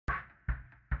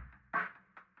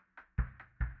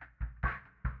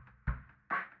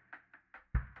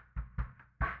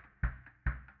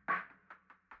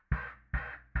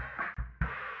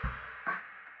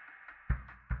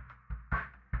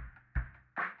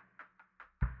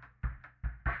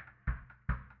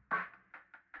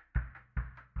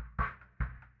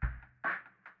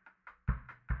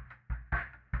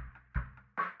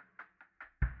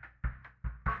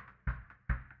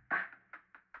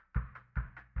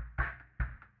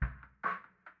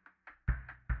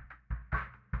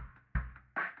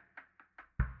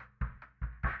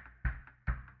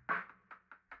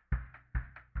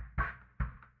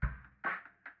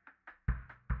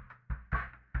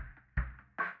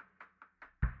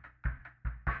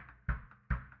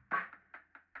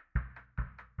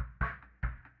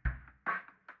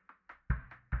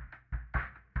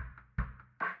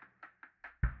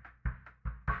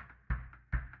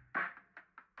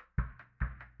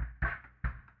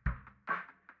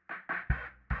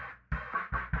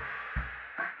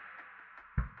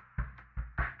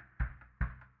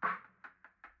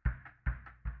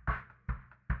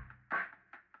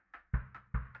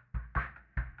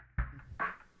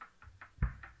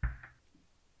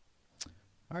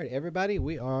All right, everybody,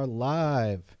 we are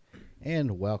live,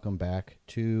 and welcome back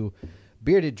to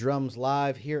Bearded Drums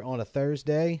Live here on a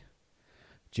Thursday.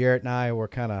 Jarrett and I were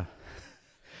kind of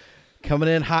coming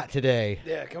in hot today.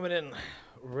 Yeah, coming in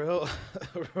real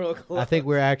close. I think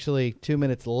we're actually 2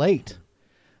 minutes late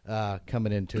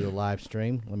coming into the live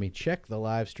stream. Let me check the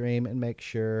live stream and make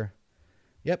sure.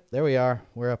 Yep, there we are.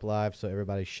 We're up live, so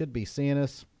everybody should be seeing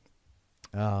us.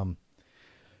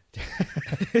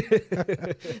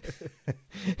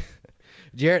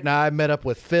 Jarrett and I met up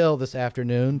with Phil this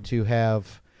afternoon to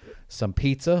have some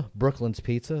pizza, Brooklyn's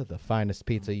Pizza, the finest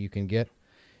pizza you can get,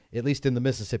 at least in the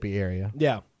Mississippi area.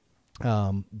 Yeah.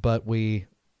 But we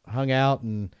hung out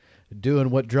and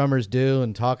doing what drummers do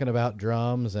and talking about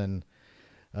drums and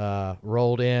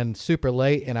rolled in super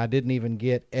late, and I didn't even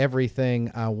get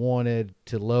everything I wanted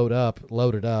to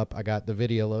loaded up. I got the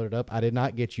video loaded up. I did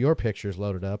not get your pictures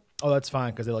loaded up. Oh, that's fine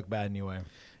because they look bad anyway.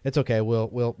 It's okay.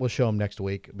 We'll show them next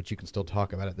week, but you can still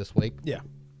talk about it this week. Yeah.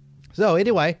 So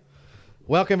anyway,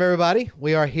 welcome everybody.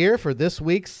 We are here for this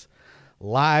week's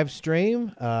live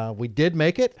stream. We did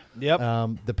make it. Yep.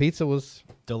 The pizza was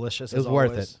Delicious. It was as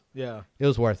worth always. it. Yeah. It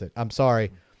was worth it. I'm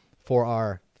sorry for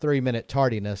our 3-minute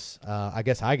tardiness. I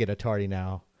guess I get a tardy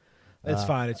now. It's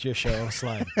fine. It's your show.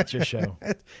 Slide. It's your show.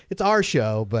 It's our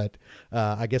show, but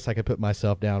I guess I could put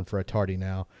myself down for a tardy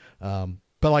now.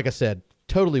 But like I said,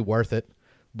 totally worth it.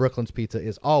 Brooklyn's Pizza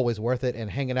is always worth it,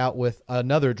 and hanging out with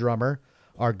another drummer,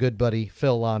 our good buddy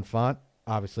Phil L'Enfant,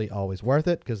 obviously always worth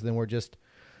it, because then we're just,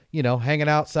 hanging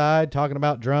outside, talking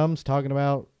about drums, talking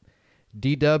about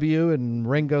DW and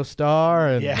Ringo Starr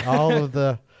and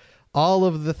all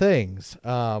of the things.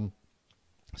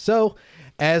 So,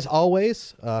 as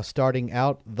always, starting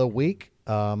out the week,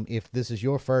 if this is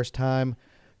your first time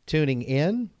tuning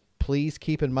in, please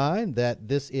keep in mind that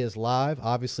this is live,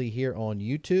 obviously here on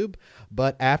YouTube,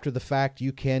 but after the fact,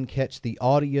 you can catch the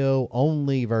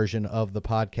audio-only version of the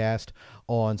podcast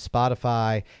on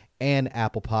Spotify and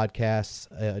Apple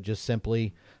Podcasts. Just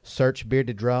simply search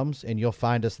Bearded Drums, and you'll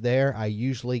find us there. I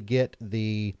usually get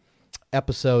the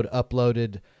episode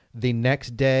uploaded the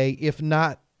next day, if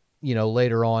not,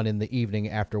 later on in the evening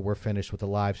after we're finished with the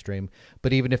live stream.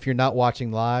 But even if you're not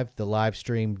watching live, the live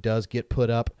stream does get put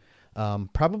up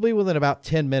probably within about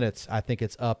 10 minutes. I think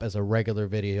it's up as a regular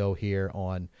video here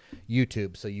on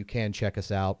YouTube, so you can check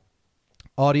us out.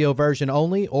 Audio version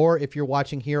only, or if you're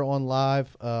watching here on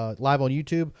live on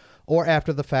YouTube or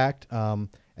after the fact.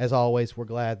 As always, we're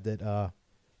glad that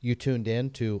you tuned in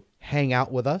to hang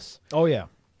out with us. Oh, yeah.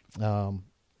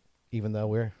 Even though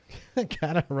we're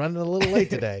kind of running a little late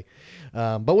today.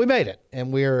 But we made it,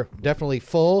 and we're definitely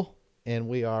full, and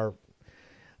we are...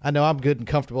 I know I'm good and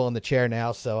comfortable in the chair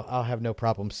now, so I'll have no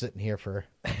problem sitting here for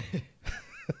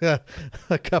a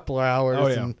couple of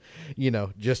hours and,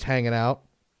 just hanging out.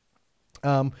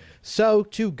 So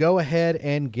to go ahead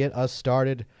and get us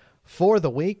started for the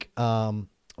week,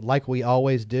 like we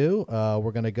always do,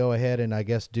 we're going to go ahead and I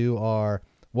guess do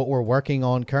what we're working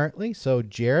on currently. So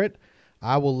Jarrett,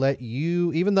 I will let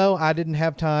you, even though I didn't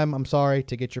have time, I'm sorry,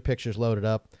 to get your pictures loaded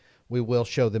up. We will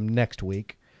show them next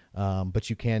week. But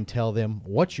you can tell them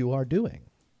what you are doing.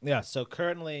 Yeah, so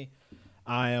currently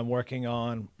I am working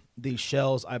on these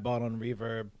shells I bought on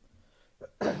Reverb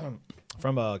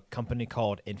from a company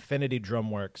called Infinity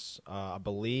Drumworks. I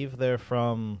believe they're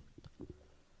from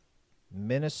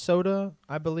Minnesota,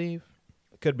 I believe.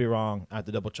 Could be wrong. I have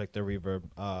to double check their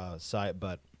Reverb site,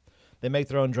 but they make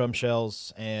their own drum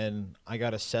shells, and I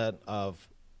got a set of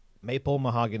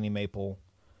mahogany maple,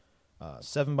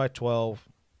 7x12,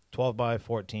 12 by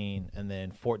 14, and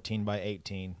then 14 by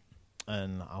 18.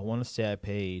 And I want to say I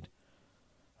paid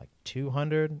like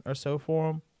 $200 or so for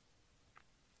them.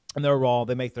 And they're raw.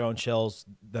 They make their own shells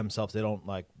themselves. They don't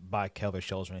like buy Kelvin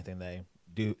shells or anything.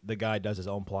 The guy does his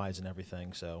own plies and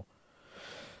everything. So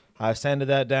I sanded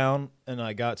that down, and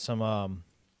I got some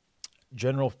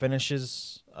General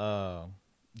Finishes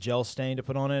gel stain to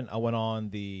put on it. I went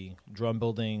on the drum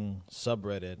building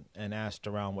subreddit and asked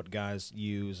around what guys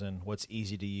use and what's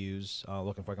easy to use,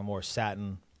 looking for like a more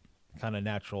satin kind of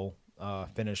natural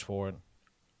finish for it.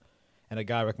 And a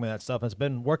guy recommended that stuff, and it's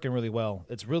been working really well.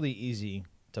 It's really easy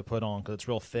to put on because it's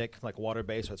real thick, like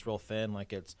water-based, so it's real thin.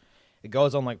 Like it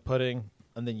goes on like pudding,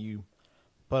 and then you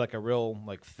put like a real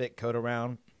like thick coat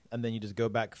around, and then you just go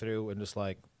back through and just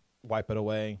like wipe it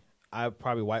away. I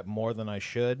probably wipe more than I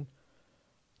should,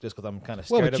 just because I'm kind of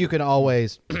scared. Well, but you can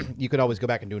always go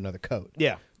back and do another coat.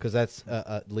 Yeah, because that's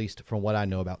at least from what I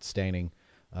know about staining.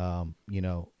 When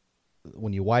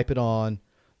you wipe it on,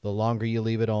 the longer you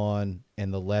leave it on,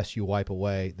 and the less you wipe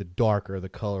away, the darker the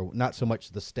color. Not so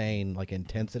much the stain like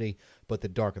intensity, but the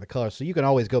darker the color. So you can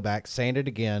always go back, sand it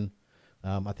again,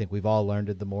 I think we've all learned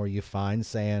it. The more you fine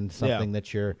sand something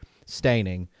that you're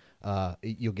staining,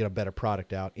 you'll get a better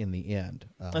product out in the end.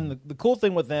 And the cool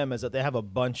thing with them is that they have a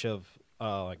bunch of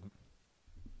like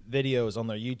videos on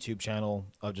their YouTube channel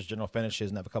of just general finishes,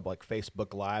 and they have a couple like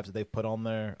Facebook Lives that they've put on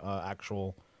their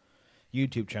actual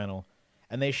YouTube channel,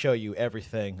 and they show you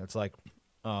everything. It's like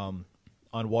on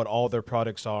what all their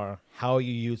products are, how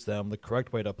you use them, the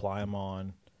correct way to apply them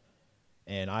on.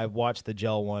 And I watched the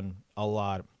gel one a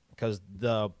lot because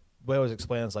the way it was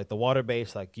explained is like the water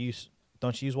based, like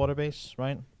don't you use water based,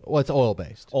 right? Well, it's oil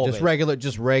based, just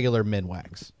regular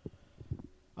Minwax.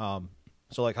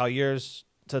 So like how yours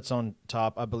sits on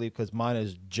top, I believe, because mine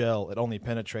is gel. It only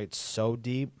penetrates so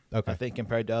deep, Okay. I think,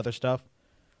 compared to other stuff.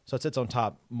 So it sits on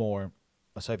top more.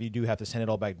 So if you do have to sand it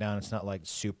all back down, it's not like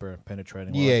super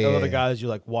penetrating. Other guys, you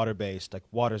like water based. Like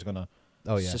water's gonna,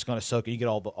 it's just gonna soak it. You get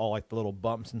all like the little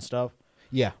bumps and stuff.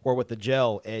 Yeah. Or with the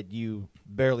gel, you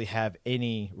barely have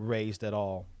any raised at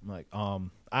all. Like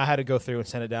I had to go through and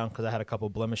sand it down because I had a couple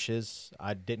blemishes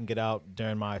I didn't get out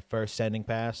during my first sanding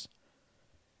pass.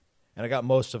 And I got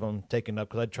most of them taken up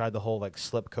because I tried the whole like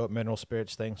slip coat mineral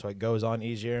spirits thing, so it goes on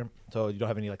easier, so you don't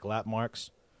have any like lap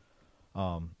marks.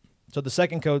 So the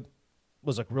second coat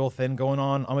was like real thin going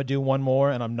on. I'm gonna do one more,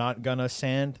 and I'm not gonna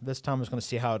sand this time. I'm just gonna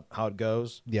see how it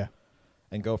goes. Yeah.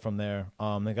 And go from there.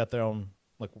 They got their own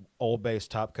like old base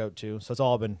top coat too, so that's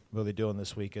all I've been really doing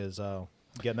this week is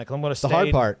getting that. Cause I'm gonna the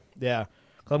hard part. Yeah,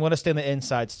 because I'm gonna stain the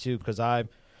insides too because I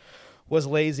was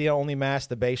lazy. I only masked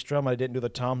the bass drum. I didn't do the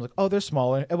toms. Like, oh, they're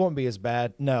smaller. It won't be as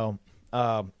bad. No.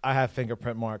 I have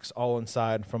fingerprint marks all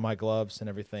inside from my gloves and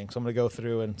everything. So I'm going to go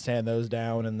through and sand those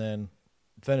down and then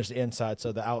finish the inside.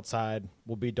 So the outside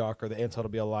will be darker. The inside will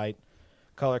be a light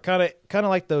color. Kind of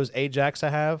like those Ajax I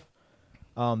have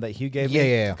that Hugh gave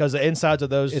me. Yeah. Because the insides of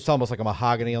those. It's almost like a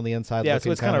mahogany on the inside. Yeah,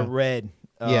 so it's kind of red.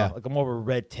 Yeah. Like a more of a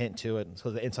red tint to it.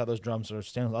 So the inside of those drums are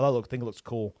stainless. I think it looks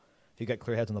cool. You got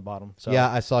clear heads on the bottom. So yeah,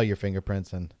 I saw your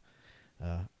fingerprints, and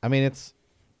I mean, it's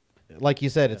like you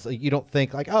said, it's like you don't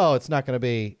think like, oh, it's not going to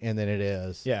be, and then it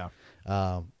is. Yeah.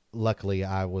 Luckily,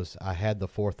 I had the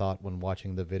forethought when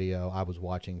watching the video. I was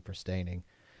watching for staining.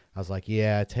 I was like,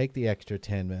 yeah, take the extra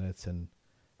 10 minutes and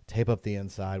tape up the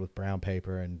inside with brown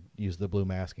paper and use the blue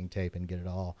masking tape and get it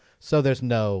all. So there's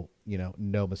no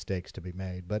mistakes to be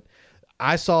made. But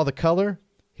I saw the color.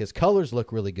 His colors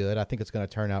look really good. I think it's going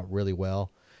to turn out really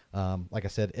well. Like I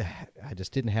said, I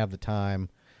just didn't have the time,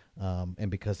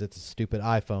 and because it's a stupid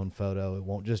iPhone photo, it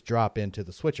won't just drop into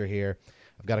the switcher here.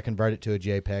 I've got to convert it to a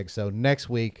JPEG. So next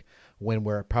week, when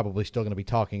we're probably still going to be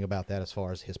talking about that as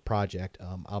far as his project,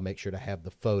 I'll make sure to have the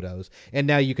photos. And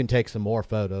now you can take some more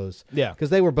photos. Yeah. Because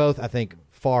they were both, I think,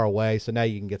 far away. So now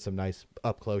you can get some nice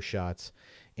up-close shots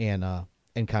and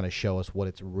kind of show us what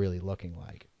it's really looking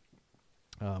like.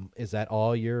 Is that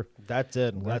all you're That's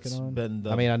it. working That's on? been the.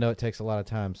 I mean, I know it takes a lot of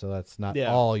time, so that's not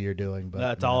Yeah. all you're doing. But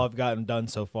That's all I've gotten done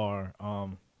so far.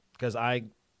 Because I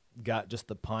got just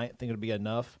the pint. I think it'd be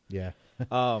enough. Yeah.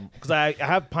 Because I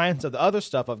have pints of the other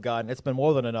stuff I've gotten. It's been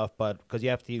more than enough, but because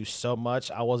you have to use so much,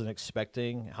 I wasn't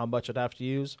expecting how much I'd have to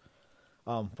use.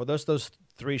 For those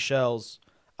 3 shells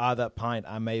out of that pint,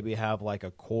 I maybe have like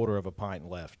a quarter of a pint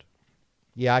left.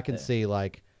 Yeah, I can see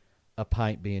like a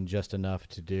pint being just enough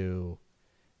to do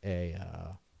a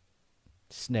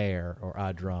snare or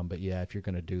odd drum. But yeah, if you're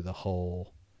going to do the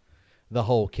whole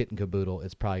kit and caboodle,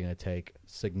 it's probably going to take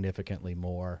significantly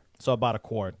more. So I bought a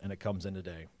quart, and it comes in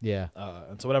today. Yeah.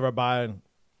 And so whenever I buy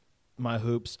my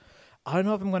hoops, I don't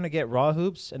know if I'm going to get raw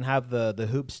hoops and have the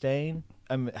hoop stain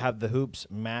and have the hoops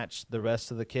match the rest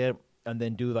of the kit and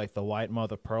then do like the white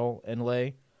mother pearl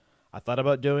inlay I thought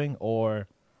about doing, or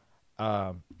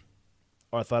I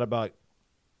thought about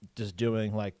just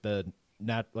doing like the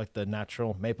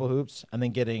natural maple hoops and then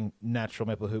getting natural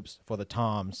maple hoops for the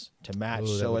toms to match.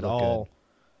 Ooh, So it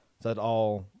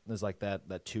all is like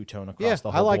that two-tone across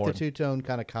the whole I like board. the two-tone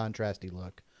kind of contrasty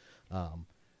look.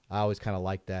 I always kind of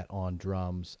like that on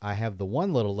drums. I have the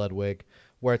one little Ludwig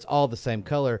where it's all the same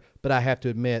color, but I have to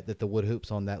admit that the wood hoops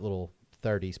on that little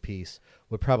 30s piece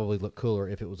would probably look cooler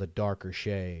if it was a darker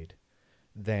shade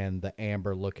than the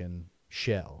amber-looking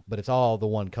shell. But it's all the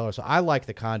one color, so I like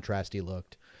the contrasty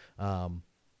look.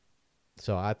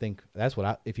 So I think that's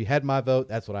what if you had my vote,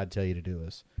 that's what I'd tell you to do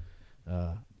is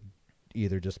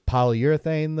either just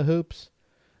polyurethane the hoops,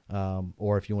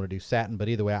 or if you want to do satin. But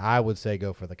either way, I would say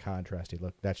go for the contrasty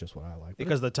look. That's just what I like.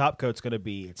 Because the top coat's going to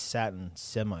be it's satin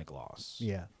semi-gloss.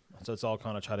 Yeah. So it's all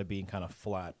kind of try to be kind of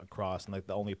flat across, and like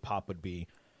the only pop would be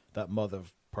that mother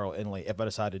of pearl inlay if I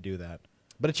decide to do that.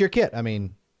 But it's your kit. I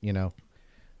mean,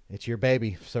 It's your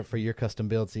baby, so for your custom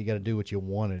build, so you got to do what you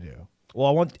want to do. Well,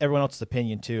 I want everyone else's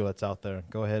opinion too that's out there.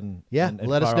 Go ahead and and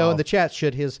let us fire know in off. the chat.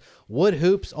 Should his wood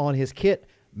hoops on his kit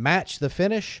match the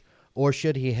finish, or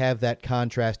should he have that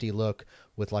contrasty look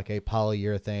with like a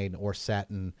polyurethane or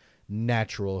satin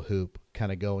natural hoop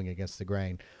kind of going against the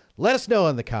grain? Let us know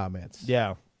in the comments.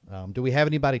 Yeah. Do we have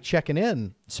anybody checking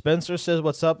in? Spencer says,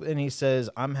 "What's up?" And he says,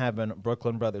 "I'm having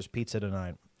Brooklyn Brothers pizza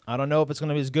tonight." I don't know if it's going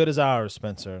to be as good as ours,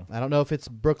 Spencer. I don't know if it's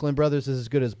Brooklyn Brothers is as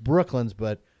good as Brooklyn's,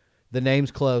 but the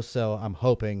name's close, so I'm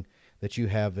hoping that you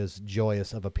have as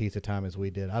joyous of a pizza time as we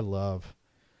did. I love.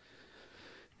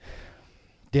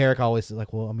 Derek always is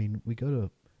like, well, I mean, we go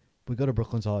to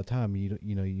Brooklyn's all the time. You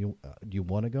do you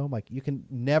want to go? I'm like, you can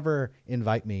never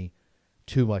invite me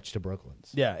too much to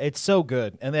Brooklyn's. Yeah, it's so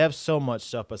good, and they have so much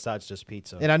stuff besides just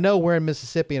pizza. And I know we're in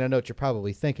Mississippi, and I know what you're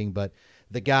probably thinking, but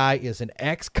the guy is an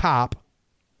ex-cop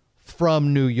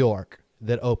from New York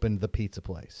that opened the pizza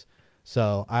place.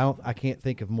 So I can't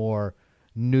think of more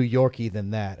New Yorky than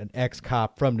that. An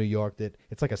ex-cop from New York that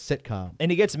it's like a sitcom.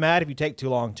 And he gets mad if you take too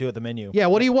long too at the menu. Yeah,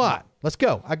 what do you want? Let's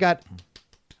go. I got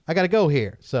to go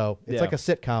here. So it's Yeah. like a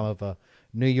sitcom of a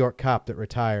New York cop that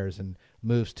retires and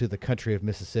moves to the country of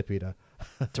Mississippi to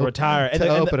retire to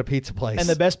open a pizza place. And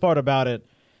the best part about it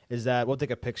is that we'll take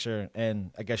a picture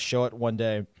and I guess show it one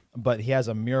day. But he has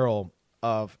a mural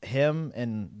of him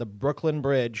and the Brooklyn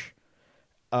Bridge.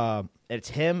 It's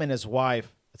him and his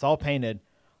wife. It's all painted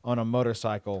on a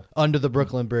motorcycle under the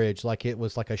Brooklyn Bridge, like it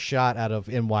was like a shot out of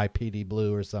NYPD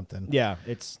Blue or something. Yeah,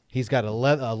 it's he's got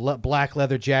a black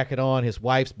leather jacket on. His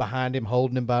wife's behind him,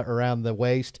 holding him around the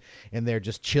waist, and they're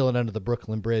just chilling under the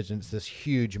Brooklyn Bridge. And it's this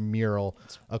huge mural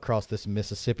across this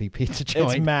Mississippi pizza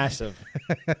joint. It's massive.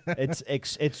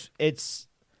 it's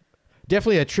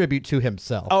definitely a tribute to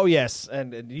himself. Oh yes,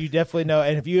 and you definitely know.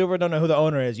 And if you ever don't know who the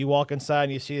owner is, you walk inside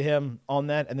and you see him on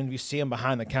that, and then you see him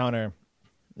behind the counter.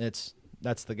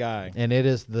 That's the guy. And it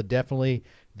is definitely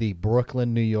the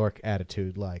Brooklyn, New York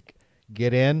attitude. Like,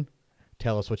 get in,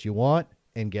 tell us what you want,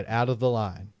 and get out of the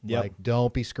line. Yep. Like,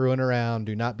 don't be screwing around.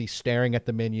 Do not be staring at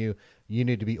the menu. You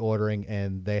need to be ordering,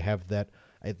 and they have that.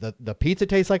 The pizza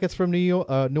tastes like it's from New York,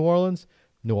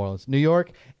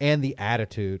 and the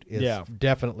attitude is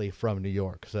definitely from New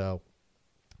York. So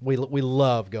we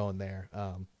love going there,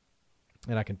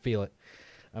 and I can feel it.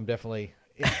 I'm definitely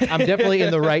in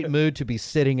the right mood to be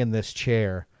sitting in this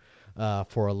chair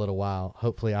for a little while.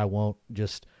 Hopefully, I won't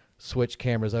just switch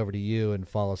cameras over to you and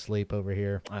fall asleep over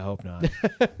here. I hope not.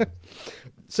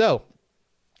 So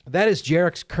that is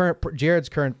Jared's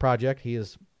current project. He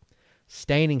is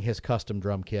staining his custom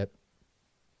drum kit.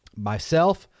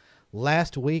 Myself,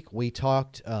 last week we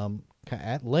talked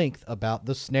at length about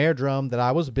the snare drum that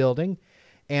I was building,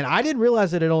 and I didn't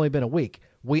realize it had only been a week.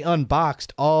 We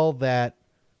unboxed all that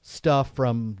stuff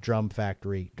from Drum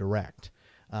Factory Direct.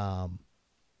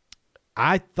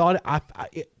 I thought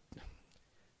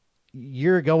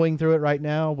you're going through it right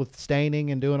now with staining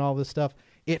and doing all this stuff.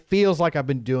 It feels like I've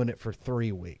been doing it for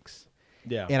 3 weeks.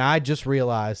 Yeah. And I just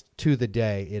realized to the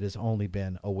day it has only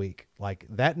been a week. Like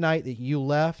that night that you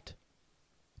left,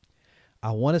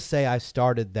 I want to say I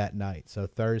started that night. So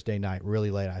Thursday night, really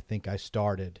late, I think I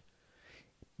started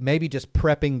maybe just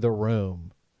prepping the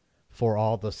room for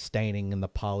all the staining and the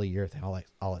polyurethane,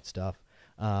 all that stuff.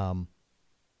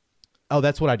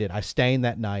 That's what I did. I stained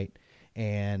that night,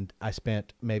 and I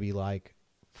spent maybe like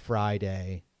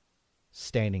Friday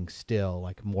staining still,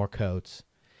 like more coats.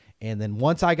 And then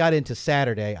once I got into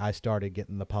Saturday, I started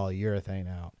getting the polyurethane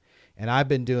out. And I've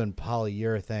been doing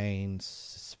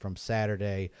polyurethanes from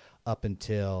Saturday up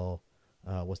until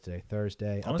what's today?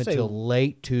 Thursday. Up until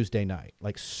late Tuesday night,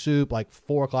 like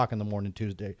 4:00 in the morning,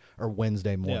 Tuesday or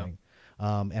Wednesday morning.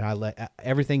 Yeah. And I let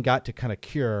everything got to kind of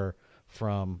cure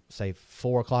from say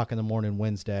 4:00 in the morning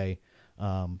Wednesday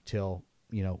till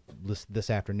this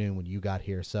afternoon when you got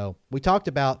here. So we talked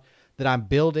about that. I'm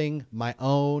building my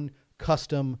own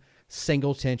custom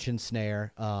single tension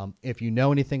snare. If you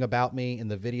know anything about me in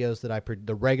the videos that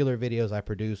the regular videos I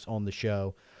produce on the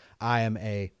show, I am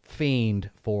a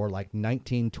fiend for like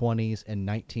 1920s and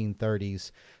 1930s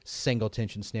single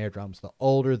tension snare drums. The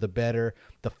older, the better.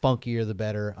 The funkier, the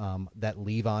better. That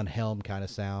Levon Helm kind of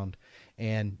sound.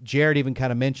 And Jared even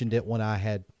kind of mentioned it when I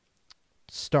had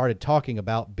started talking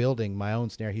about building my own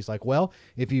snare. He's like, well,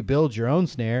 if you build your own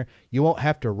snare, you won't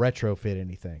have to retrofit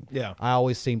anything. Yeah. I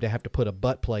always seem to have to put a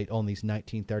butt plate on these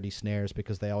 1930 snares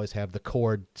because they always have the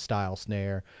cord style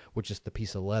snare, which is the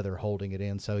piece of leather holding it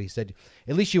in. So he said,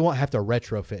 at least you won't have to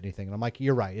retrofit anything. And I'm like,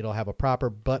 you're right. It'll have a proper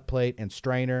butt plate and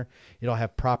strainer. It'll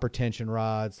have proper tension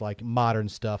rods, like modern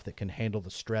stuff that can handle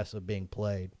the stress of being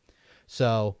played.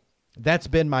 So that's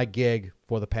been my gig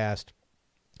for the past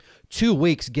 2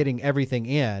 weeks getting everything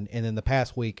in, and then the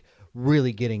past week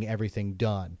really getting everything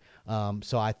done.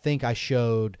 So I think I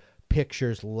showed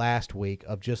pictures last week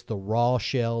of just the raw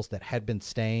shells that had been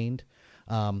stained.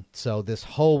 So this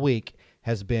whole week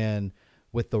has been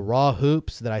with the raw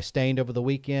hoops that I stained over the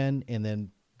weekend, and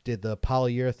then did the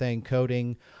polyurethane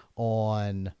coating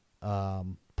on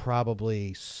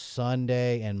probably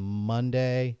Sunday and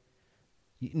Monday.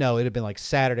 No, it had been like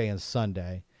Saturday and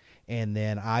Sunday. And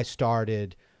then I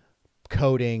started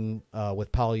coating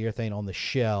with polyurethane on the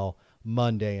shell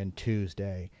Monday and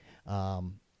Tuesday.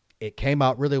 It came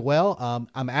out really well.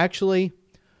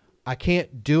 I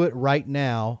can't do it right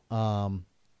now,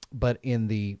 but in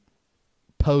the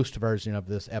post version of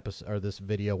this episode or this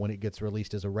video, when it gets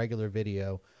released as a regular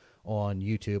video on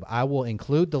YouTube, I will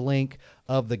include the link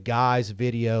of the guy's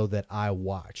video that I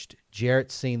watched.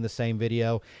 Jarrett's seen the same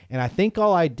video, and I think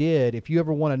all I did, if you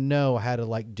ever want to know how to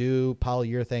like do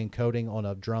polyurethane coating on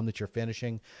a drum that you're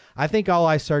finishing, I think all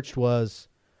I searched was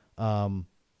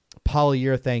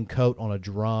polyurethane coat on a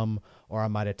drum, or I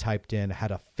might have typed in how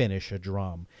to finish a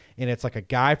drum. And it's like a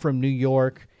guy from New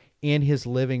York in his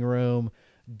living room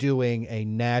doing a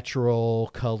natural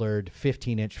colored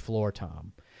 15-inch floor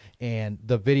tom. And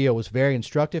the video was very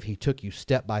instructive. He took you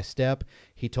step by step.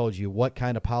 He told you what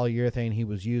kind of polyurethane he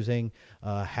was using,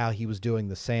 how he was doing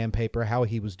the sandpaper, how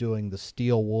he was doing the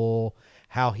steel wool,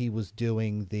 how he was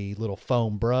doing the little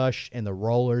foam brush and the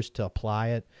rollers to apply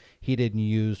it. He didn't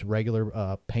use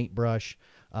regular paintbrush.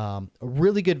 A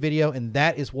really good video, and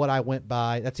that is what I went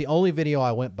by. That's the only video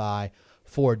I went by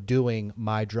for doing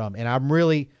my drum.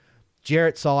 And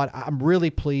Jarrett saw it. I'm really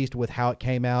pleased with how it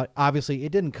came out. Obviously,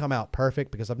 it didn't come out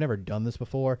perfect because I've never done this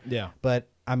before. Yeah. But,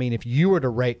 I mean, if you were to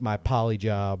rate my poly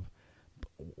job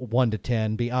 1 to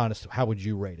 10, be honest, how would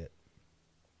you rate it?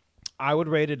 I would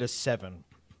rate it a 7.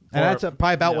 And that's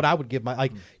probably about what I would give my,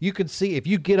 like, you can see, if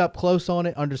you get up close on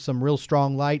it under some real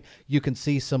strong light, you can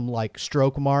see some, like,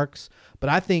 stroke marks. But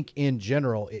I think, in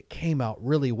general, it came out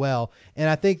really well. And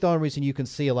I think the only reason you can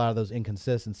see a lot of those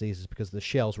inconsistencies is because the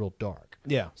shell's real dark.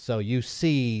 Yeah. So you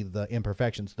see the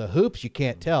imperfections. The hoops, you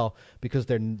can't tell because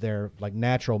they're like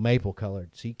natural maple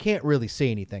colored. So you can't really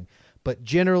see anything. But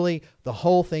generally, the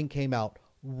whole thing came out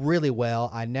really well.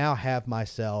 I now have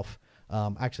myself...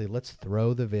 actually, let's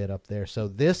throw the vid up there. So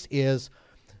this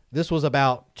was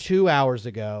about 2 hours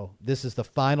ago. This is the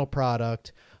final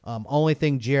product. Only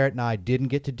thing Jarrett and I didn't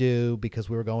get to do because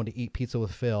we were going to eat pizza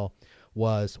with Phil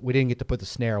was we didn't get to put the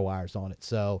snare wires on it.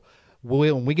 So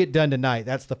when we get done tonight,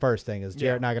 that's the first thing is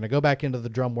Jarrett and I are going to go back into the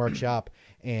drum workshop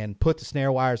and put the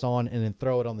snare wires on and then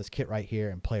throw it on this kit right here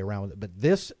and play around with it. But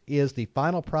this is the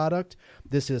final product.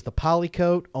 This is the poly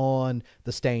coat on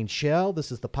the stained shell.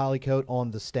 This is the poly coat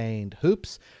on the stained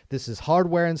hoops. This is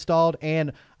hardware installed,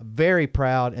 and very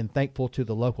proud and thankful to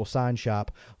the local sign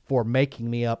shop for making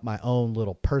me up my own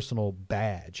little personal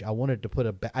badge. I wanted to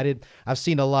put I've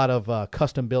seen a lot of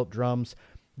custom built drums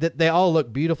that they all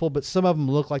look beautiful, but some of them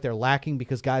look like they're lacking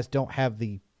because guys don't have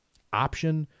the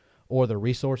option or the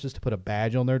resources to put a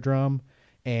badge on their drum.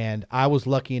 And I was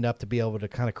lucky enough to be able to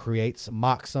kind of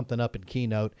mock something up in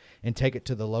Keynote and take it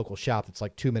to the local shop that's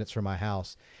like 2 minutes from my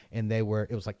house. And it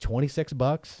was like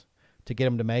 $26 to get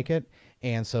them to make it.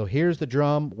 And so here's the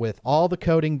drum with all the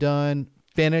coating done,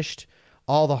 finished,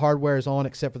 all the hardware is on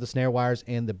except for the snare wires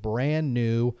and the brand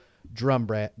new drum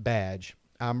badge.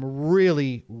 I'm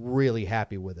really, really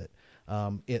happy with it.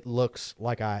 It looks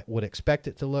like I would expect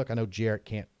it to look. I know Jarrett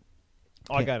can't.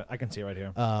 Oh, I got it. I can see it right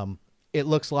here. It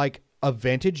looks like a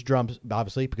vintage drum,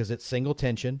 obviously, because it's single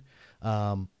tension.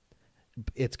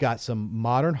 It's got some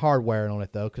modern hardware on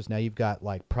it, though, because now you've got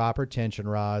like proper tension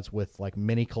rods with like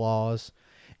mini claws,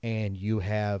 and you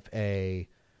have a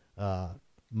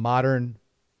modern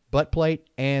butt plate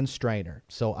and strainer.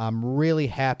 So I'm really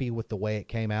happy with the way it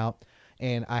came out.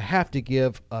 And I have to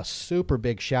give a super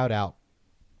big shout out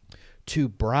to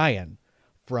Brian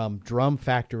from Drum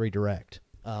Factory Direct.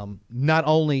 Not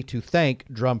only to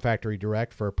thank Drum Factory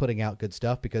Direct for putting out good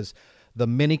stuff, because the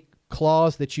mini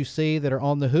claws that you see that are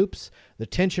on the hoops, the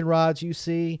tension rods you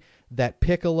see, that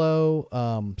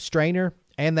piccolo strainer,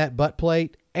 and that butt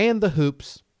plate, and the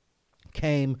hoops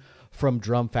came from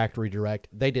Drum Factory Direct.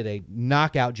 They did a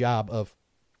knockout job of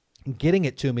getting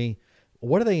it to me.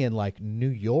 What are they in, like New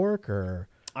York or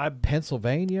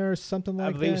Pennsylvania or something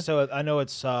like that? I believe so. I know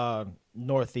it's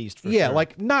northeast for sure.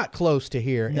 Like not close to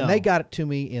here. No. And they got it to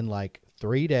me in like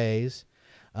 3 days.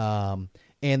 And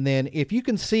then if you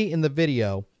can see in the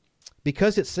video,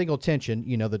 because it's single tension,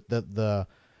 you know, the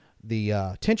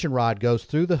tension rod goes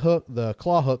through the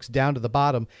claw hooks down to the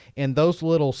bottom, and those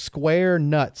little square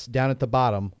nuts down at the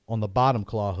bottom on the bottom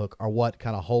claw hook are what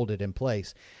kind of hold it in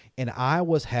place. and I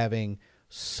was having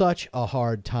such a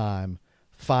hard time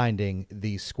finding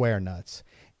these square nuts.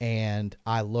 And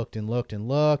I looked and looked and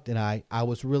looked, and I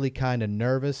was really kind of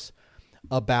nervous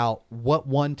about what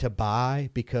one to buy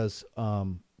because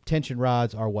tension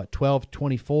rods are what,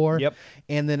 1224? Yep.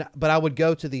 And then, but I would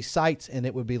go to these sites and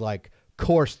it would be like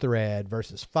coarse thread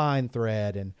versus fine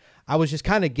thread. And I was just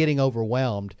kind of getting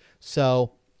overwhelmed.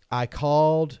 So I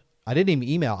didn't even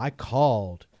email, I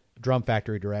called Drum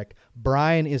Factory Direct.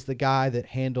 Brian is the guy that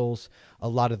handles a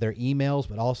lot of their emails,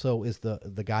 but also is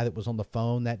the guy that was on the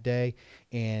phone that day.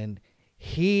 And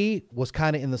he was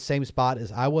kind of in the same spot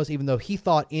as I was, even though he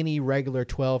thought any regular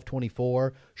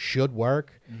 1224 should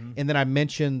work. Mm-hmm. And then I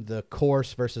mentioned the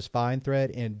coarse versus fine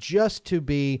thread. And just to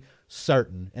be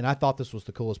certain, and I thought this was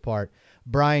the coolest part,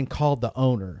 Brian called the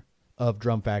owner of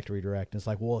Drum Factory Direct. And it's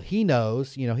like, well, he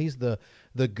knows, he's the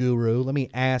guru. Let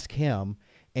me ask him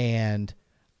and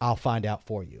I'll find out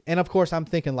for you. And of course, I'm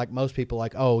thinking like most people,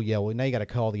 like, oh yeah, well now you got to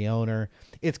call the owner.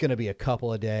 It's going to be a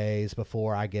couple of days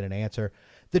before I get an answer.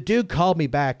 The dude called me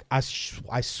back, I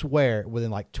swear,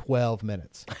 within like 12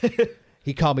 minutes.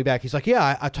 He called me back. He's like,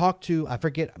 yeah, I talked to, I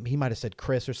forget, he might have said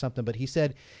Chris or something, but he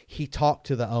said he talked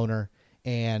to the owner,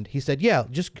 and he said, yeah,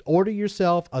 just order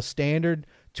yourself a standard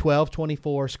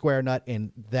 1224 square nut,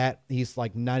 and that, he's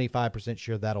like 95%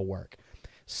 sure that'll work.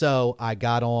 So I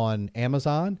got on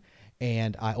Amazon,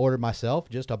 and I ordered myself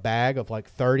just a bag of like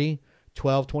 30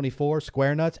 1224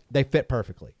 square nuts. They fit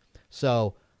perfectly.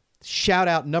 So shout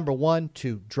out number one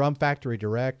to Drum Factory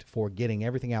Direct for getting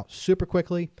everything out super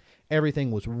quickly.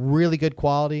 Everything was really good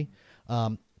quality.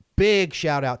 Big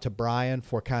shout out to Brian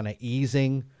for kind of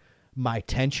easing my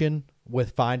tension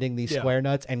with finding these square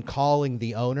nuts and calling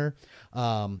the owner.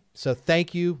 So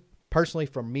thank you personally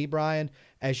from me, Brian.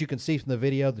 As you can see from the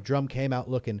video, the drum came out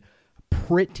looking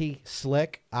pretty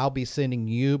slick. I'll be sending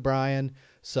you, Brian,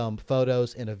 some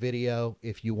photos and a video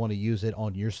if you want to use it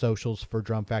on your socials for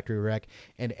Drum Factory Rec.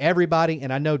 And everybody,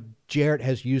 and I know Jarrett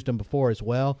has used them before as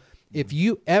well, if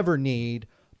you ever need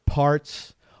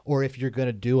parts or if you're going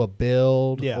to do a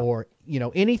build or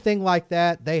anything like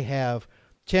that, they have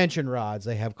tension rods,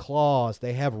 they have claws,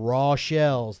 they have raw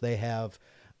shells, they have,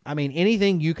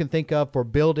 anything you can think of for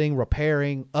building,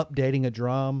 repairing, updating a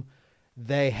drum.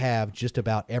 They have just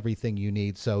about everything you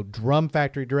need. So Drum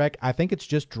Factory Direct, I think it's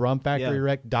just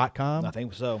drumfactorydirect.com. I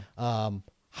think so.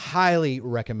 Highly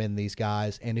recommend these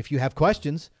guys. And if you have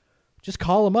questions, just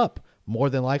call them up. More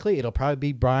than likely, it'll probably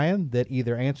be Brian that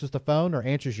either answers the phone or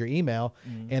answers your email.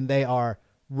 Mm-hmm. And they are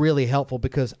really helpful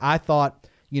because I thought,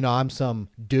 I'm some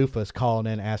doofus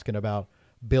calling in asking about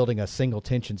building a single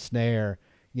tension snare.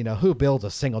 Who builds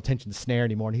a single tension snare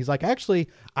anymore? And he's like, actually,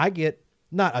 I get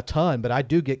not a ton, but I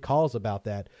do get calls about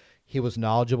that. He was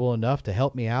knowledgeable enough to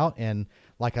help me out. And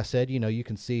like I said, you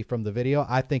can see from the video,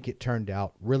 I think it turned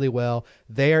out really well.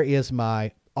 There is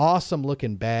my awesome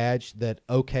looking badge that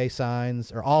OK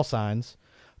Signs, or All Signs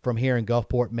from here in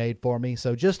Gulfport made for me.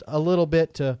 So just a little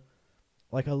bit to,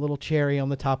 like a little cherry on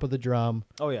the top of the drum.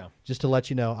 Oh yeah. Just to let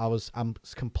you know, I'm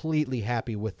completely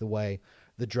happy with the way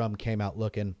the drum came out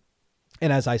looking.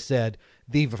 And as I said,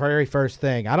 the very first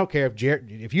thing, I don't care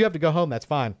if you have to go home, that's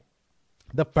fine.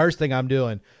 The first thing I'm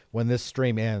doing when this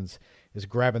stream ends is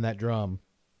grabbing that drum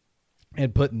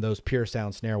and putting those Pure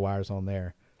Sound snare wires on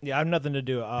there. Yeah, I have nothing to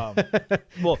do.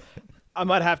 Well, I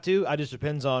might have to. It just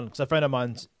depends on, because a friend of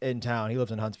mine's in town. He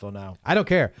lives in Huntsville now. I don't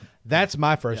care. That's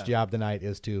my first job tonight,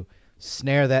 is to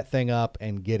snare that thing up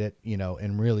and get it,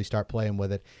 and really start playing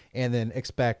with it. And then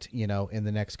expect, in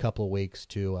the next couple of weeks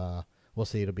to, we'll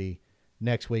see,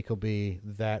 next week will be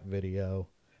that video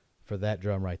for that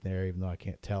drum right there, even though I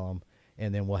can't tell them.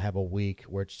 And then we'll have a week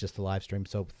where it's just a live stream.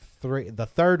 So the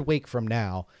third week from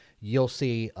now, you'll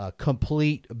see a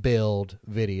complete build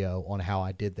video on how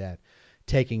I did that.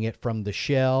 Taking it from the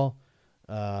shell,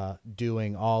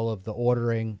 doing all of the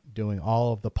ordering, doing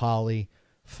all of the poly,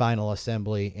 final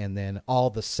assembly, and then all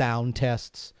the sound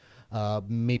tests,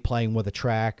 me playing with a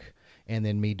track, and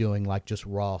then me doing like just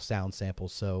raw sound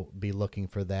samples. So be looking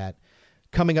for that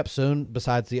coming up soon,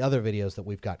 besides the other videos that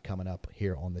we've got coming up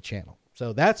here on the channel.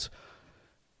 So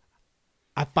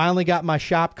I finally got my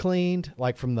shop cleaned,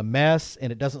 like from the mess,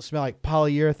 and it doesn't smell like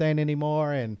polyurethane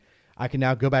anymore, and I can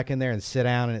now go back in there and sit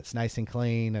down, and it's nice and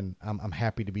clean, and I'm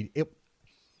happy to be.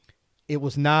 It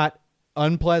was not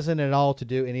unpleasant at all to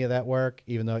do any of that work,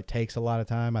 even though it takes a lot of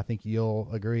time. I think you'll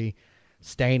agree.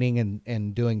 Staining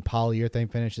and doing polyurethane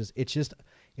finishes,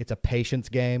 it's a patience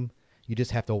game. You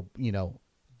just have to,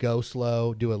 go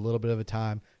slow, do a little bit of a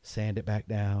time, sand it back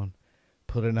down,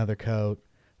 put another coat.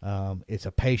 It's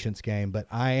a patience game, but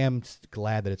I am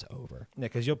glad that it's over. Yeah,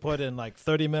 because you'll put in like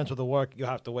 30 minutes worth of work. You'll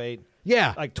have to wait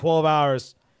like 12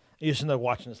 hours You're sitting there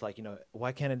watching this, like,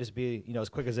 why can't it just be, as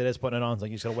quick as it is putting it on? It's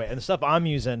like, you just gotta wait. And the stuff I'm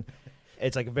using,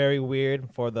 it's like very weird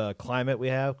for the climate we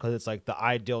have because it's like the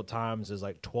ideal times is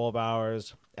like 12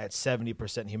 hours at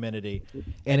 70% humidity.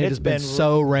 And it has been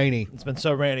so rainy. It's been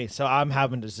so rainy. So I'm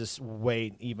having to just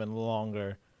wait even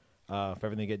longer for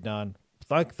everything to get done.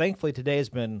 Thankfully, today has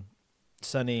been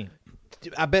sunny.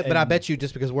 I bet you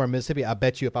just because we're in Mississippi, I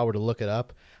bet you if I were to look it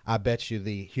up, I bet you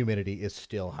the humidity is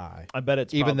still high. I bet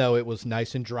it's even though it was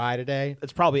nice and dry today.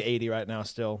 It's probably 80 right now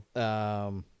still.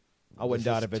 I wouldn't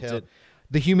doubt if it's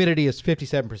the humidity is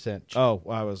 57%. Oh,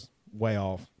 I was way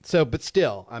off. So, but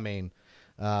still, I mean,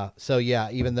 so yeah,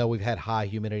 even though we've had high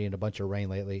humidity and a bunch of rain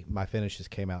lately, my finishes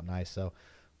came out nice. So,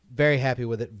 very happy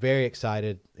with it, very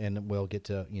excited, and we'll get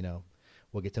to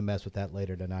mess with that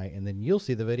later tonight, and then you'll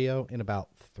see the video in about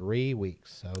 3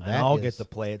 weeks. So that I'll get to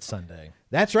play it Sunday.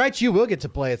 That's right, you will get to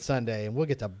play it Sunday, and we'll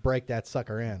get to break that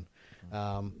sucker in.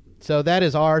 So that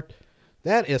is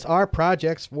our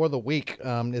projects for the week.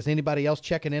 Is anybody else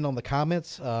checking in on the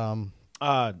comments?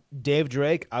 Dave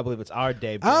Drake, I believe it's our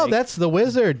Dave Drake. Oh, that's the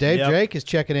Wizard. Dave Drake is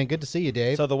checking in. Good to see you,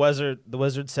 Dave. So the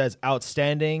Wizard says,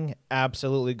 outstanding,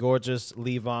 absolutely gorgeous.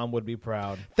 Levon would be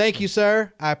proud. Thank you,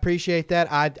 sir. I appreciate that.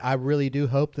 I really do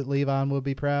hope that Levon will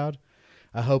be proud.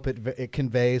 I hope it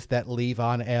conveys that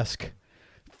Levon-esque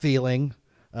feeling.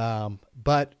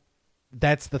 But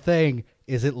that's the thing,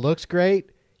 is it looks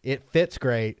great, it fits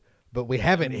great, but we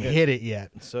haven't hit it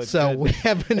yet. So we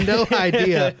have no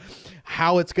idea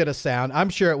how it's going to sound. I'm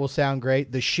sure it will sound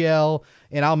great. The shell,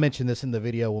 and I'll mention this in the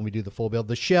video when we do the full build,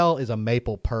 the shell is a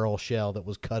maple pearl shell that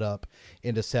was cut up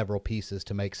into several pieces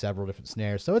to make several different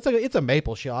snares. So it's a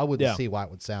maple shell. I wouldn't see why it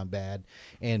would sound bad.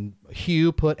 And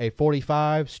Hugh put a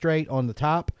 45 straight on the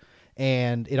top,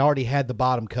 and it already had the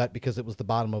bottom cut because it was the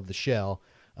bottom of the shell.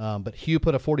 But Hugh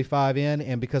put a 45 in,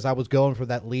 and because I was going for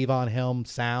that Levon Helm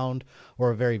sound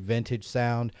or a very vintage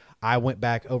sound, I went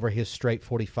back over his straight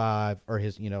 45 or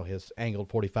his angled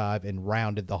 45 and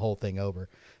rounded the whole thing over.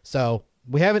 So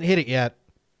we haven't hit it yet.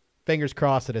 Fingers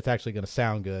crossed that it's actually going to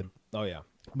sound good. Oh, yeah.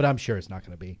 But I'm sure it's not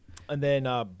going to be. And then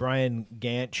Brian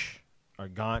Ganch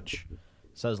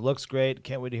says, looks great.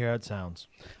 Can't wait to hear how it sounds.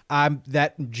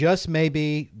 That just may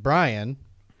be Brian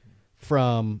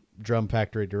from Drum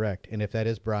Factory Direct. And if that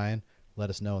is Brian, let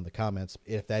us know in the comments.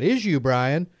 If that is you,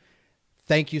 Brian,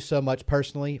 thank you so much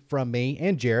personally from me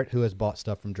and Jarrett, who has bought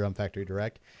stuff from Drum Factory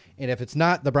Direct. And if it's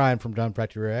not the Brian from Drum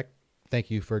Factory Direct, thank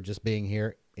you for just being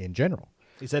here in general.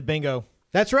 He said bingo.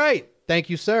 That's right. Thank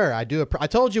you, sir. I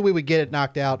told you we would get it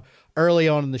knocked out early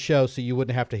on in the show so you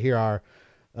wouldn't have to hear our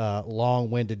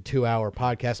long-winded 2-hour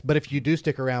podcast. But if you do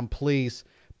stick around, please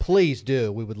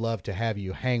do. We would love to have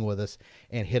you hang with us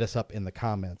and hit us up in the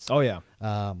comments. Oh, yeah.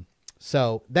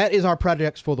 So that is our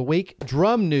projects for the week.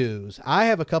 Drum news. I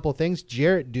have a couple of things.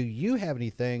 Jarrett, do you have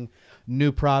anything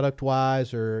new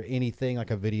product-wise or anything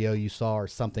like a video you saw or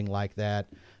something like that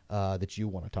that you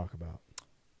want to talk about?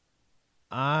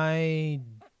 I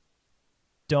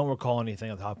don't recall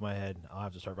anything off the top of my head. I'll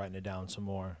have to start writing it down some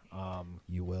more.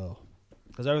 You will.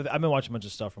 Because I've been watching a bunch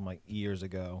of stuff from like years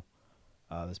ago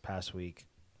this past week.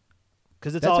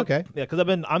 Because it's okay. Yeah, because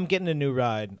I'm getting a new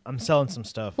ride. I'm selling some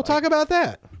stuff. We'll talk about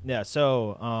that. Yeah,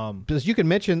 so because you can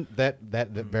mention that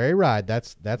very ride.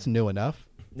 That's new enough.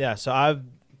 Yeah, so I've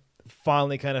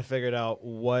finally kind of figured out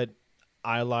what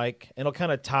I like, and it'll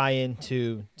kind of tie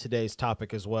into today's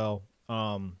topic as well.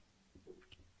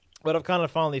 But I've kind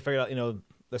of finally figured out,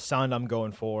 the sound I'm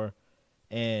going for,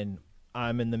 and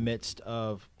I'm in the midst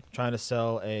of trying to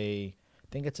sell I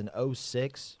think it's an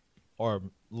 06 or a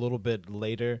little bit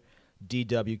later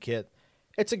DW kit.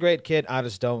 It's a great kit. I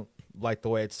just don't like the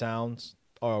way it sounds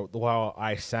or the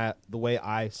way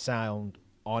I sound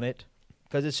on it,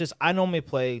 because it's just, I normally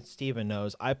play, Steven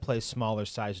knows, I play smaller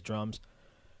size drums.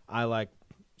 I like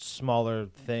smaller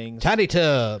things. Tiny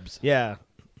tubs. Yeah.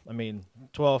 I mean,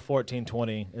 12, 14,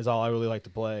 20 is all I really like to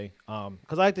play.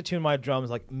 Because I like to tune my drums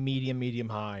like medium,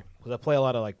 high. Because I play a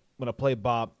lot of when I play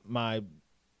bop, I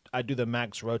do the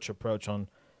Max Roach approach on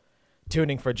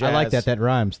tuning for jazz. I like that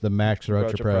rhymes, the Max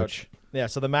Roach approach. Yeah,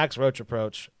 so the Max Roach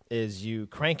approach is you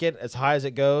crank it as high as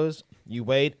it goes, you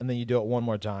wait, and then you do it one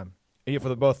more time.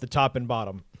 For both the top and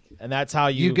bottom. And that's how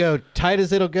you go tight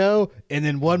as it'll go, and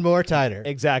then one more tighter.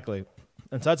 Exactly.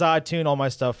 And so that's how I tune all my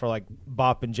stuff for like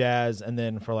bop and jazz, and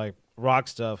then for like rock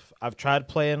stuff, I've tried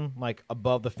playing like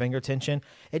above the finger tension.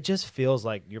 It just feels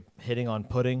like you're hitting on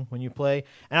pudding when you play,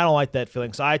 and I don't like that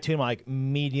feeling. So I tune like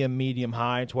medium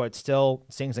high to where it still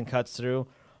sings and cuts through,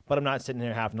 but I'm not sitting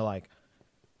here having to like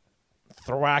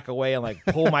thwack away and like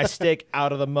pull my stick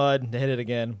out of the mud to hit it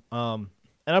again. And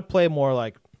I play more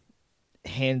like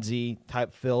handsy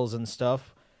type fills and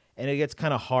stuff. and it gets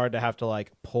kind of hard to have to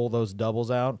like pull those doubles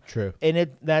out. True.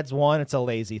 And that's one. It's a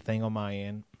lazy thing on my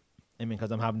end. I mean,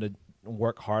 because I'm having to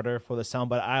work harder for the sound,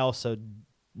 but I also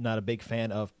not a big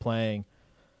fan of playing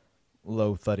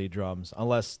low thuddy drums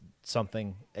unless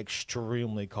something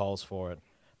extremely calls for it.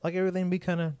 Like everything be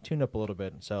kind of tuned up a little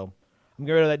bit. So I'm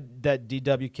getting rid of that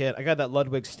DW kit. I got that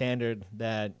Ludwig Standard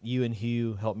that you and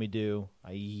Hugh helped me do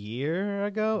a year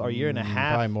ago or a year and a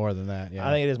half. Probably more than that. Yeah.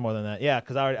 I think it is more than that. Yeah,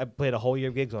 because I played a whole year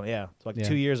of gigs on it. Yeah, it's like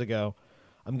 2 years ago.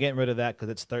 I'm getting rid of that because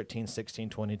it's 13, 16,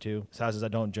 22. Sizes I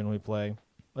don't generally play.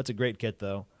 That's a great kit,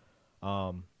 though.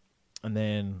 And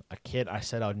then a kit I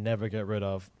said I'd never get rid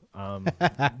of. I'm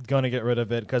going to get rid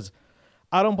of it because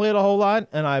I don't play it a whole lot,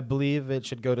 and I believe it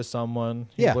should go to someone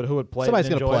who would play Somebody's it. Somebody's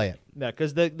going to play it. Yeah,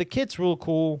 because the kit's real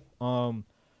cool.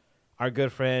 Our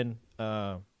good friend,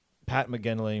 Pat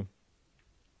McGinley,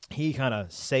 he kind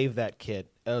of saved that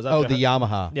kit. It was the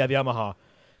Yamaha. Yeah, the Yamaha.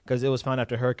 Because it was found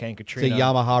after Hurricane Katrina. It's a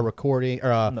Yamaha recording, or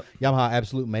Yamaha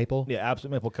Absolute Maple. Yeah,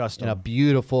 Absolute Maple Custom. And a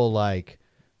beautiful, like,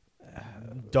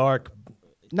 dark,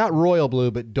 not royal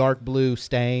blue, but dark blue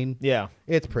stain. Yeah.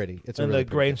 It's pretty. It's and really the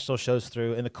grain still shows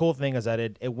through. And the cool thing is that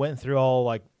it went through all,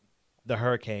 like, the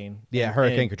hurricane. Yeah,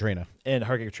 Hurricane Katrina. And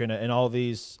Hurricane Katrina and all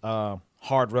these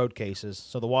hard road cases.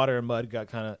 So the water and mud got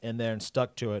kind of in there and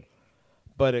stuck to it.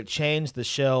 But it changed the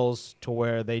shells to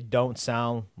where they don't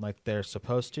sound like they're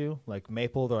supposed to, like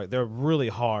maple. They're really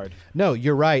hard. No,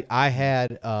 you're right. I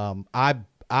had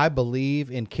I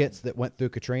believe in kits that went through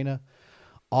Katrina,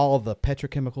 all of the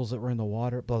petrochemicals that were in the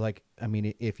water. But like, I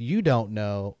mean, if you don't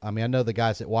know, I mean, I know the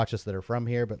guys that watch us that are from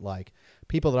here, but like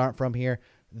people that aren't from here,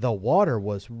 the water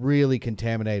was really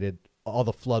contaminated. All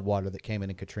the flood water that came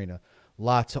in Katrina,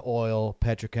 lots of oil,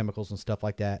 petrochemicals, and stuff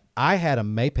like that. I had a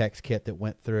Mapex kit that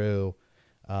went through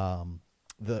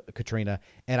the Katrina,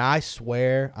 and I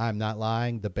swear I'm not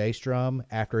lying, the bass drum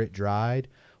after it dried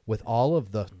with all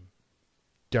of the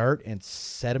dirt and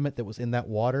sediment that was in that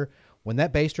water, when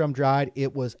that bass drum dried,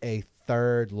 it was a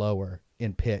third lower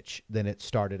in pitch than it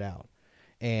started out.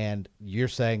 And you're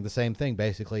saying the same thing,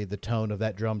 basically the tone of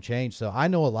that drum changed. So I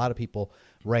know a lot of people,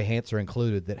 Ray Hanser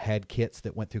included, that had kits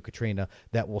that went through Katrina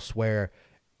that will swear,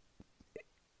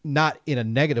 not in a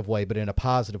negative way, but in a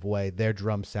positive way, their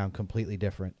drums sound completely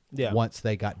different once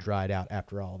they got dried out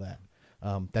after all that.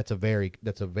 That's a very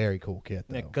cool kit,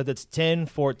 though. Because it's 10,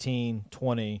 14,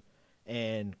 20,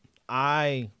 and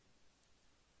I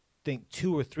think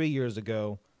 2 or 3 years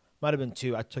ago, might have been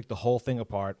 2, I took the whole thing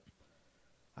apart.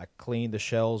 I cleaned the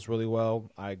shells really well.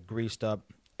 I greased up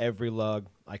every lug.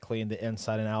 I cleaned the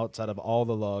inside and outside of all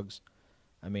the lugs.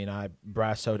 I mean, I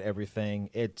brassoed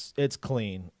everything. It's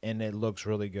clean, and it looks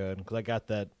really good because I got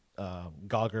that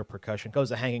Gauger percussion. It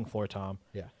was a hanging floor tom.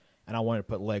 Yeah. And I wanted to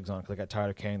put legs on because I got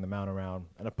tired of carrying the mount around.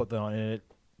 And I put that on, and it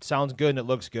sounds good and it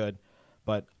looks good.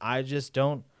 But I just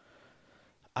don't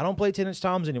play 10-inch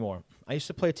toms anymore. I used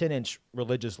to play 10-inch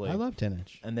religiously. I love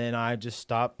 10-inch. And then I just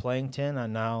stopped playing 10,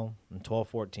 and now I'm 12,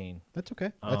 14. That's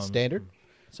okay. That's standard.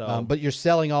 So, but you're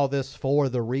selling all this for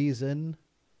the reason...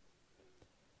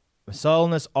 I'm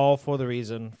selling this all for the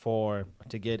reason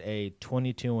to get a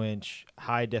 22-inch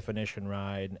high-definition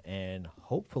ride, and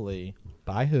hopefully...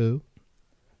 By who?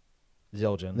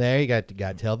 Zildjian. There, you got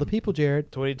to tell the people,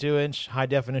 Jared. 22-inch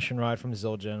high-definition ride from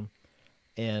Zildjian,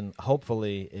 and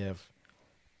hopefully, if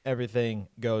everything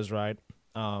goes right,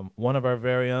 one of our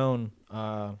very own,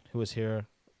 who was here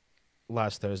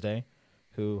last Thursday,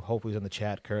 who hopefully is in the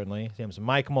chat currently, his name's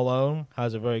Mike Malone,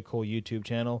 has a very cool YouTube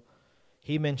channel.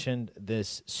 He mentioned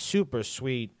this super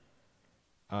sweet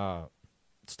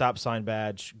stop sign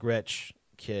badge Gretsch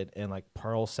kit in like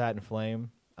pearl satin flame.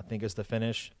 I think it's the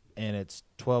finish, and it's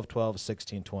 12, 12,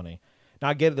 16, 20. Now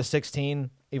I get it, the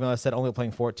 16, even though I said only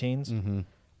playing 14s. Mm-hmm.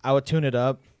 I would tune it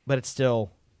up, but it's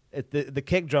still the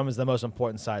kick drum is the most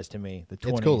important size to me. The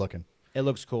 20. It's cool looking. It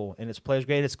looks cool, and it plays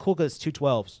great. It's cool because it's 2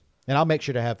 12s. And I'll make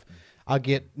sure to have. I'll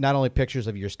get not only pictures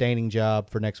of your staining job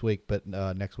for next week, but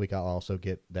next week I'll also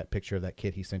get that picture of that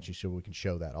kit he sent you so we can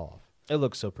show that off. It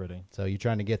looks so pretty. So you're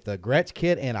trying to get the Gretsch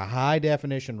kit and a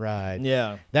high-definition ride.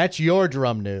 Yeah. That's your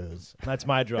drum news. That's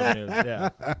my drum news, yeah.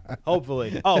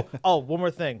 Hopefully. Oh, one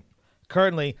more thing.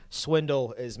 Currently,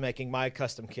 Swindle is making my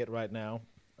custom kit right now.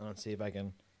 Let's see if I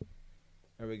can.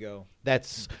 There we go.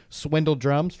 That's Swindle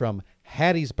Drums from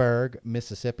Hattiesburg,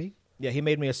 Mississippi. Yeah, he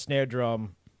made me a snare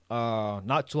drum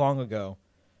not too long ago,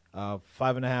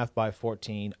 5.5 by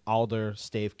 14 Alder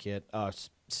stave kit,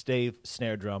 stave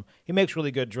snare drum. He makes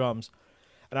really good drums,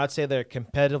 and I'd say they're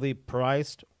competitively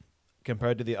priced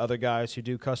compared to the other guys who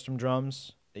do custom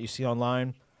drums that you see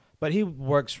online. But he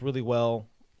works really well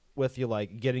with you,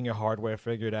 like getting your hardware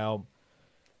figured out.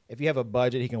 if you have a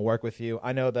budget, he can work with you.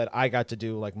 I know that I got to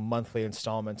do like monthly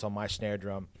installments on my snare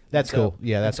drum. That's cool.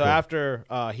 Yeah, that's so cool. after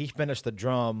he finished the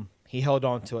drum, he held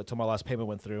on to it till my last payment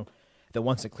went through. Then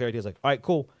once it cleared, he was like, "All right,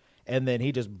 cool." And then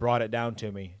he just brought it down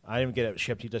to me. I didn't get it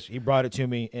shipped. He brought it to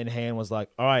me in hand. Was like,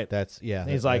 "All right." Yeah. And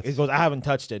he goes, "I haven't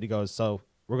touched it." He goes, "So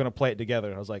we're gonna play it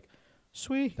together." I was like,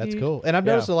 "Sweet." That's cool. And I've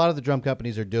noticed a lot of the drum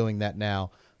companies are doing that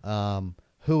now.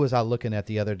 Who was I looking at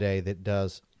the other day that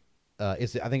does?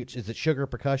 Is it Sugar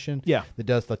Percussion? Yeah. That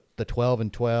does the 12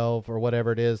 and 12 or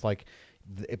whatever it is, like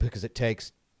because it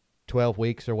takes 12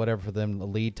 weeks or whatever for them the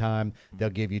lead time. They'll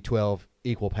give you 12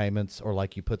 equal payments, or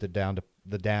like you put the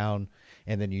down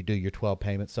and then you do your 12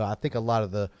 payments. So I think a lot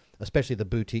of especially the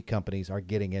boutique companies are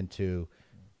getting into,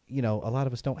 a lot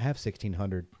of us don't have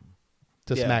 1,600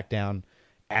 to smack down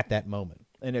at that moment.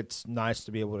 And it's nice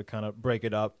to be able to kind of break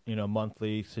it up,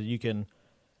 monthly, so you can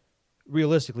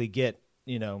realistically get,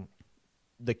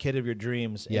 the kit of your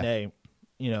dreams in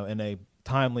a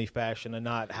timely fashion and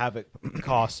not have it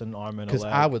cost an arm and a leg. Because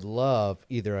I would love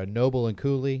either a Noble and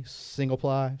Cooley single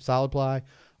ply, solid ply,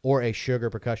 or a Sugar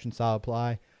Percussion solid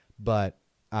ply, but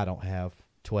I don't have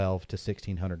 12 to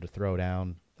 1,600 to throw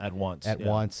down at once.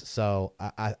 So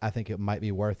I think it might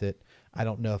be worth it. I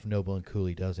don't know if Noble and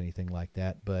Cooley does anything like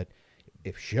that, but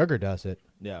if Sugar does it,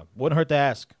 wouldn't hurt to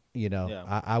ask.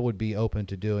 I would be open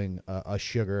to doing a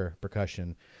Sugar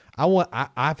Percussion.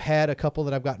 I've had a couple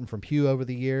that I've gotten from Pew over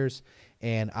the years,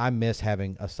 and I miss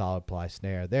having a solid ply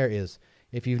snare.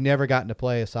 If you've never gotten to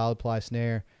play a solid ply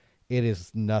snare, it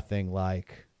is nothing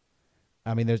like.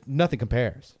 There's nothing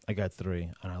compares. I got 3,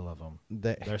 and I love them.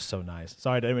 They're so nice.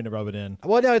 Sorry, I didn't mean to rub it in.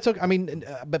 Well, no, it's okay.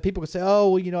 But people can say,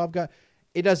 "Oh, well, I've got."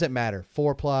 It doesn't matter.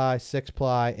 4-ply,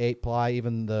 6-ply, 8-ply,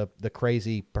 even the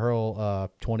crazy Pearl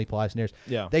 20-ply snares.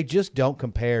 Yeah. They just don't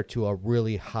compare to a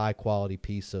really high quality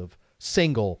piece of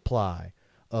single ply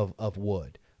of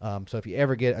wood. So if you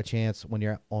ever get a chance when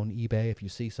you're on eBay, if you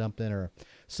see something or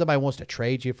somebody wants to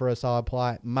trade you for a solid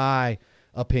ply, my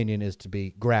opinion is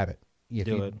to grab it. If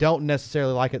you don't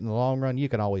necessarily like it in the long run, you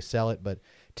can always sell it, but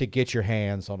to get your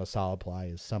hands on a solid ply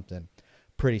is something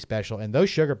pretty special. And those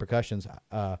Sugar Percussions,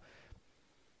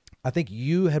 I think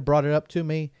you had brought it up to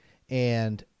me,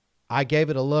 and I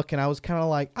gave it a look, and I was kind of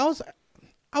like, I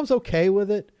was okay with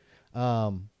it.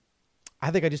 I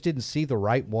think I just didn't see the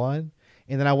right one.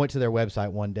 And then I went to their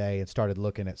website one day and started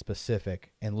looking at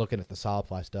specific and looking at the solid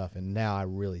ply stuff. And now I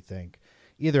really think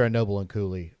either a Noble and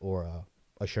Cooley or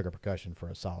a Sugar Percussion for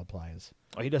a solid ply is.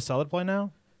 Oh, he does solid ply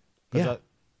now? Yeah.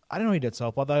 I didn't know he did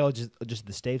solid ply. I thought he was just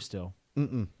the stave still. You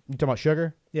talking about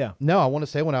Sugar? Yeah. No, I want to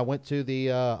say when I went to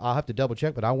the, I'll have to double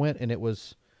check, but I went and it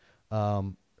was,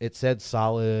 it said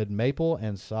solid maple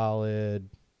and solid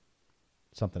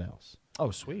something else.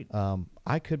 Oh, sweet.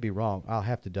 I could be wrong. I'll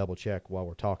have to double check while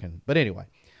we're talking. But anyway,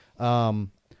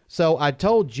 so I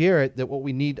told Jarrett that what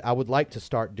I would like to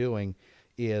start doing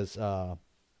is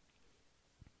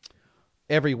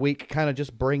every week kind of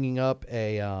just bringing up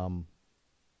a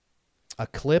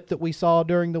clip that we saw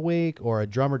during the week or a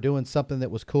drummer doing something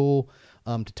that was cool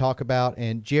to talk about.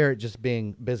 And Jarrett, just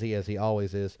being busy as he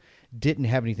always is, didn't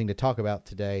have anything to talk about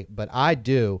today, but I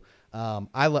do.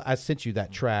 I sent you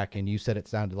that track, and you said it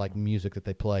sounded like music that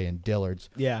they play in Dillard's.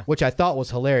 Yeah. Which I thought was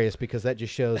hilarious because that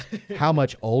just shows how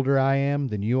much older I am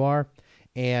than you are.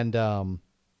 And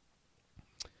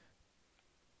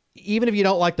even if you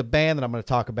don't like the band that I'm going to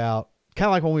talk about, kind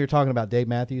of like when we were talking about Dave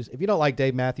Matthews, if you don't like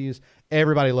Dave Matthews,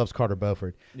 everybody loves Carter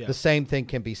Beauford. Yeah. The same thing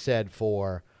can be said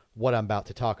for what I'm about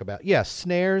to talk about. Yes,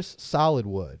 snares, solid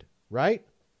wood, right?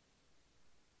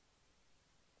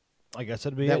 I guess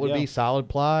it'd be that would be solid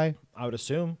ply. I would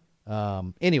assume.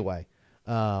 Anyway,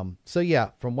 so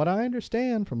yeah, from what I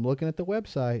understand from looking at the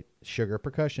website, Sugar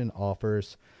Percussion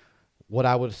offers what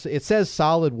I would say. It says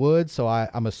solid wood, so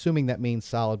I'm assuming that means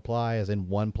solid ply, as in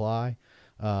one ply.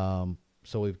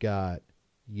 So we've got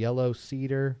yellow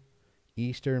cedar,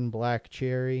 eastern black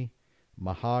cherry,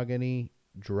 mahogany,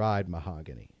 dried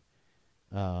mahogany.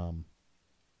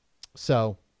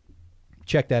 So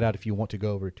check that out if you want to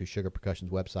go over to Sugar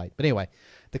Percussion's website. But anyway,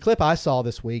 the clip I saw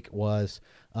this week was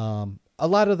a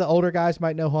lot of the older guys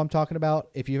might know who I'm talking about.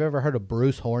 If you've ever heard of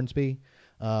Bruce Hornsby,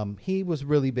 he was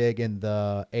really big in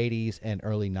the 80s and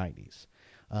early 90s.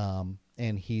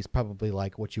 And he's probably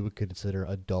like what you would consider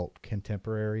adult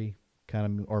contemporary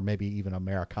kind of, or maybe even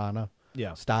Americana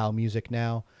style music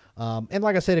now. And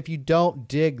like I said, if you don't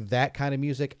dig that kind of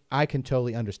music, I can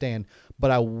totally understand.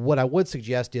 But what I would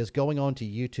suggest is going on to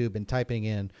YouTube and typing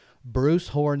in Bruce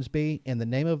Hornsby, and the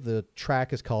name of the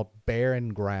track is called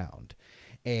Barren Ground.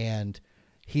 And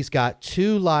he's got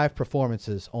 2 live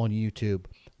performances on YouTube,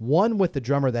 one with the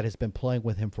drummer that has been playing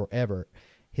with him forever.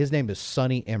 His name is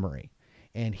Sonny Emery,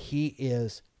 and he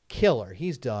is killer.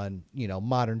 He's done,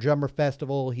 Modern Drummer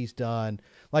Festival. He's done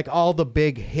like all the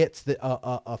big hits that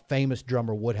a famous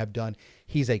drummer would have done.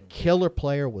 He's a killer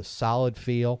player with solid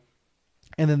feel.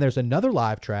 And then there's another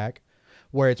live track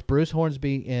where it's Bruce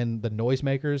Hornsby and the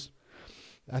Noisemakers,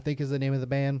 I think is the name of the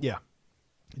band. Yeah.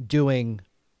 Doing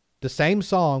the same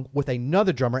song with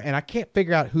another drummer, and I can't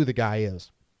figure out who the guy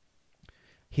is.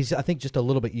 He's, I think, just a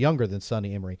little bit younger than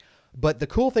Sonny Emery. But the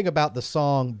cool thing about the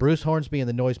song Bruce Hornsby and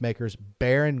the Noisemakers,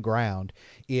 Barren Ground,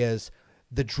 is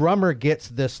the drummer gets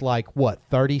this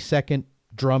 30-second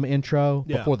drum intro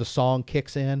before the song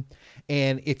kicks in.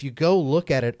 And if you go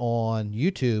look at it on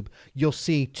YouTube, you'll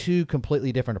see two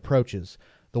completely different approaches.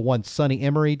 The one Sonny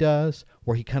Emery does,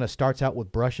 where he kind of starts out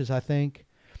with brushes, I think,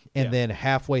 and then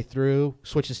halfway through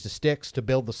switches to sticks to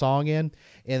build the song in.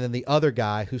 And then the other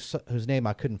guy, whose name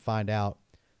I couldn't find out,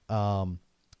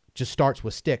 just starts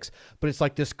with sticks. But it's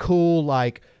like this cool,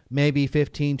 maybe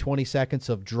 15, 20 seconds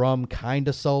of drum kind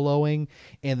of soloing,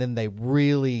 and then they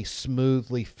really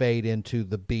smoothly fade into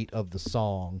the beat of the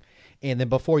song. And then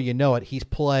before you know it, he's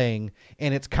playing,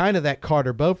 and it's kind of that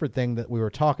Carter Beauford thing that we were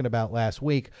talking about last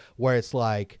week, where it's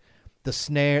like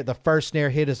the first snare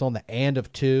hit is on the and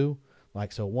of two,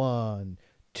 so 1,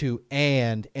 2,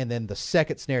 and then the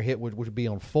second snare hit would be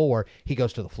on 4. He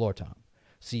goes to the floor tom.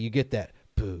 So you get that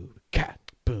boo, cat,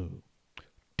 boo,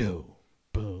 do,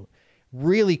 boo.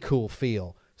 Really cool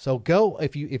feel. So go,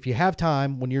 if you have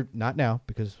time, when you're not now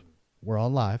because we're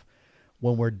on live,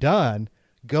 when we're done,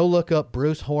 go look up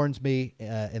Bruce Hornsby,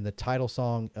 and the title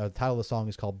of the song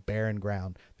is called Barren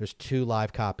Ground. There's 2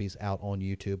 live copies out on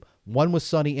YouTube. One was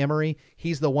Sonny Emery.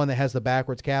 He's the one that has the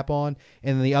backwards cap on,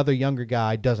 and then the other younger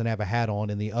guy doesn't have a hat on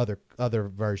in the other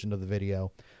version of the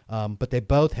video. But they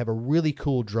both have a really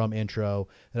cool drum intro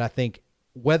that I think,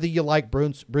 whether you like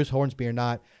Bruce Hornsby or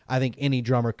not, I think any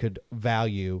drummer could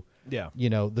value. Yeah.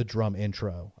 The drum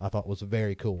intro. I thought was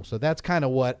very cool. So that's kind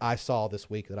of what I saw this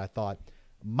week that I thought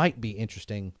might be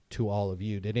interesting to all of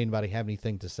you. Did anybody have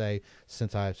anything to say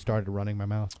since I started running my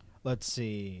mouth? Let's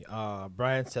see.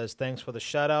 Brian says, thanks for the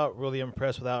shout-out. Really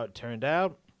impressed with how it turned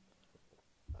out.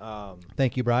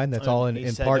 Thank you, Brian. That's all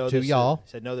in said, part to y'all.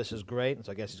 He said, no, this is great,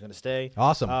 so I guess he's going to stay.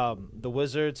 Awesome. The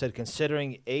Wizard said,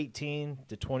 considering 18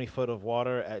 to 20 foot of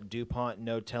water at DuPont,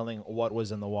 no telling what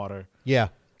was in the water. Yeah.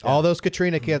 All those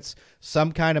Katrina kits,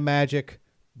 some kind of magic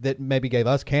that maybe gave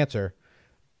us cancer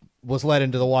was let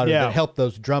into the water that helped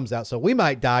those drums out. So we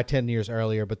might die 10 years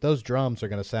earlier, but those drums are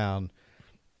going to sound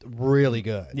really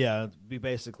good. Yeah, we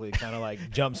basically kind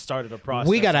of jump-started a process.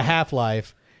 We got a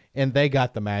half-life, and they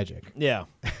got the magic. Yeah.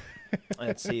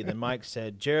 Let's see. Then Mike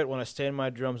said, Jarrett, when I stained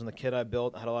my drums on the kit I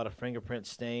built, I had a lot of fingerprint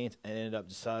stains and ended up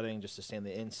deciding just to stain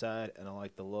the inside, and I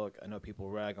like the look. I know people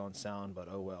rag on sound, but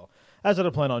oh well. That's what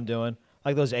I plan on doing.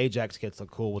 Those Ajax kits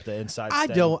look cool with the inside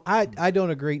stain. I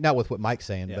don't agree, not with what Mike's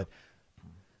saying, but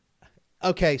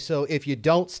okay, so if you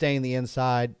don't stain the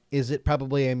inside, is it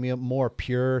probably a more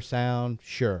pure sound?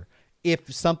 Sure.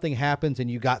 If something happens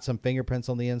and you got some fingerprints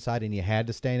on the inside and you had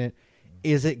to stain it,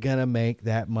 is it going to make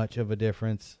that much of a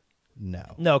difference? No.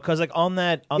 No, because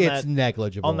it's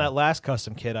negligible. On that last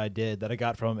custom kit I did that I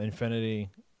got from Infinity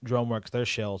Drumworks, their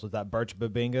shells with that Birch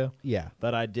Babinga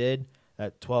that I did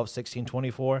at 12, 16,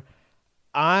 24,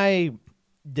 I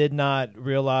did not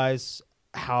realize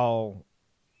how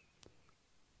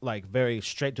very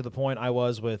straight to the point I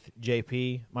was with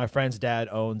JP. My friend's dad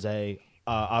owns a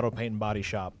auto paint and body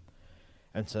shop.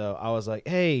 And so I was like,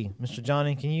 hey, Mr.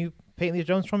 Johnny, can you paint these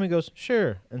drums for me? He goes,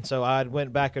 sure. And so I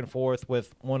went back and forth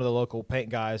with one of the local paint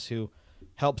guys who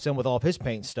helps him with all of his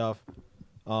paint stuff,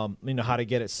 how to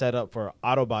get it set up for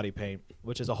auto body paint,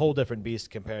 which is a whole different beast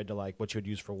compared to what you would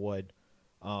use for wood.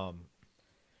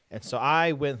 And so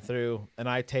I went through and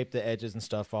I taped the edges and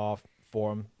stuff off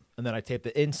for him. And then I taped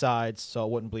the insides so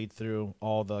it wouldn't bleed through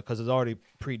because it's already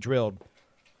pre-drilled.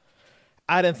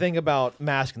 I didn't think about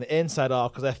masking the inside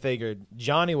off because I figured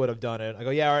Johnny would have done it. I go,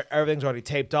 yeah, everything's already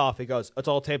taped off. He goes, it's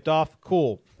all taped off?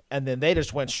 Cool. And then they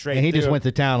just went straight and he through just went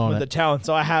to town on it.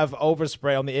 So I have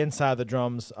overspray on the inside of the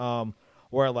drums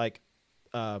where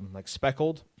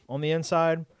speckled on the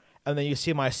inside. And then you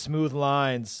see my smooth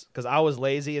lines because I was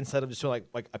lazy. Instead of just doing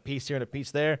like a piece here and a piece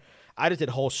there, I just did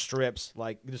whole strips,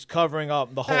 just covering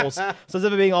up the holes. So instead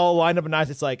of it being all lined up and nice,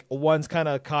 it's one's kind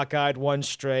of cockeyed, one's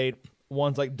straight,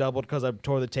 one's doubled because I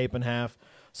tore the tape in half.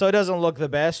 So it doesn't look the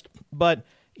best, but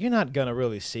you're not gonna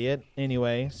really see it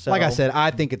anyway. So Like I said,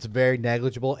 I think it's very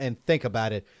negligible. And think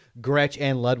about it. Gretsch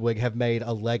and Ludwig have made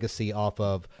a legacy off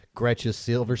of Gretsch's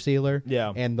silver sealer.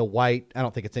 Yeah. And the white, I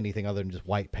don't think it's anything other than just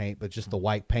white paint, but just the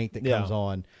white paint that Yeah. comes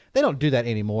on. They don't do that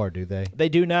anymore, do they? they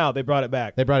do now. They brought it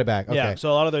back. They brought it back. Okay. Yeah,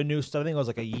 so a lot of their new stuff, I think it was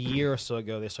like a year or so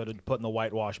ago, they started putting the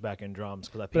whitewash back in drums.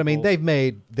 But I mean, they've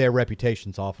made their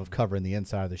reputations off of covering the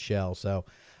inside of the shell. So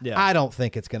Yeah. I don't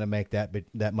think it's going to make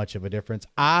that much of a difference.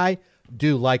 I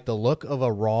do like the look of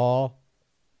a raw,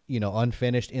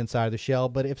 unfinished inside of the shell.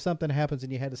 But if something happens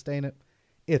and you had to stain it,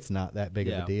 it's not that big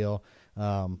of Yeah. a deal.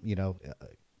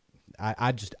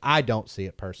 I don't see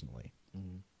it personally.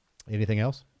 Anything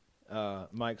else?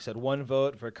 Mike said, 1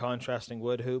 vote for contrasting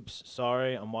wood hoops.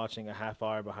 Sorry, I'm watching a half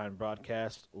hour behind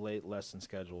broadcast. Late lesson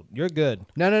scheduled. You're good.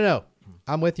 No.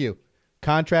 I'm with you.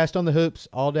 Contrast on the hoops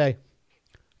all day.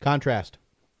 Contrast.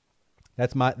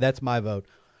 That's my vote.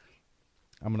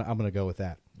 I'm gonna go with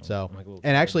that. So, Mike will-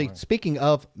 and actually, speaking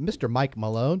of Mr. Mike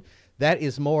Malone, that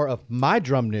is more of my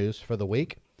drum news for the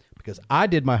week because I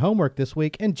did my homework this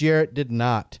week and Jarrett did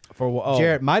not.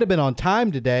 Jarrett might have been on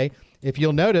time today. If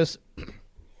you'll notice,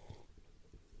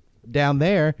 down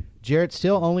there, Jarrett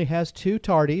still only has 2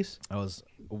 tardies, I was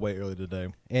way early today.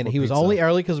 and For he was pizza. only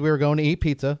early because we were going to eat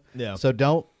pizza. Yeah. So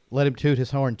don't let him toot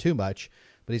his horn too much.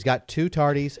 But he's got 2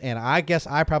 tardies, and I guess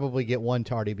I probably get 1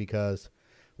 tardy because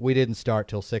we didn't start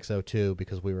till 6:02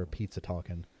 because we were pizza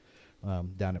talking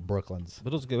down at Brooklyn's.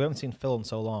 But it was good. We haven't seen Phil in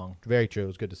so long. Very true. It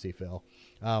was good to see Phil.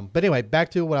 But anyway, back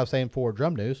to what I was saying for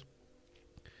drum news.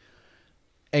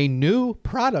 A new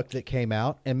product that came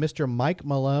out, and Mr. Mike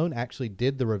Malone actually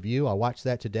did the review. I watched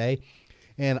that today,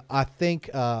 and I think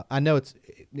I know it's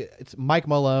Mike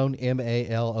Malone,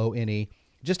 Malone.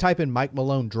 Just type in Mike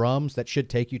Malone drums. That should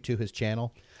take you to his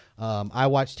channel. I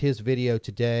watched his video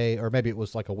today, or maybe it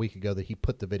was like a week ago that he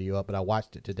put the video up, but I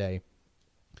watched it today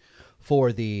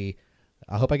for the,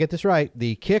 I hope I get this right,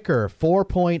 the Kicker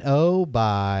 4.0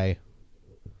 by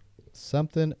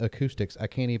something Acoustics. I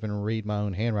can't even read my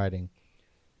own handwriting.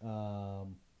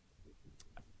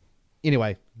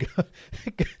 Anyway,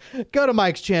 go to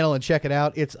Mike's channel and check it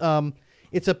out. It's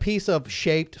a piece of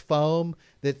shaped foam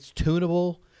that's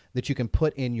tunable that you can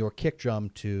put in your kick drum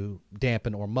to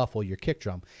dampen or muffle your kick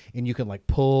drum. And you can like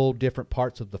pull different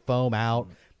parts of the foam out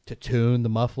to tune the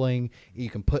muffling. You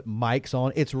can put mics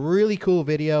on. It's really cool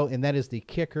video, and that is the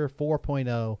Kicker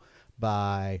 4.0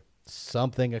 by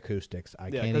something Acoustics.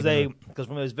 I can't because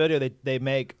from this video they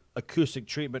make acoustic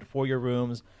treatment for your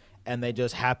rooms, and they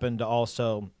just happen to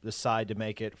also decide to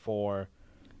make it for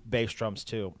bass drums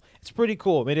too. It's pretty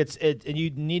cool. I mean, and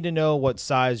you need to know what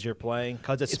size you're playing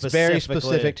because it's very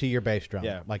specific to your bass drum.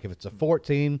 Yeah. Like if it's a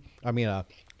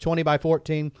 20 by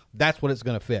 14, that's what it's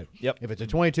going to fit. Yep. If it's a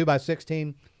 22 by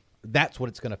 16, that's what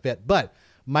it's going to fit. But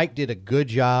Mike did a good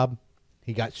job.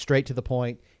 He got straight to the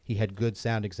point. He had good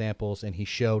sound examples, and he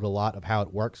showed a lot of how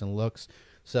it works and looks.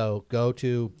 So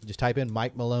just type in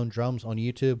Mike Malone drums on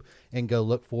YouTube and go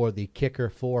look for the Kicker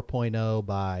 4.0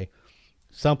 by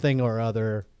something or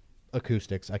other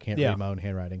Acoustics. I can't read my own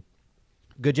handwriting.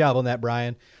 Good job on that,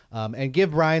 Brian. And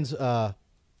give Brian's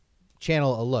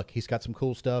channel a look. He's got some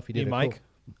cool stuff. He did Mike?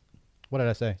 What did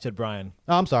I say? Said Brian.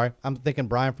 Oh, I'm sorry. I'm thinking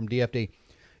Brian from DFD.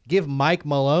 Give Mike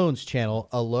Malone's channel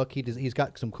a look. He's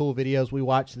got some cool videos. We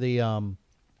watched the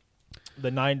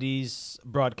 90s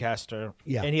broadcaster.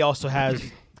 Yeah. And he also has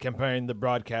comparing the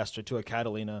broadcaster to a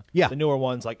Catalina. Yeah. The newer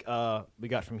ones like we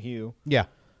got from Hugh. Yeah.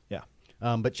 Yeah.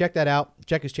 But check that out.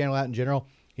 Check his channel out in general.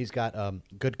 He's got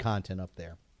good content up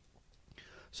there.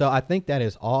 So I think that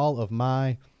is all of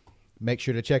my. Make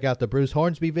sure to check out the Bruce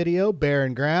Hornsby video,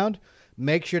 Barren Ground.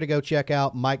 Make sure to go check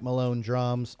out Mike Malone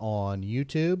Drums on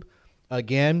YouTube.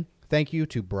 Again, thank you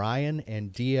to Brian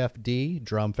and DFD,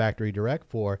 Drum Factory Direct,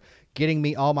 for getting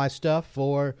me all my stuff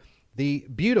for the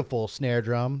beautiful snare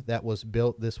drum that was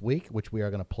built this week, which we are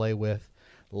going to play with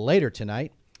later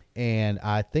tonight. And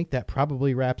I think that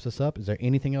probably wraps us up. Is there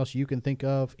anything else you can think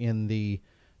of in the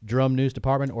drum news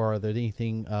department, or are there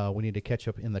anything we need to catch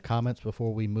up in the comments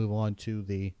before we move on to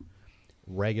the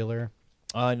regular?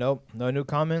 Nope, no new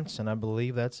comments, and I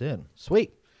believe that's it.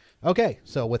 Sweet. Okay,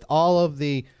 so with all of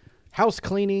the house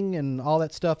cleaning and all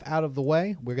that stuff out of the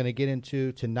way, we're going to get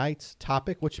into tonight's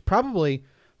topic, which probably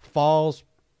falls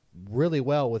really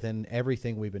well within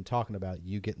everything we've been talking about.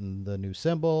 You getting the new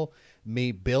cymbal,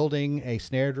 me building a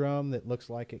snare drum that looks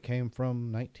like it came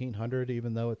from 1900,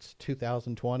 even though it's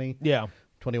 2020. Yeah.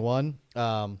 21.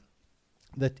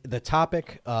 The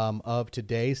topic of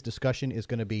today's discussion is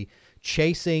going to be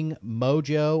chasing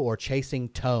mojo or chasing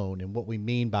tone, and what we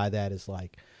mean by that is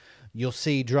like you'll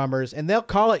see drummers, and they'll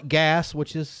call it GAS,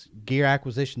 which is gear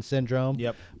acquisition syndrome,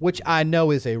 Yep. which I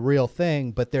know is a real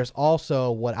thing, but there's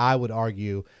also what I would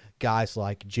argue guys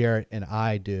like Jarrett and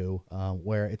I do,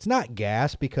 where it's not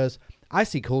gas, because I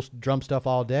see cool drum stuff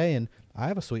all day, and I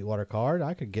have a Sweetwater card.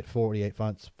 I could get 48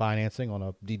 funds financing on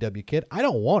a DW kit. I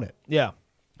don't want it. Yeah.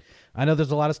 I know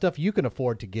there's a lot of stuff you can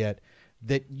afford to get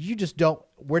that you just don't.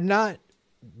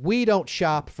 We don't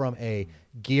shop from a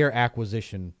gear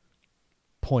acquisition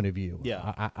point of view.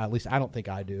 Yeah. At least I don't think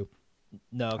I do.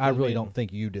 No, 'cause I really don't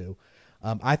think you do.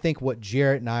 I think what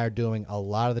Jarrett and I are doing a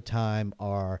lot of the time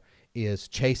is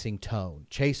chasing tone,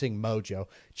 chasing mojo,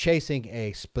 chasing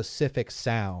a specific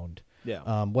sound.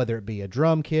 Yeah. Whether it be a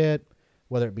drum kit,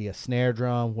 whether it be a snare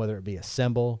drum, whether it be a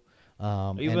cymbal.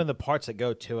 Even the parts that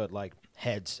go to it, like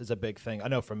heads, is a big thing. I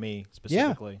know for me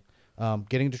specifically.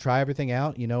 Getting to try everything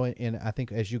out, and I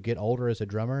think as you get older as a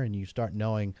drummer and you start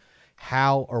knowing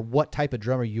how or what type of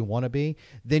drummer you want to be,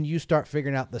 then you start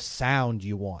figuring out the sound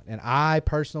you want. And I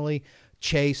personally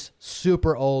chase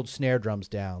super old snare drums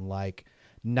down, like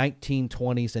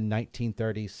 1920s and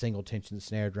 1930s single tension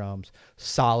snare drums,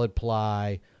 solid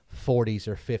ply, 40s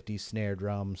or 50s snare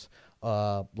drums,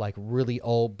 like really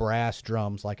old brass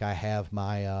drums, like I have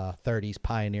my 30s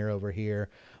Pioneer over here.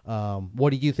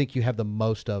 What do you think you have the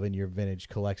most of in your vintage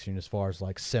collection as far as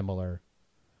like similar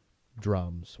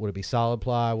drums? Would it be solid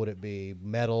ply? Would it be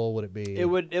metal? Would it be? It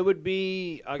would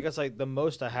be, I guess, like the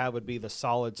most I have would be the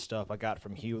solid stuff I got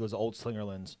from Hugh. Those old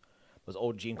Slingerlands, those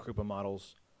old Gene Krupa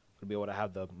models would be what I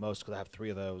have the most, because I have 3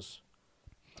 of those.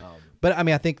 But I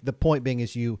mean, I think the point being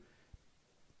is you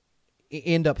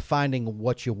end up finding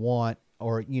what you want,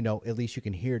 or at least you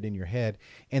can hear it in your head.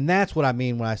 And that's what I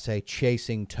mean when I say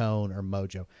chasing tone or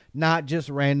mojo, not just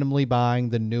randomly buying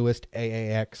the newest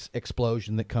AAX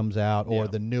explosion that comes out, or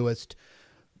the newest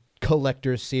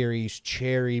collector series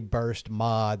cherry burst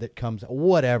mod that comes out,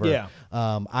 whatever. Yeah.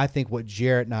 I think what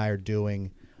Jarrett and I are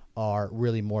doing are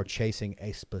really more chasing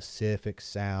a specific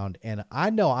sound. And I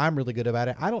know I'm really good about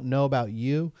it. I don't know about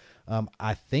you.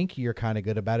 I think you're kind of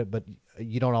good about it, but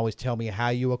you don't always tell me how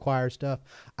you acquire stuff.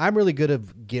 I'm really good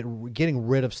at getting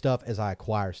rid of stuff as I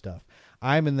acquire stuff.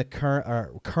 I'm in the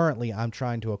currently I'm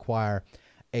trying to acquire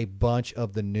a bunch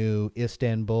of the new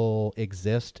Istanbul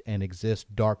Exist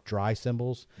dark dry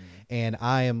cymbals, and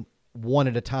I am one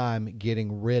at a time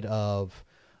getting rid of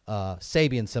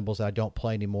Sabian cymbals that I don't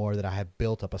play anymore, that I have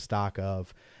built up a stock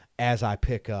of as I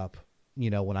pick up.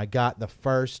 When I got the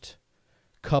first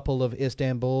couple of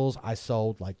Istanbuls, I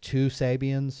sold like 2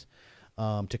 Sabians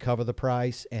to cover the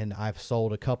price, and I've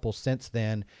sold a couple since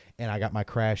then, and I got my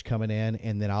Crash coming in,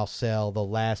 and then I'll sell the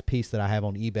last piece that I have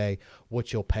on eBay,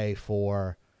 which you'll pay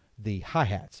for the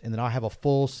hi-hats, and then I'll have a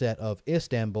full set of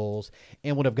Istanbuls,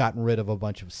 and would have gotten rid of a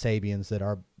bunch of Sabians that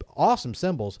are awesome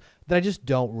cymbals that I just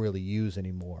don't really use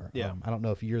anymore. Yeah. I don't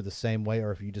know if you're the same way,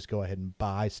 or if you just go ahead and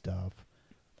buy stuff.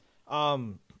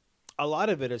 A lot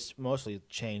of it has mostly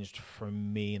changed for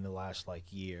me in the last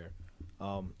year.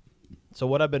 So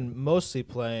what I've been mostly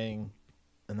playing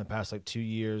in the past 2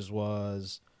 years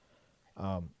was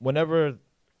whenever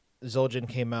Zildjian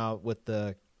came out with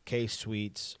the K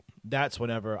Suites. That's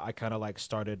whenever I kind of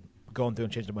started going through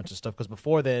and changing a bunch of stuff. Because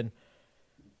before then,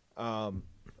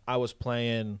 I was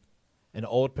playing an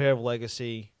old pair of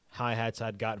Legacy hi-hats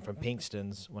I'd gotten from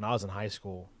Pinkston's when I was in high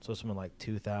school. So something like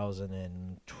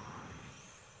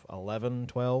 2011,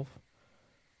 12.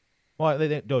 Well,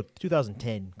 no,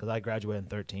 2010, because I graduated in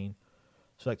 13.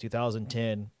 So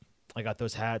 2010, I got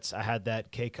those hats. I had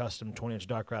that K Custom 20-inch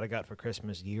dark rat I got for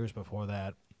Christmas years before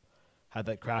that. Had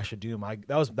that Crash of Doom.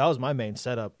 That was my main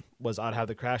setup. Was I'd have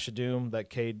the Crash of Doom, that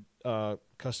K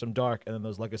Custom dark, and then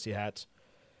those Legacy hats.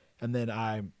 And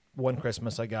then one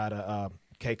Christmas I got a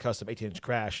K Custom 18-inch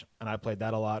Crash, and I played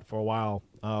that a lot for a while.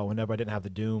 Whenever I didn't have the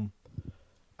Doom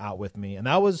out with me, and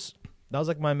that was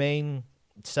my main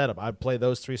setup. I'd play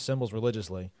those 3 cymbals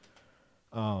religiously.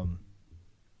 And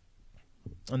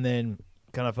then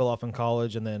kind of fell off in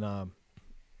college, and then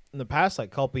in the past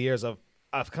couple of years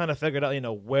I've kind of figured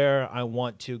out where I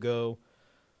want to go,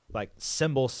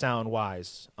 cymbal sound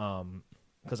wise,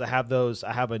 because I have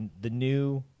the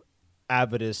new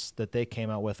Avidus that they came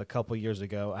out with a couple of years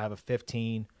ago. I have a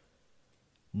 15,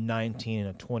 19, and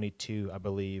a 22, I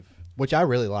believe, which I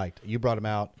really liked. You brought them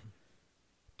out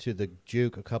to the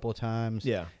Juke a couple of times,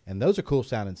 yeah, and those are cool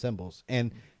sounding cymbals.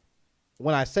 And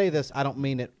when I say this, I don't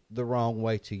mean it the wrong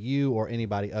way to you or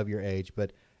anybody of your age,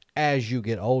 but as you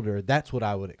get older, that's what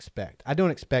I would expect. I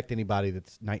don't expect anybody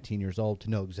that's 19 years old to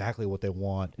know exactly what they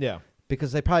want. Yeah.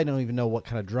 Because they probably don't even know what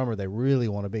kind of drummer they really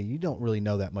want to be. You don't really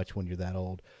know that much when you're that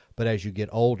old. But as you get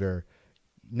older,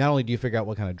 not only do you figure out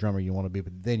what kind of drummer you want to be,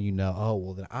 but then you know, oh,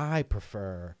 well, then I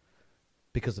prefer,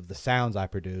 because of the sounds I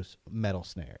produce, metal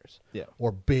snares. Yeah.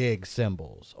 Or big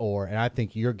cymbals. And I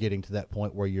think you're getting to that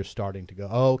point where you're starting to go,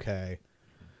 okay,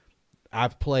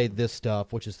 I've played this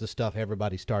stuff, which is the stuff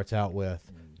everybody starts out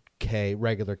with,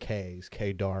 regular Ks,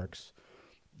 K darks,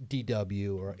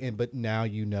 DW, but now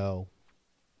you know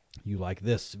you like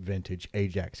this vintage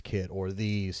Ajax kit or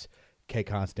these K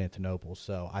Constantinople.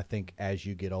 So I think as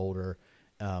you get older,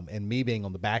 and me being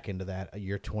on the back end of that,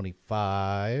 you're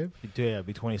 25. Yeah,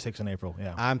 be 26 in April.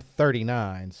 Yeah, I'm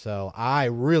 39, so I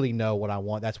really know what I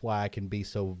want. That's why I can be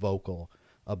so vocal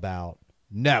about,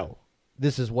 no,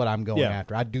 this is what I'm going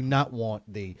after. I do not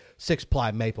want the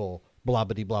 6-ply maple blah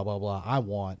blah blah blah blah. I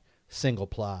want single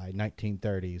ply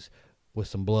 1930s with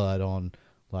some blood on,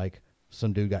 like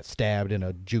some dude got stabbed in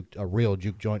a real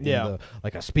juke joint,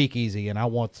 like a speakeasy, and I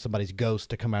want somebody's ghost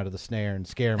to come out of the snare and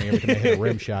scare me every time they hit a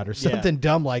rim shot or something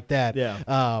dumb like that.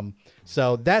 Yeah.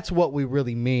 So that's what we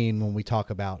really mean when we talk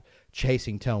about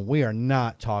chasing tone. We are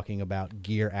not talking about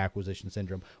gear acquisition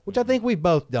syndrome, which I think we've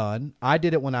both done. I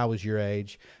did it when I was your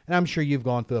age, and I'm sure you've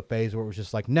gone through a phase where it was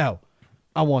just like, no,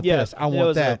 I want this, I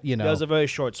want that. It was a very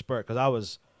short spurt because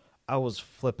I was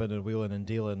flipping and wheeling and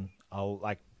dealing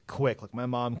like quick. Like my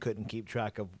mom couldn't keep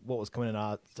track of what was coming in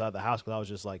outside the house because I was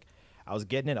just like, I was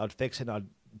getting it, I'd fix it, I'd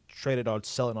trade it, I'd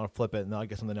sell it, and I'd flip it, and then I'd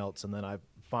get something else. And then I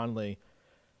finally,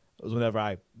 it was whenever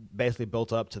I basically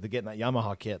built up to getting that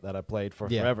Yamaha kit that I played for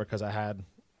forever because I had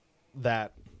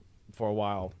that for a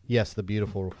while. Yes, the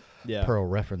beautiful Pearl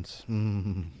reference.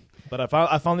 Mm. But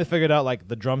I finally figured out like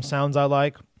the drum sounds I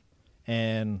like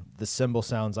and the cymbal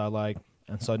sounds I like.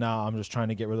 And so now I'm just trying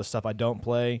to get rid of the stuff I don't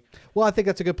play. Well, I think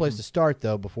that's a good place to start,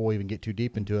 though, before we even get too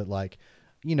deep into it. Like,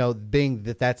 being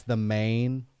that's the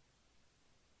main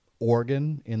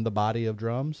organ in the body of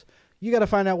drums, you got to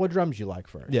find out what drums you like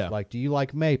first. Yeah. Like, do you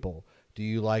like maple? Do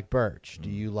you like birch? Do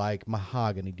you like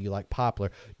mahogany? Do you like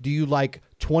poplar? Do you like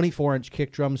 24-inch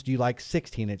kick drums? Do you like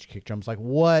 16-inch kick drums? Like,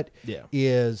 what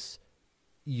is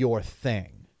your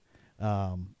thing?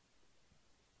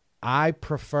 I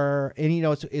prefer, and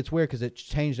it's weird because it's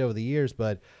changed over the years,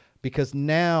 but because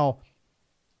now,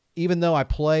 even though I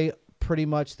play pretty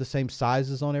much the same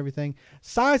sizes on everything,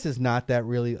 size is not that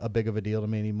really a big of a deal to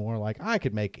me anymore. Like I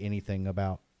could make anything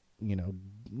about,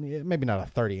 maybe not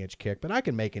a 30-inch kick, but I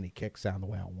can make any kick sound the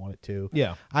way I want it to.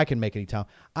 Yeah. I can make any tone.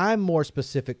 I'm more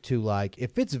specific to like,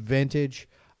 if it's vintage,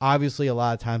 obviously a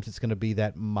lot of times it's going to be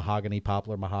that mahogany,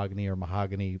 poplar, mahogany, or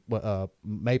mahogany,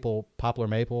 maple, poplar,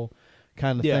 maple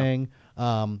kind of thing,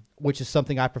 which is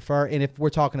something I prefer. And if we're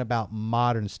talking about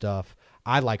modern stuff,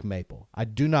 I like maple. I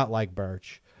do not like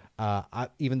birch.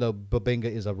 Even though Bubinga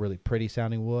is a really pretty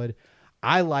sounding wood,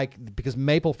 I like, because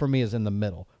maple for me is in the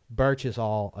middle. Birch is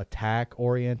all attack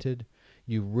oriented.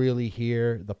 You really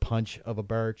hear the punch of a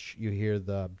birch. You hear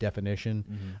the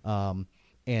definition. Mm-hmm.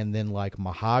 And then like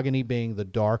mahogany being the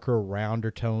darker, rounder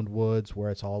toned woods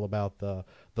where it's all about the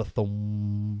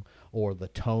thum or the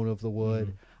tone of the wood.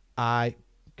 Mm-hmm.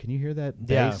 Can you hear that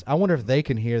bass? I wonder if they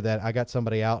can hear that. I got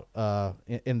somebody out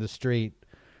in the street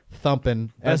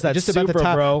thumping. That's that just super, about the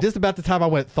time, bro. Just about the time I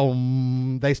went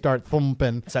thump, they start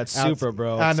thumping. It's that super,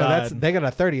 bro. I know they got a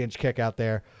 30-inch kick out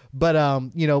there. But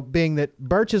being that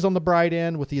birch is on the bright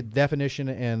end with the definition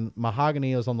and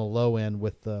mahogany is on the low end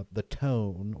with the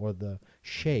tone or the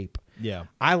shape. Yeah.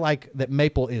 I like that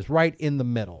maple is right in the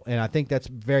middle. And I think that's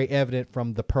very evident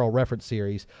from the Pearl reference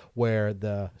series where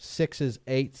the 6s,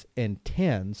 8s, and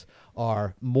 10s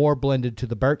are more blended to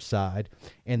the birch side.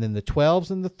 And then the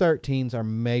 12s and the 13s are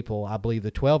maple. I believe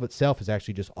the 12 itself is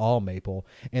actually just all maple.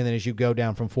 And then as you go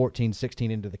down from 14,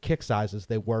 16 into the kick sizes,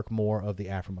 they work more of the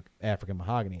African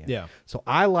mahogany in. Yeah. So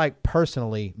I like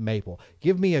personally maple.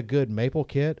 Give me a good maple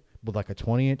kit with like a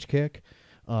 20-inch kick.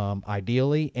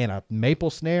 Ideally, and a maple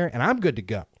snare, and I'm good to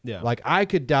go. Yeah. Like I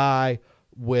could die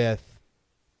with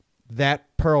that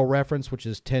Pearl reference, which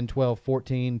is 10, 12,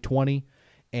 14, 20,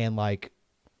 and like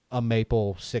a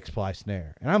maple 6-ply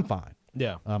snare, and I'm fine.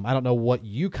 Yeah. I don't know what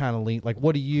you kind of lean, like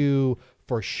what do you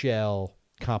for shell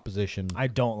composition? I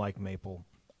don't like maple.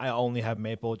 I only have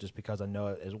maple just because I know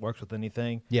it works with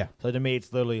anything. Yeah. So to me,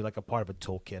 it's literally like a part of a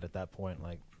toolkit at that point.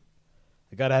 Like,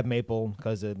 I gotta have maple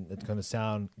because it's gonna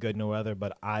sound good no other.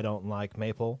 But I don't like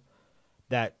maple.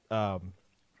 That oh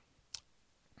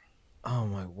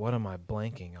my, what am I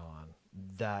blanking on?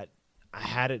 That I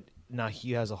had it. Now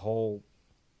he has a whole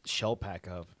shell pack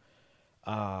of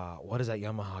what is that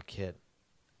Yamaha kit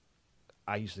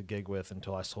I used to gig with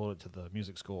until I sold it to the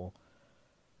music school.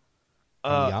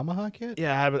 A Yamaha kit?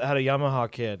 Yeah, I had a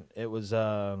Yamaha kit. It was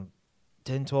 10,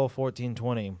 12, 14,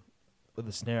 20.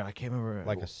 with the snare. I can't remember.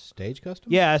 Like a stage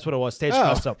custom? Yeah, that's what it was. Stage Oh.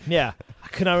 custom. Yeah, I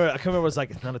couldn't remember. I couldn't remember. It was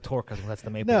like it's not a Torque custom. That's the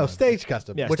maple. No, one. stage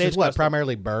custom. Yeah, which stage is what? custom.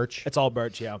 Primarily birch. It's all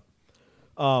birch. Yeah.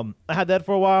 I had that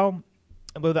for a while,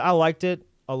 but I liked it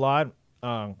a lot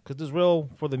because it was real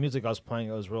for the music I was playing.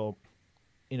 It was real,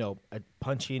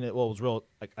 punchy and it was real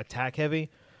like attack heavy.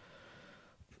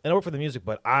 And it worked for the music,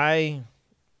 but I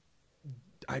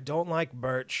don't like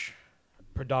birch.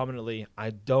 Predominantly,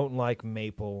 I don't like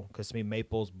maple because to me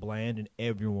maple's bland and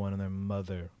everyone and their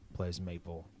mother plays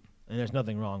maple, and there's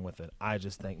nothing wrong with it. I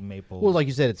just think maple. Well, like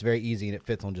you said, it's very easy and it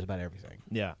fits on just about everything.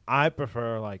 Yeah, I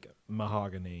prefer like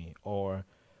mahogany or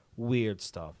weird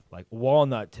stuff. Like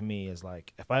walnut to me is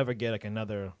like if I ever get like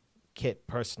another kit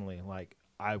personally, like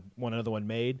I want another one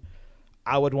made,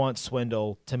 I would want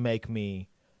Swindle to make me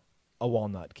a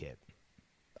walnut kit.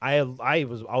 I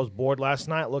was bored last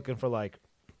night looking for like.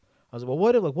 I was like,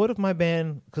 well, what if my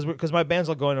band, because my band's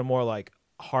like going in a more like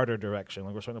harder direction,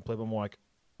 like we're starting to play a bit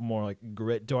more like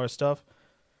grit to our stuff,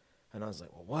 and I was like,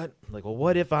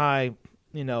 what if I,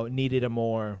 needed a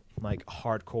more like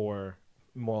hardcore,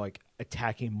 more like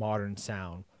attacking modern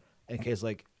sound, in case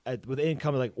like with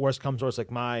income like worst comes worst,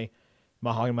 like my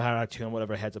mahogany, my tune,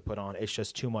 whatever heads I put on, it's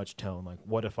just too much tone. Like,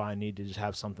 what if I need to just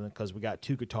have something because we got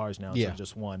 2 guitars now instead of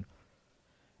just one.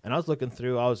 And I was going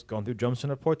through Drum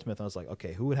Center Portsmouth, and I was like,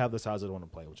 okay, who would have the size I'd want to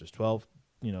play, which is 12,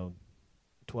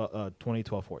 20,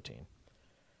 12, 14.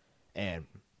 And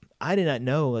I did not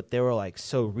know that they were like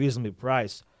so reasonably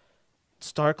priced.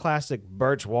 Star Classic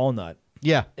Birch Walnut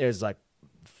Yeah. is like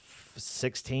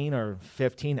 16 or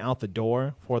 15 out the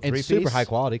door for a It's three-piece. super high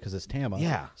quality because it's Tama.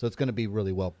 Yeah. So it's going to be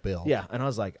really well built. Yeah, and I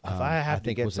was like, if I have to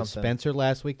think get was something. it Spencer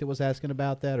last week that was asking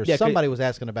about that, or Yeah, somebody was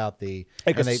asking about the.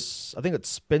 I And they think it's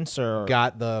Spencer.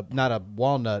 got the not a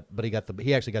walnut, but he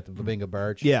actually got the Babinga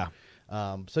birch. Yeah.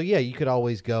 So yeah, you could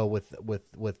always go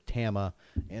with Tama,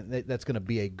 and that's going to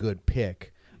be a good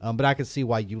pick. But I can see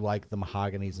why you like the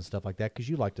mahoganies and stuff like that because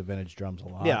you like the vintage drums a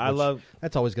lot. Yeah, I love.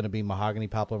 That's always going to be mahogany,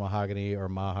 poplar mahogany, or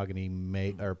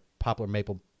mahogany or poplar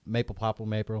maple poplar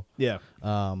maple. Yeah.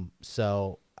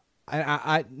 So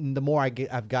I the more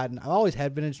I've always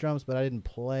had vintage drums, but I didn't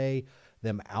play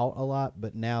them out a lot.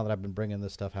 But now that I've been bringing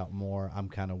this stuff out more, I'm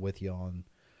kind of with you on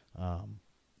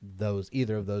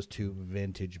either of those two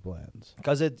vintage blends.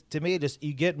 Because to me,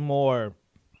 you get more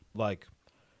like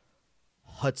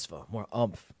chutzpah, more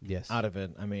umph out of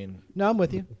it. I mean, no, I'm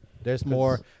with you. There's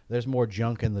more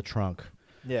junk in the trunk.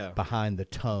 Yeah. Behind the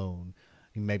tone.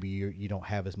 Maybe you don't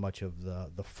have as much of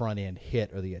the front end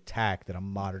hit or the attack that a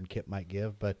modern kit might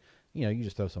give, but you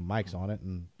just throw some mics on it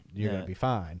and you're gonna be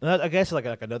fine. And I guess like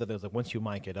another thing is like once you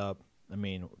mic it up, I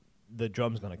mean, the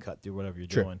drum's gonna cut through whatever you're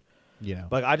doing.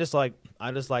 But I just like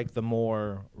the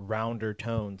more rounder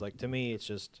tones. Like to me, it's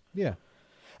just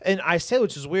And I say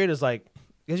which is weird is like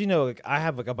because like I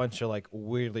have like a bunch of like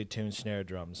weirdly tuned snare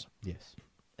drums. Yes.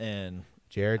 And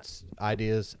Jared's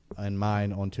ideas and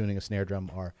mine on tuning a snare drum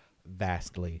are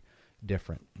vastly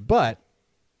different, but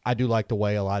I do like the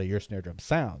way a lot of your snare drums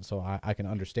sound, so I can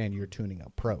understand your tuning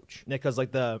approach. Yeah, because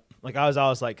I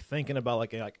was like thinking about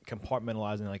like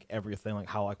compartmentalizing like everything, like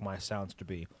how like my sounds to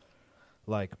be.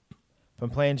 Like if I'm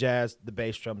playing jazz, the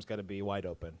bass drum's got to be wide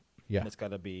open. Yeah, and it's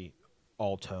got to be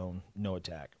all tone, no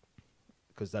attack,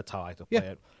 because that's how I like to play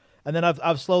it. And then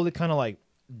I've slowly kind of like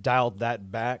dialed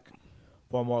that back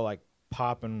for a more like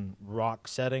pop and rock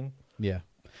setting. Yeah.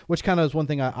 Which kind of is one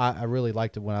thing I really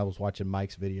liked when I was watching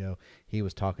Mike's video. He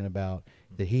was talking about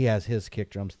that he has his kick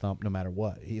drums thumped no matter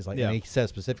what. He's like, and he says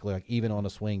specifically, like, even on a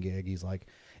swing gig, he's like,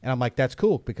 and I'm like, that's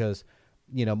cool because,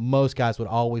 most guys would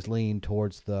always lean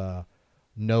towards the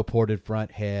no ported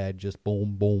front head, just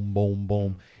boom, boom, boom,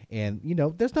 boom. And,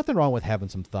 there's nothing wrong with having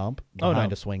some thump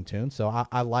behind a swing tune. So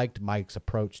I liked Mike's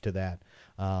approach to that.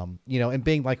 And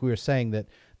being like we were saying that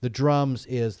the drums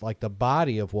is like the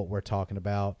body of what we're talking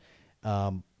about.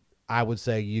 I would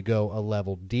say you go a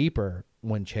level deeper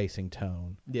when chasing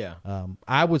tone. Yeah.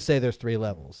 I would say there's 3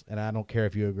 levels, and I don't care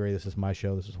if you agree. This is my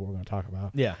show. This is what we're going to talk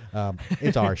about. Yeah.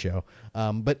 It's our show.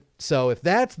 But so if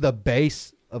that's the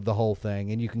base of the whole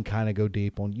thing, and you can kind of go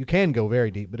deep on, you can go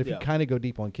very deep, but if you kind of go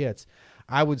deep on kits,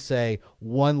 I would say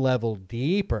 1 level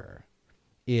deeper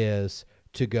is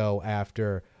to go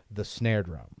after the snare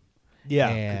drum. Yeah,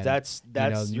 and that's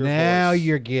your now voice.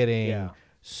 You're getting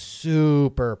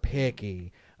super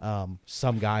picky.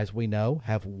 Some guys we know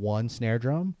have 1 snare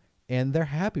drum and they're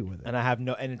happy with it. And I have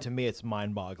and to me it's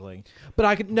mind-boggling. But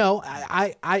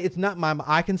I it's not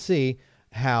I can see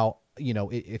how,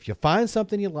 if you find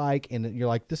something you like and you're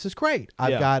like, this is great.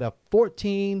 I've got a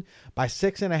 14 by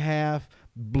 6.5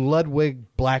 Ludwig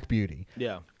Black Beauty.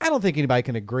 Yeah. I don't think anybody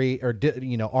can agree or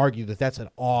argue that that's an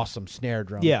awesome snare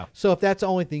drum. Yeah. So if that's the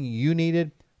only thing you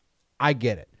needed, I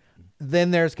get it.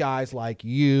 Then there's guys like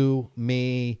you,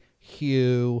 me,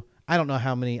 Hugh. I don't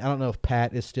know if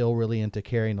Pat is still really into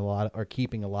carrying a lot or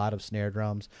keeping a lot of snare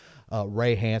drums.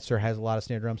 Ray Hanser has a lot of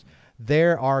snare drums.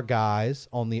 There are guys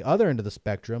on the other end of the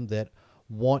spectrum that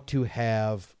want to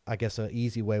have, I guess an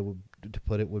easy way to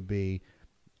put it would be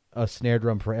a snare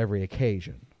drum for every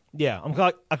occasion. Yeah, I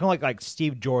kind of like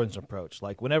Steve Jordan's approach.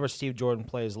 Like whenever Steve Jordan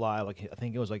plays live, like I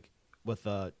think it was like with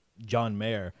John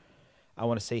Mayer, I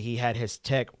want to say he had his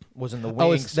tech was in the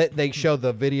wings. Oh, they show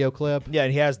the video clip. Yeah,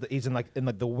 and he's in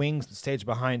the wings, the stage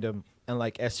behind him, and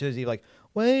like as soon as he like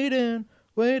waiting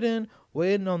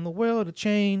on the world to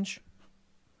change.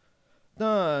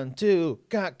 Done, two,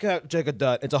 got, jigga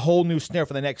dud. It's a whole new snare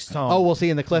for the next song. Oh, well, see,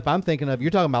 in the clip I'm thinking of,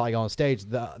 you're talking about like on stage.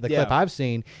 The clip I've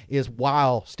seen is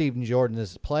while Stephen Jordan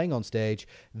is playing on stage,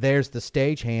 there's the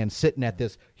stagehand sitting at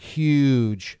this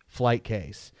huge flight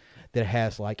case that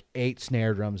has like 8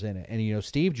 snare drums in it. And,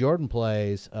 Steve Jordan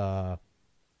plays, doesn't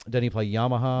he play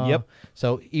Yamaha? Yep.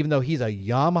 So even though he's a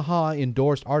Yamaha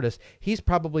endorsed artist, he's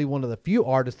probably one of the few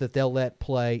artists that they'll let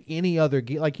play any other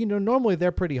gear. Like, normally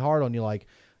they're pretty hard on you, like,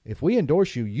 if we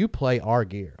endorse you, you play our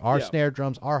gear, our snare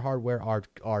drums, our hardware,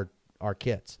 our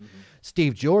kits. Mm-hmm.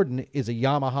 Steve Jordan is a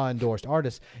Yamaha endorsed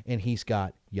artist, and he's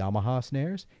got Yamaha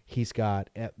snares. He's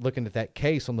got, looking at that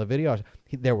case on the video,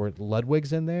 there were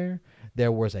Ludwigs in there.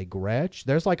 There was a Gretsch.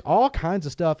 There's like all kinds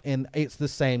of stuff, and it's the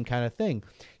same kind of thing.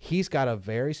 He's got a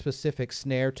very specific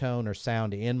snare tone or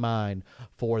sound in mind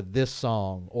for this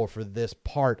song or for this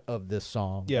part of this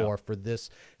song or for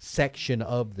this section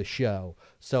of the show.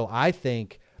 So I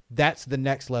think that's the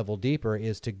next level deeper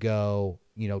is to go,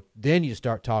 then you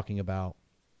start talking about,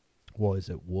 well, is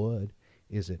it wood?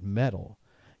 Is it metal?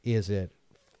 Is it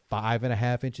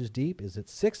 5.5 inches deep? Is it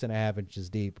 6.5 inches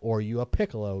deep? Or are you a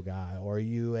piccolo guy? Or are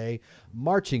you a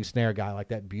marching snare guy like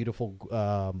that beautiful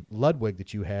Ludwig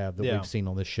that you have that we've seen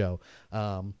on this show?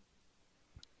 You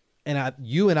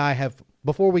and I have,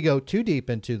 before we go too deep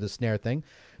into the snare thing,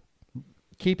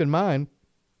 keep in mind,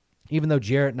 even though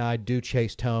Jarrett and I do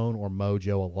chase tone or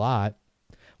mojo a lot,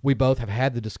 we both have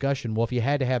had the discussion, well, if you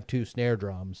had to have 2 snare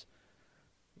drums,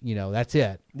 that's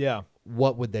it. Yeah.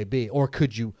 What would they be? Or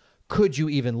could you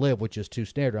even live with just 2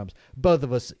 snare drums? Both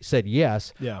of us said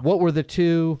yes. Yeah. What were the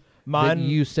 2 that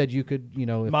you said you could,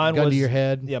 mine gun was, to your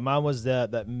head? Yeah, mine was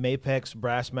that Mapex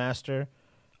Brassmaster.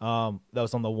 That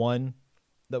was on the one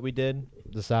that we did.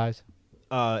 The size?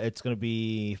 It's going to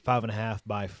be 5.5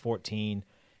 by 14.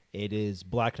 It is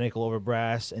black nickel over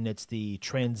brass, and it's the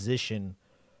transition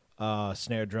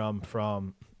snare drum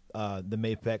from the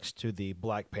Mapex to the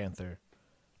Black Panther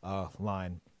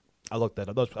line. I looked that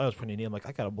up. That was pretty neat. I'm like,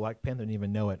 I got a Black Panther, didn't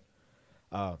even know it.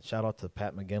 Shout out to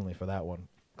Pat McGinley for that one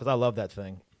because I love that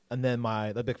thing. And then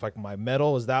my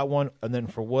metal is that one, and then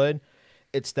for wood,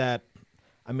 it's that.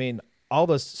 I mean, all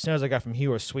the snares I got from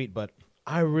Hugh are sweet, but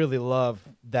I really love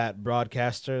that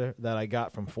broadcaster that I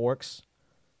got from Forks.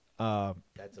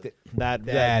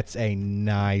 That's a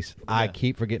nice. Yeah. I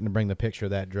keep forgetting to bring the picture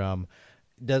of that drum.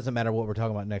 Doesn't matter what we're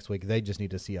talking about next week. They just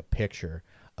need to see a picture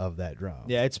of that drum.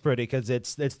 Yeah, it's pretty because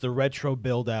it's the retro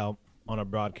build out on a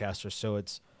broadcaster. So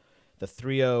it's the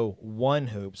 301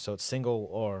 hoop. So it's single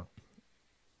or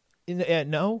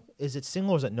no? Is it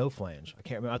single or is it no flange? I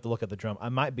can't remember. I have to look at the drum. I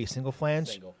might be single flange.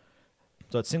 Single.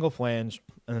 So it's single flange,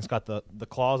 and it's got the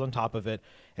claws on top of it.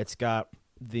 It's got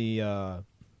the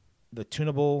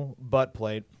tunable butt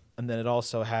plate, and then it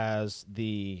also has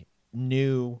the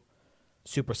new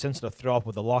super sensitive throw up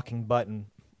with a locking button,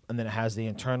 and then it has the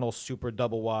internal super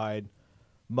double wide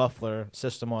muffler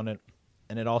system on it,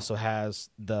 and it also has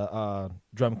the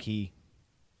drum key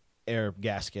air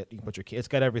gasket. You can put your key. It's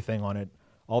got everything on it,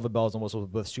 all the bells and whistles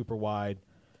with super wide.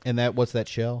 And what's that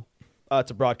shell? It's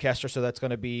a broadcaster, so that's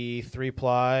going to be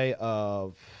 3-ply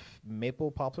of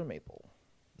poplar maple.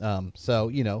 So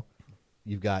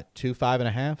you've got 2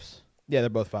 5.5s. Yeah, they're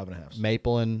both 5.5s.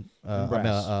 Maple and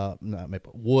brass. Not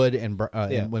maple, wood and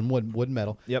wood and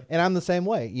metal. Yep. And I'm the same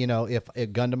way. If a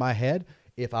gun to my head,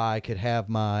 if I could have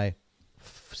my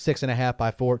 6.5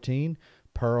 by 14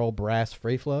 pearl brass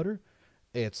free floater,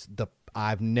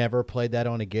 I've never played that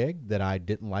on a gig that I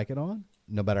didn't like it on,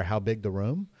 no matter how big the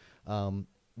room.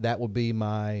 That would be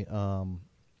my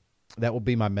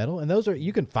metal, and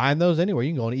you can find those anywhere.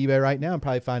 You can go on eBay right now and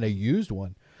probably find a used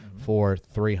one for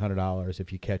 $300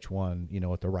 if you catch one,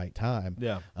 at the right time.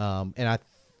 Yeah.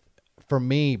 For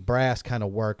me, brass kind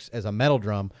of works as a metal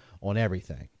drum on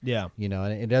everything. Yeah. You know,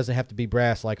 and it doesn't have to be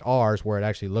brass like ours where it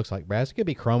actually looks like brass. It could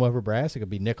be chrome over brass. It could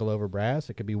be nickel over brass.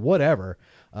 It could be whatever.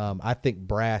 I think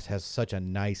brass has such a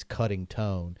nice cutting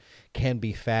tone, can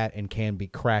be fat and can be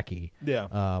cracky. Yeah.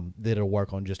 That it'll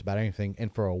work on just about anything.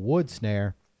 And for a wood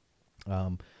snare,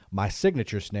 my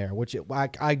signature snare, which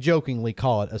I jokingly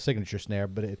call it a signature snare,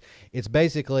 but it's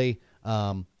basically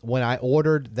when I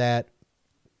ordered that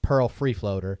Pearl Free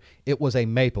Floater, it was a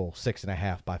maple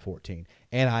 6.5 by 14,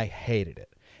 and I hated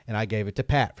it. And I gave it to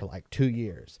Pat for like 2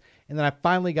 years. And then I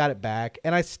finally got it back,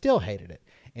 and I still hated it.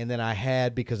 And then I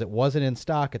had, because it wasn't in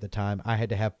stock at the time, I had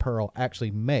to have Pearl actually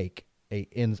make a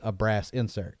brass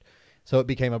insert. So it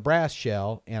became a brass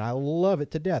shell, and I love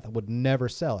it to death. I would never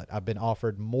sell it. I've been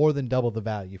offered more than double the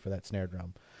value for that snare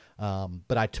drum.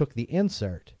 But I took the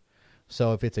insert.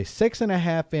 So if it's a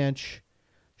 6.5-inch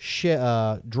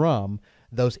drum,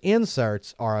 those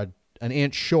inserts are an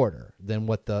inch shorter than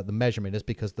what the measurement is,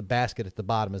 because the basket at the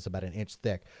bottom is about an inch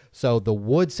thick. So the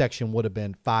wood section would have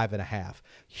been 5.5.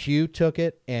 Hugh took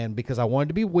it, and because I wanted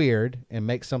to be weird and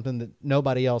make something that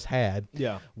nobody else had,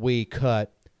 we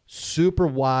cut super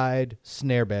wide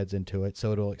snare beds into it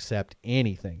so it'll accept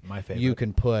anything. My favorite. You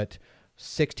can put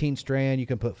 16 strand, you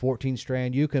can put 14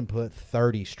 strand, you can put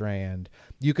 30 strand,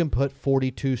 you can put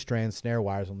 42 strand snare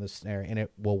wires on this snare, and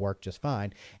it will work just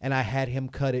fine. And I had him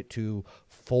cut it to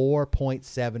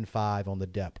 4.75 on the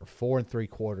depth, or 4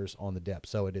 3/4 on the depth.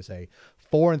 So it is a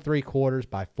 4 3/4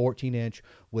 by 14 inch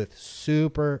with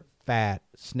super fat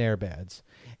snare beds.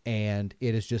 And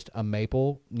it is just a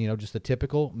maple, just a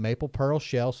typical maple pearl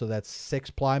shell. So that's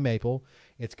 6-ply maple.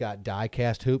 It's got die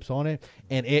cast hoops on it,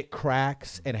 and it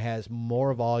cracks and has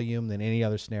more volume than any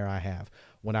other snare I have.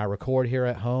 When I record here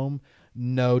at home,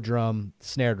 no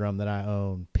snare drum that I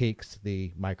own peaks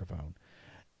the microphone.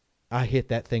 I hit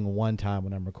that thing one time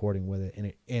when I'm recording with it, and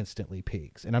it instantly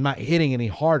peaks. And I'm not hitting any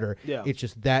harder. Yeah. It's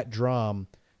just that drum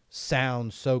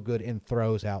sounds so good and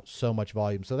throws out so much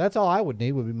volume. So that's all I would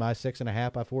need would be my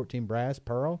 6.5 by 14 brass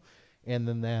Pearl, and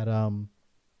then that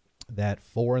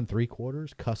 4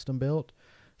 3/4 custom built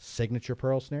signature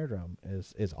Pearl snare drum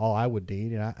is all I would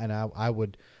need. And I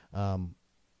would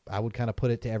kind of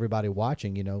put it to everybody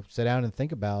watching, sit down and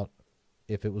think about,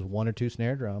 if it was 1 or 2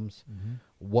 snare drums,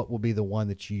 what would be the one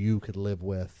that you could live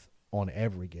with on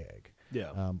every gig?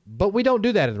 Yeah. But we don't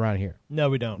do that around here. No,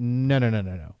 we don't.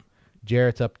 No.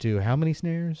 Jarrett's up to how many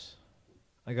snares?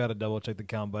 I got to double check the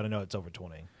count, but I know it's over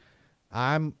 20.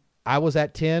 I was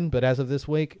at 10, but as of this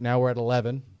week, now we're at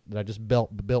 11. That I just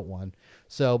built one.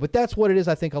 So, but that's what it is.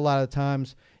 I think a lot of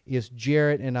times is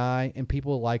Jarrett and I and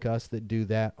people like us that do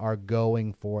that are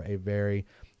going for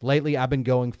lately I've been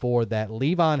going for that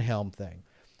Levon Helm thing.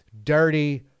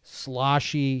 Dirty,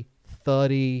 sloshy,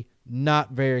 thuddy,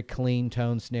 not very clean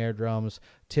tone snare drums,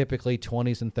 typically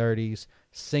 20s and 30s,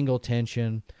 single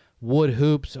tension. Wood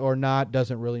hoops or not,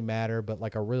 doesn't really matter, but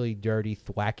like a really dirty,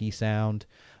 thwacky sound.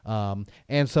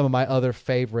 And some of my other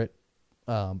favorite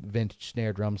vintage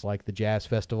snare drums, like the Jazz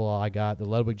Festival the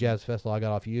Ludwig Jazz Festival I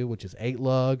got off you, which is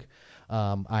 8-lug.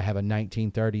 I have a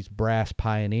 1930s brass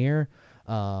Pioneer.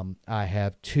 I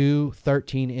have 2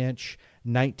 13-inch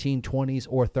 1920s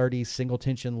or 30s single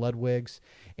tension Ludwigs,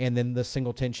 and then the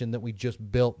single tension that we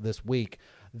just built this week.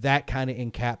 That kind of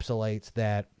encapsulates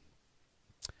that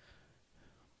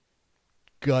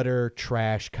gutter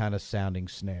trash kind of sounding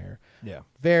snare. Yeah.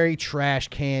 Very trash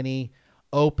canny,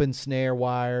 open snare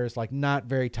wires, like not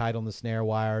very tight on the snare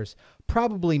wires,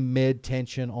 probably mid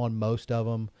tension on most of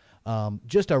them.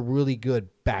 Just a really good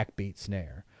backbeat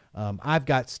snare. I've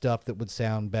got stuff that would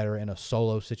sound better in a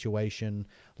solo situation,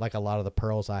 like a lot of the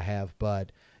Pearls I have,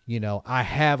 but I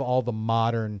have all the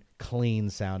modern clean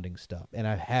sounding stuff, and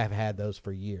I have had those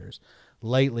for years.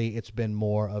 Lately, it's been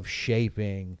more of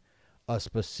shaping a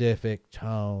specific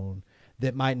tone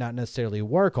that might not necessarily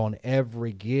work on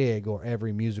every gig or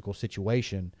every musical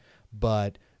situation,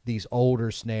 but these older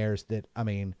snares that,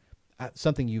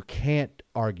 something you can't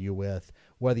argue with,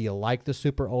 whether you like the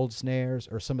super old snares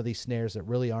or some of these snares that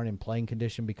really aren't in playing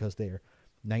condition because they're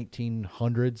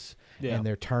 1900s and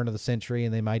they're turn of the century,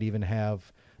 and they might even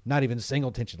have not even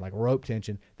single tension, like rope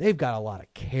tension. They've got a lot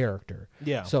of character.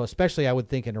 Yeah. So especially I would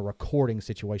think in a recording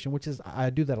situation, which is,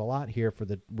 I do that a lot here for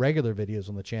the regular videos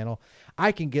on the channel,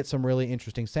 I can get some really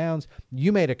interesting sounds.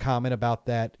 You made a comment about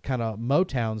that kind of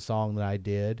Motown song that I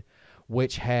did,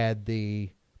 which had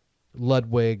the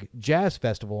Ludwig Jazz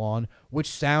Festival on, which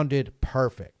sounded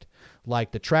perfect.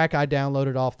 Like the track I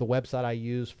downloaded off the website I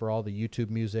use for all the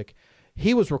YouTube music,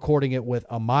 he was recording it with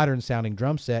a modern sounding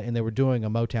drum set, and they were doing a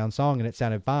Motown song, and it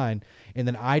sounded fine. And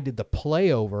then I did the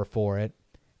play over for it,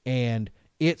 and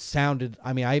it sounded.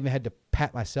 I mean, I even had to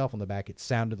pat myself on the back. It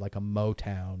sounded like a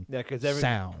Motown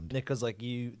sound. Because like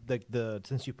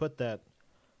since you put that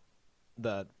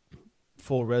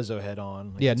full Rezo head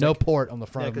on. Like, yeah, no like, port on the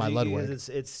front of my Ludwig.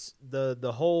 It's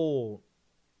the whole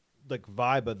like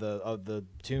vibe of the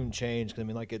tune change. I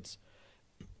mean, like it's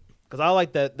because I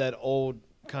like that old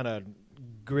kind of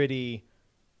gritty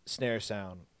snare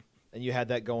sound, and you had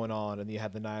that going on, and you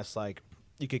had the nice like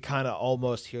you could kind of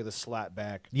almost hear the slap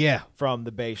back. Yeah, from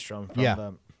the bass drum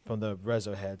from the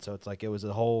Rezo head. So it's like it was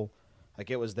a whole like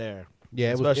it was there.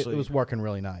 Yeah, it was working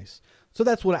really nice. So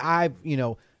that's what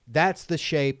that's the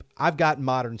shape. I've got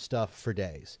modern stuff for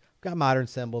days. I've got modern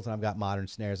cymbals and I've got modern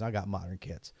snares and I've got modern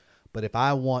kits. But if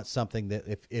I want something that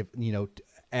if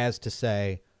as to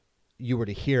say you were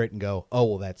to hear it and go, oh,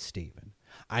 well, that's Steven.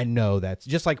 I know that's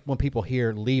just like when people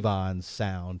hear Levon's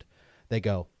sound, they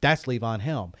go, that's Levon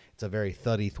Helm. It's a very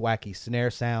thuddy, thwacky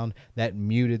snare sound, that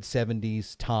muted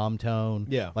 70s tom tone.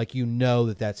 Yeah. Like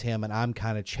that's him, and I'm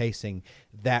kind of chasing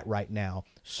that right now,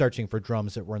 searching for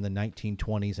drums that were in the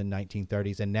 1920s and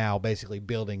 1930s, and now basically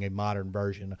building a modern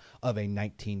version of a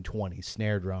 1920s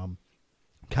snare drum.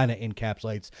 Kind of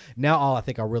encapsulates. Now all I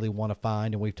think I really want to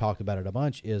find, and we've talked about it a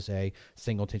bunch, is a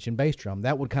single tension bass drum.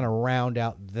 That would kind of round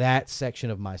out that section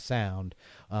of my sound.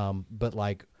 But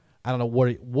like, I don't know,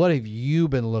 what have you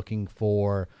been looking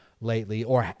for lately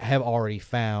or have already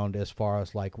found as far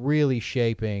as like really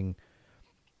shaping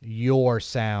your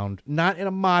sound, not in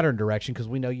a modern direction, because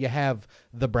we know you have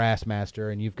the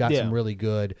Brassmaster and you've got some really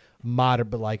good modern,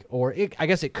 but like, I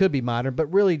guess it could be modern,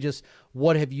 but really just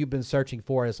what have you been searching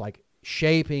for as like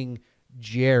shaping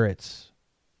Jarrett's,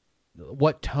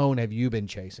 what tone have you been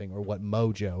chasing or what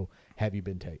mojo have you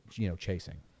been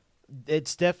chasing?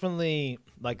 It's definitely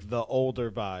like the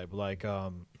older vibe, like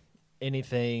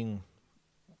anything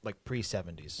like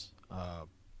pre-70s.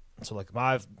 So like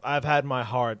I've had my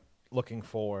heart looking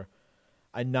for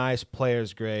a nice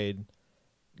player's grade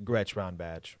Gretsch round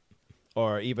badge,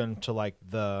 or even to like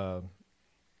the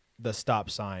stop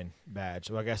sign badge.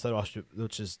 So I guess that also,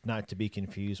 which is not to be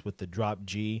confused with the drop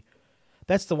G.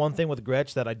 That's the one thing with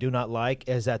Gretsch that I do not like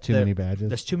is that too many badges.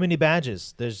 There's too many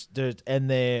badges.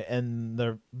 And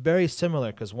they're very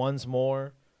similar because one's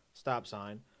more stop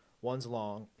sign, one's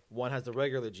long, one has the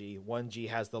regular G, one G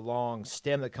has the long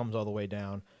stem that comes all the way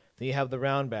down. Then you have the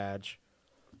round badge,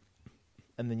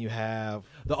 and then you have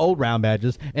the old round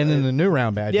badges, and then the new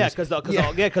round badges. Yeah,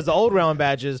 because the old round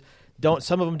badges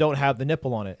some of them don't have the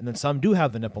nipple on it, and then some do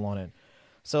have the nipple on it.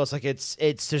 So it's like it's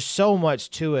there's so much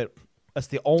to it. That's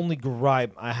the only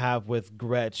gripe I have with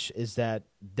Gretsch is that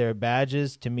their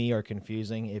badges to me are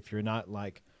confusing. If you're not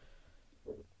like,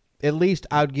 at least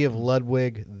I'd give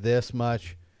Ludwig this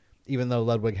much, even though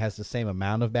Ludwig has the same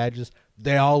amount of badges,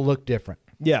 they all look different.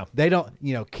 Yeah, they don't.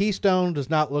 Keystone does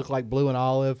not look like blue and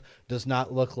olive. Does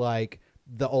not look like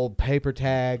the old paper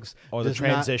tags or the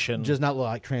transition. Does not look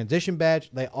like transition badge.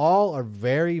 They all are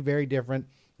very, very different.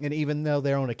 And even though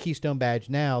they're on a Keystone badge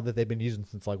now that they've been using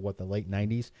since like the late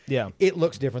 90s, it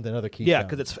looks different than other Keystones. Yeah,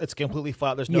 because it's completely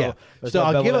flat. There's no. There's so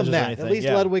no I'll give them that. At least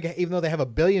Ludwig, even though they have a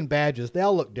billion badges, they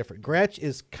all look different. Gretsch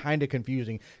is kind of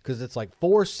confusing because it's like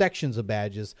 4 sections of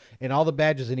badges, and all the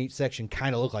badges in each section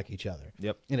kind of look like each other.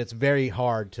 Yep. And it's very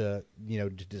hard to to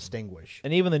distinguish.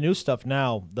 And even the new stuff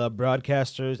now, the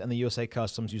Broadcasters and the USA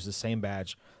Customs use the same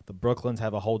badge. The Brooklyns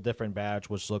have a whole different badge,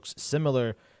 which looks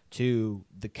similar to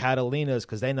the Catalinas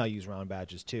because they now use round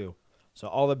badges too. So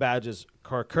all the badges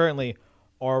currently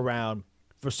are round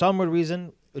for some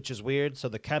reason, which is weird. So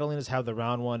the Catalinas have the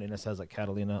round one, and it says like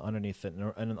Catalina underneath it,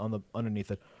 and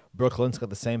underneath it, Brooklyn's got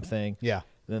the same thing. Yeah.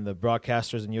 Then the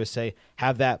Broadcasters in USA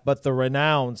have that, but the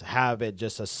Renowns have it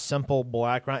just a simple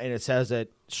black round, and it says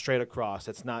it straight across.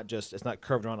 It's not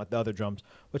curved around like the other drums,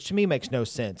 which to me makes no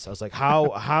sense. I was like,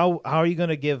 how are you going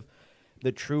to give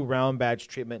the true round badge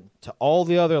treatment to all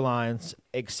the other lines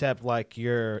except like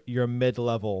your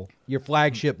mid-level, your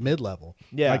flagship mid-level?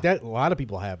 Yeah, like that. A lot of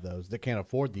people have those that can't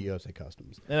afford the USA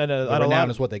Customs. And the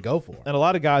Renown is what they go for. And a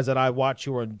lot of guys that I watch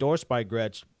who are endorsed by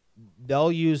Gretsch,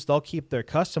 they'll keep their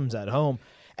customs at home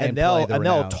and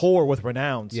they'll tour with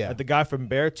Renowns. Yeah, the guy from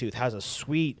Beartooth has a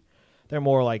sweet. They're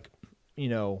more like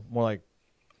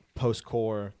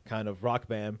post-core kind of rock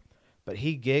band. But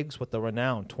he gigs with the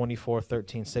Renown 24,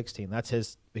 13, 16. That's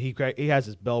his. He has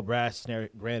his bell brass snare.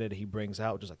 Granted, he brings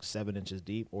out just like 7 inches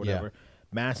deep or whatever,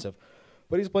 massive.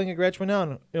 But he's playing a Gretsch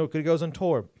Renown. Because he goes on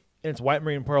tour, and it's White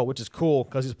Marine Pearl, which is cool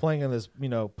because he's playing in this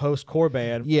post-core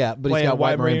band. Yeah, but he's got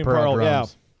White Marine Pearl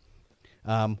drums.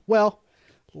 Yeah. Well,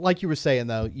 like you were saying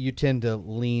though, you tend to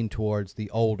lean towards the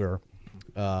older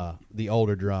the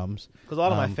older drums. Because a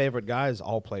lot of my favorite guys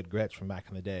all played Gretsch from back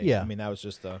in the day. Yeah. I mean, that was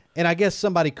just the... And I guess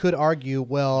somebody could argue,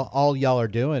 well, all y'all are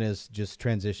doing is just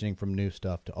transitioning from new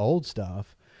stuff to old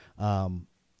stuff,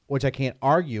 which I can't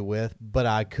argue with. But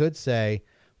I could say,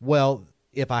 well,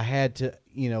 if I had to,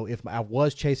 if I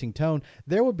was chasing tone,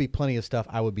 there would be plenty of stuff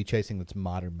I would be chasing that's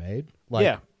modern made. Like,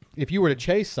 Yeah. if you were to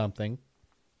chase something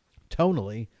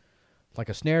tonally, like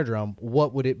a snare drum,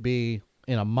 what would it be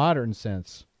in a modern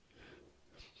sense?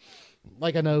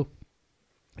 Like, I know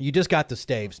you just got the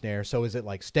stave snare, so is it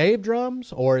like stave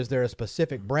drums, or is there a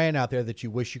specific brand out there that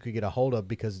you wish you could get a hold of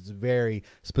because it's a very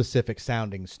specific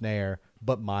sounding snare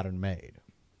but modern made?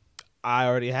 I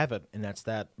already have it, and that's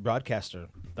that Broadcaster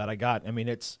that I got. I mean,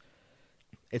 it's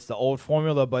the old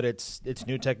formula, but it's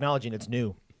new technology, and it's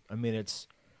new. I mean, it's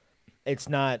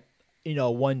not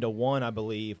 1-to-1, I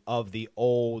believe, of the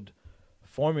old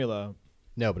formula.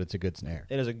 No, but it's a good snare.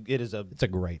 It's a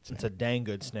great snare. It's a dang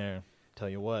good snare. Tell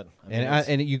you what. I mean,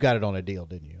 and you got it on a deal,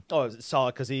 didn't you? Oh, it's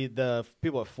solid because the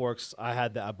people at Forks, I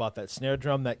bought that snare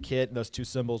drum, that kit, and those two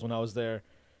cymbals when I was there,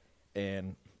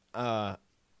 and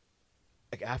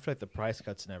like after the price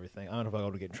cuts and everything, I don't know if I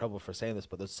would get in trouble for saying this,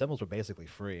 but those cymbals were basically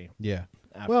free. Yeah.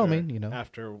 After, well, I mean,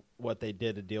 after what they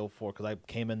did a deal for, because I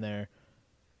came in there,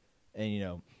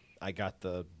 and I got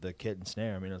the kit and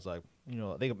snare. I mean, it was like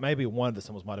I think maybe one of the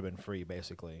cymbals might have been free,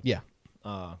 basically. Yeah.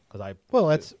 Because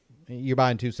that's you're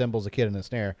buying two cymbals, a kit and a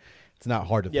snare. It's not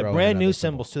hard to throw. Yeah, brand new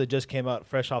cymbals too that just came out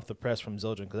fresh off the press from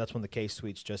Zildjian, because that's when the Case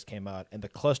Suites just came out, and the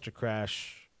Cluster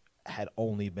Crash had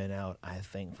only been out, I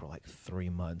think, for like 3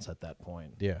 months at that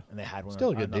point. Yeah, and they had one.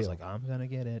 Still a good deal. I was like, I'm gonna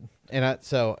get it. And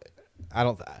I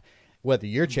don't. Whether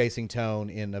you're chasing tone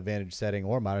in a vintage setting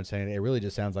or modern setting, it really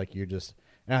just sounds like you're just.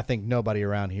 And I think nobody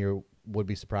around here would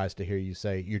be surprised to hear you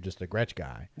say you're just a Gretsch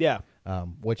guy. Yeah.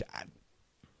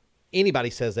 Anybody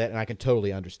says that, and I can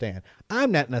totally understand.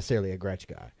 I'm not necessarily a Gretsch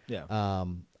guy. Yeah.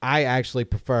 I actually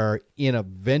prefer in a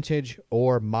vintage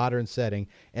or modern setting,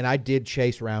 and I did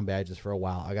chase round badges for a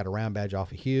while. I got a round badge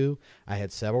off of Hugh. I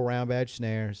had several round badge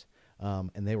snares,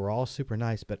 and they were all super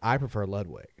nice, but I prefer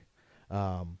Ludwig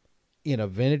in a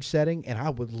vintage setting, and I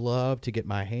would love to get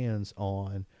my hands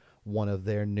on one of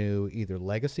their new either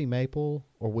Legacy Maple,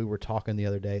 or we were talking the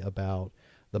other day about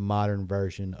the modern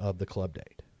version of the Club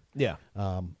Date. Yeah.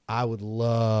 I would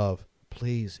love,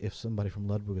 please, if somebody from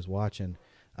Ludwig is watching,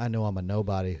 I know I'm a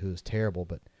nobody who's terrible,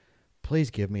 but please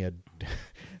give me a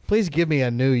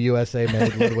new USA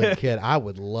made Ludwig kit. I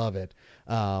would love it.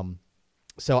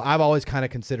 So I've always kind of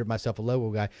considered myself a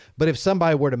Ludwig guy. But if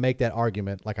somebody were to make that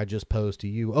argument, like I just posed to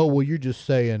you, oh, well, you're just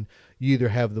saying you either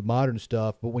have the modern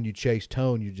stuff, but when you chase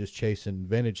tone, you're just chasing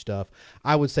vintage stuff.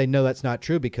 I would say, no, that's not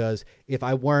true, because if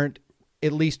I weren't,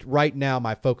 at least right now,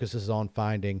 my focus is on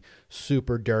finding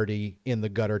super dirty in the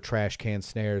gutter trash can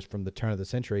snares from the turn of the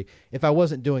century. If I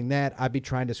wasn't doing that, I'd be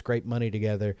trying to scrape money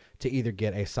together to either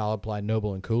get a solid ply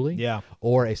Noble and Cooley,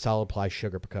 or a solid ply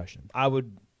Sugar Percussion. I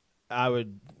would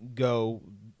go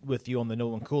with you on the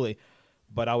Noble and Cooley,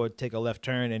 but I would take a left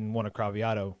turn and want a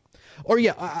Craviotto. Or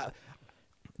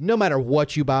no matter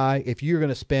what you buy, if you're going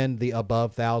to spend the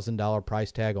above $1,000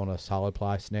 price tag on a solid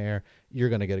ply snare, you're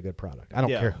going to get a good product. I don't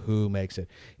care who makes it.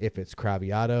 If it's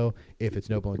Craviotto, if it's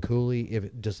Noble and Cooley, if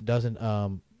it just doesn't,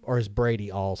 or is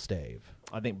Brady all stave?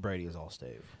 I think Brady is all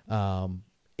stave.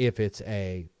 If it's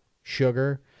a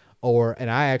Sugar,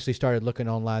 and I actually started looking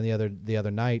online the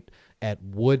other night at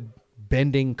wood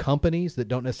bending companies that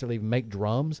don't necessarily make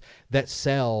drums that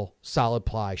sell solid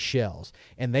ply shells,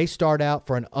 and they start out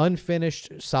for an unfinished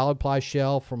solid ply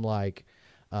shell from like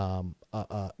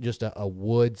just a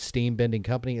wood steam bending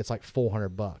company. It's like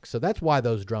 $400. So that's why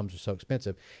those drums are so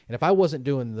expensive. And if I wasn't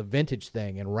doing the vintage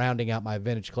thing and rounding out my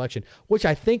vintage collection, which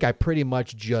I think I pretty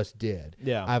much just did.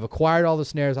 Yeah. I've acquired all the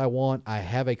snares I want. I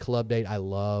have a Club Date I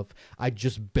love. I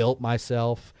just built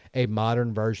myself a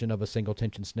modern version of a single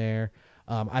tension snare.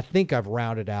 I think I've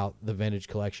rounded out the vintage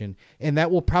collection, and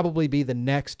that will probably be the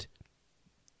next.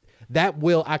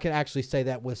 I can actually say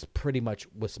that was pretty much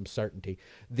with some certainty.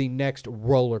 The next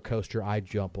roller coaster I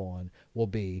jump on will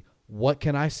be, what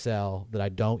can I sell that I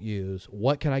don't use?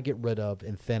 What can I get rid of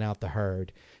and thin out the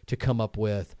herd to come up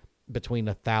with between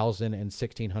 $1,000 and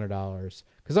 $1,600?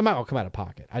 Because I'm not going to come out of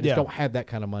pocket. I just don't have that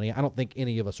kind of money. I don't think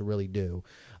any of us really do.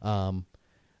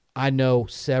 I know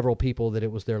several people that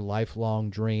it was their lifelong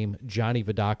dream, Johnny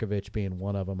Vidakovich being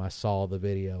one of them. I saw the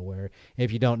video where,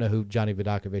 if you don't know who Johnny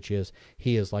Vidakovich is,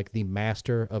 he is like the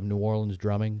master of New Orleans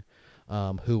drumming,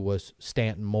 who was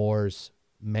Stanton Moore's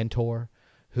mentor,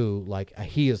 who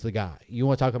he is the guy. You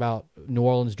want to talk about New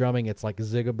Orleans drumming, it's like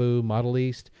Zigaboo, Model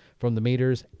East from the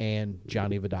Meters, and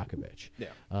Johnny Vodakovich. Yeah.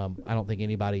 I don't think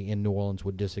anybody in New Orleans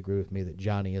would disagree with me that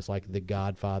Johnny is like the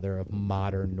godfather of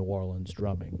modern New Orleans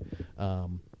drumming.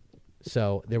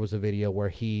 So there was a video where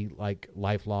he, like,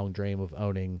 lifelong dream of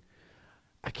owning,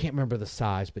 I can't remember the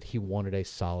size, but he wanted a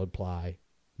solid ply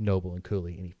Noble and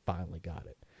Cooley, and he finally got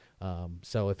it.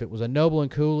 So if it was a Noble and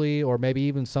Cooley, or maybe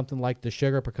even something like the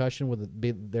Sugar Percussion,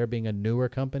 with there being a newer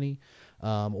company,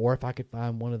 or if I could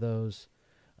find one of those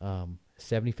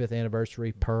 75th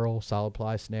anniversary Pearl solid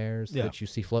ply snares that you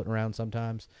see floating around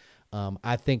sometimes,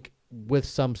 I think with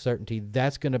some certainty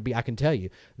that's going to be, I can tell you,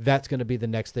 that's going to be the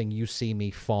next thing you see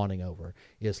me fawning over,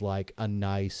 is like a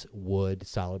nice wood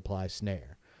solid ply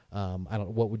snare. I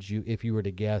don't. What would you, if you were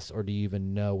to guess, or do you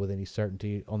even know with any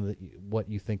certainty on what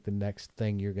you think the next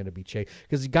thing you're going to be chasing?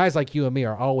 Because guys like you and me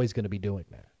are always going to be doing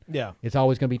that. Yeah, it's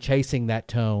always going to be chasing that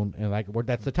tone, and like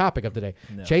that's the topic of today.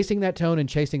 No. Chasing that tone and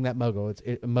chasing that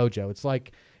mojo. Mojo.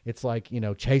 It's like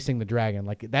chasing the dragon.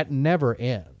 Like that never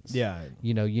ends. Yeah.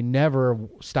 You never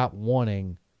stop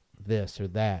wanting this or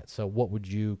that. So what would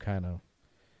you kind of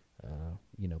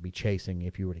be chasing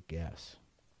if you were to guess?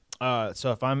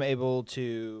 So if I'm able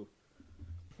to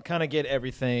kind of get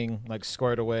everything like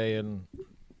squared away and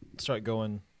start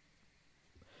going,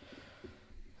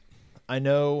 I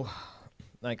know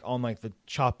like on like the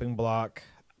chopping block,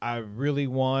 I really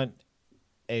want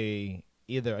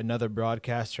either another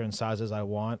broadcaster in sizes I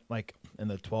want, like in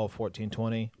the 12, 14,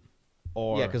 20.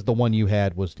 Or, yeah, because the one you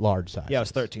had was large size. Yeah, it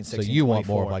was 13, 16, so you 24. want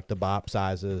more of like the bop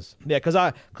sizes. Yeah, because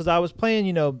I was playing,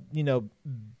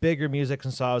 bigger music,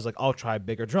 and so I was like, I'll try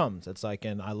bigger drums. It's like,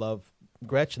 and I love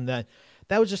Gretsch, and that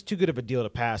was just too good of a deal to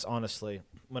pass, honestly,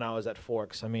 when I was at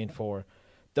Forks. I mean, for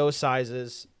those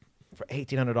sizes, for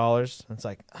 $1,800, it's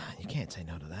like, you can't say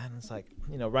no to that. And it's like,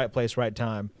 right place, right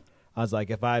time. I was like,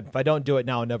 if I don't do it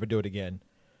now, I'll never do it again,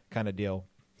 kind of deal.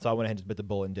 So I went ahead and just bit the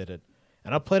bullet and did it.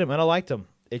 And I played them, and I liked them.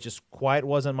 It just quite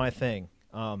wasn't my thing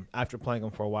after playing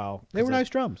them for a while. They were nice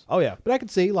drums. Oh, yeah. But I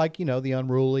could see, like, the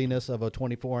unruliness of a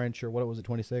 24-inch, or what was it,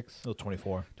 26? It was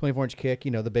 24. 24-inch kick,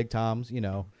 the big toms,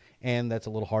 and that's a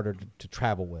little harder to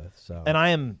travel with. So. And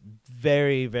I am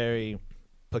very, very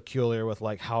peculiar with,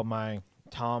 like, how my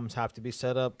toms have to be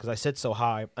set up, because I sit so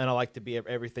high, and I like to be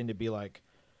everything to be, like,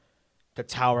 to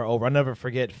tower over. I'll never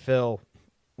forget Phil,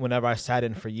 whenever I sat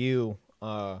in for you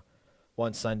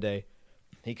one Sunday,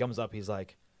 he comes up, he's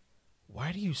like,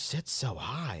 why do you sit so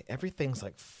high? Everything's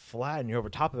like flat and you're over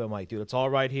top of it. I'm like, dude, it's all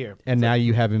right here. And now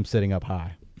you have him sitting up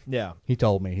high. Yeah. He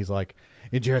told me, he's like,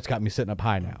 Jarrett's got me sitting up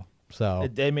high now. So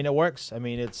it works. I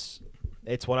mean, it's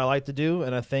what I like to do.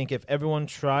 And I think if everyone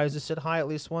tries to sit high at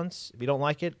least once, if you don't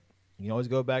like it, you can always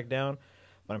go back down.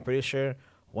 But I'm pretty sure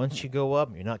once you go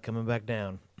up, you're not coming back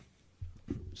down.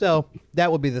 So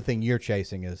that would be the thing you're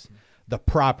chasing, is the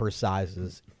proper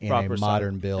sizes in a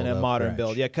modern build. In a modern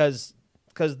build, yeah, because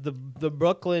the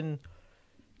Brooklyn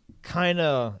kind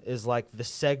of is like the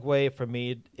segue for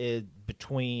me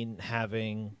between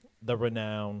having the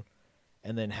Renown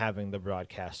and then having the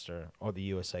Broadcaster or the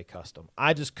USA Custom.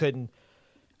 I just couldn't.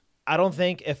 I don't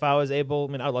think if I was able.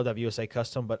 I mean, I'd love to have USA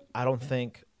Custom, but I don't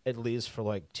think, at least for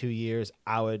like 2 years,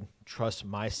 I would trust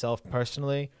myself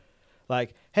personally.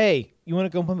 Like, hey, you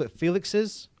want to go play with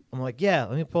Felix's? I'm like, yeah,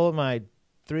 let me pull up my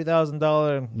 $3,000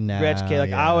 Gretsch kit.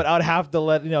 Like, yeah. I would have to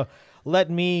let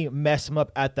me mess them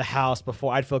up at the house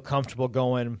before I'd feel comfortable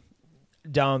going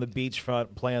down the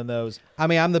beachfront playing those. I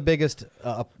mean, I'm the biggest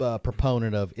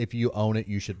proponent of, if you own it,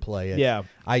 you should play it. Yeah.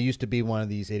 I used to be one of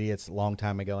these idiots a long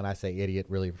time ago, and I say idiot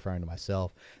really referring to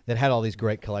myself, that had all these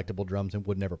great collectible drums and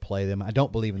would never play them. I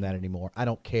don't believe in that anymore. I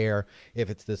don't care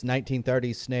if it's this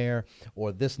 1930s snare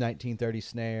or this 1930s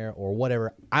snare or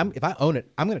whatever. If I own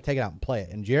it, I'm going to take it out and play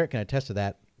it. And Jarrett can attest to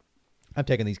that. I've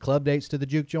taken these club dates to the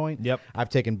juke joint. Yep. I've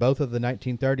taken both of the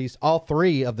 1930s, all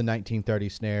three of the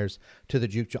 1930s snares to the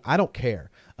juke joint. I don't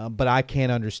care, but I can't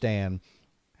understand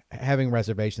having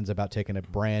reservations about taking a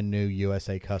brand new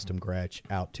USA Custom Gretsch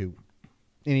out to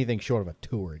anything short of a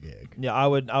tour gig. Yeah, I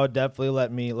would definitely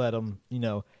let them.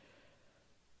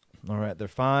 All right, they're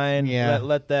fine. Yeah.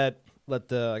 Let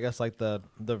the I guess like the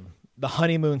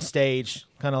honeymoon stage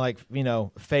kind of like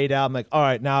fade out. I'm like, all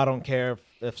right, now I don't care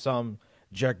if some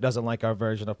jerk doesn't like our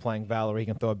version of playing Valerie. He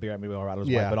can throw a beer at me. All right, I'll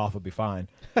just wipe it off. It'll be fine.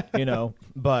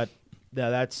 But yeah,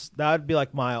 that would be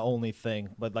like my only thing.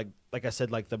 But like I said,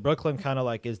 like the Brooklyn kind of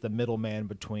like is the middleman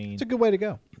between. It's a good way to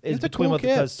go. It's a cool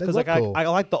kit. Because like cool. I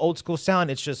like the old school sound.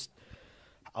 It's just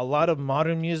a lot of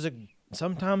modern music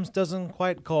sometimes doesn't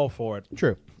quite call for it.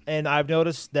 True. And I've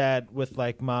noticed that with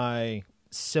like my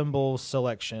cymbal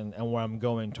selection and where I'm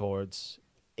going towards,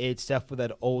 It's definitely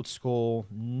that old school.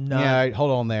 Yeah,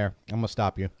 hold on there. I'm going to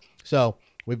stop you. So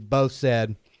we've both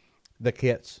said the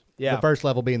kits. Yeah. The first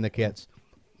level being the kits.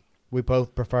 We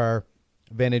both prefer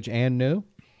vintage and new.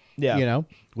 Yeah. You know,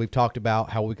 we've talked about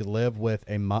how we could live with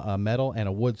a metal and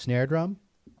a wood snare drum.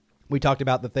 We talked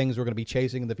about the things we're going to be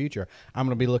chasing in the future. I'm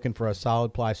going to be looking for a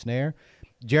solid ply snare.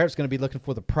 Jarrett's going to be looking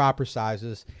for the proper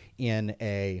sizes in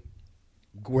a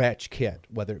Gretsch kit,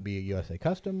 whether it be a USA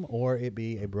Custom or it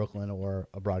be a Brooklyn or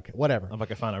a Broadcast, whatever. If I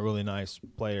can find a really nice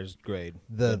player's grade.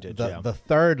 The vintage, the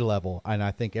third level, and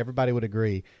I think everybody would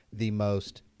agree, the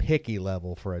most picky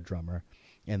level for a drummer,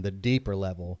 and the deeper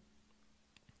level,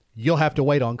 you'll have to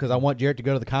wait on because I want Jarrett to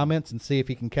go to the comments and see if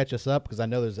he can catch us up because I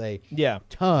know there's a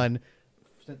ton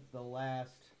since the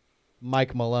last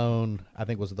Mike Malone, I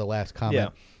think was the last comment. Yeah.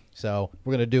 So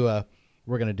we're gonna do a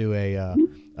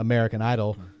American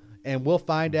Idol, and we'll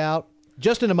find out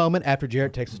just in a moment after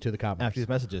Jarrett takes us to the comments. After these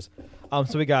messages.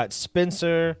 So we got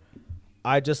Spencer.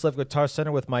 I just left Guitar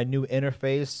Center with my new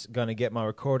interface. Gonna get my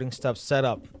recording stuff set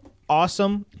up.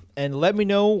 Awesome. And let me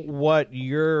know what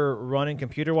you're running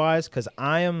computer-wise, because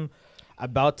I am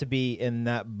about to be in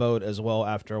that boat as well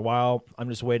after a while. I'm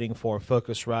just waiting for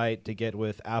Focusrite to get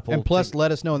with Apple. And plus,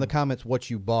 let us know in the comments what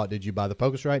you bought. Did you buy the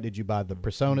Focusrite? Did you buy the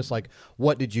Presonus? Like,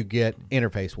 what did you get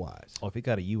interface-wise? Oh, if you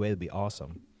got a UA, it'd be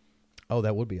awesome. Oh,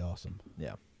 that would be awesome.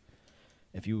 Yeah.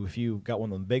 If you got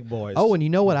one of them big boys. Oh, and you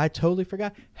know what? I totally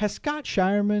forgot. Has Scott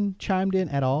Shireman chimed in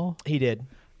at all? He did.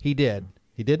 He did.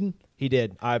 He didn't? He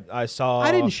did. I saw.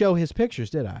 I didn't show his pictures,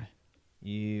 did I?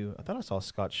 I thought I saw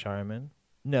Scott Shireman.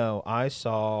 No, I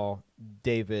saw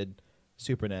David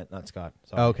Supernet, not Scott.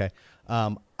 Sorry. Okay.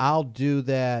 I'll do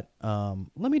that.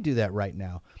 Let me do that right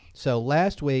now. So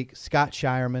last week, Scott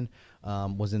Shireman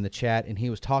was in the chat, and he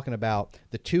was talking about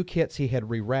the two kits he had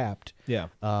rewrapped. Yeah.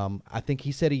 I think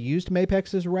he said he used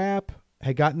Mapex's wrap,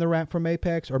 had gotten the wrap from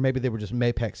Mapex, or maybe they were just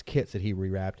Mapex kits that he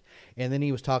rewrapped. And then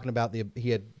he was talking about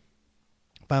he had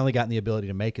finally gotten the ability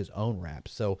to make his own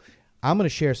wraps. So I'm going to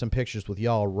share some pictures with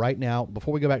y'all right now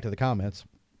before we go back to the comments.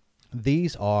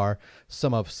 These are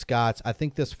some of Scott's. I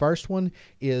think this first one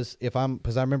is,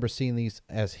 because I remember seeing these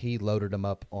as he loaded them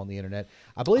up on the internet.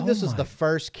 I believe this is the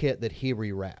first kit that he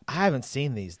rewrapped. I haven't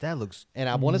seen these. That looks And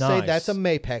I want to say that's a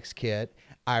Mapex kit.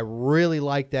 I really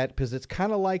like that because it's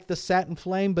kind of like the Satin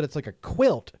Flame, but it's like a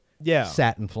quilt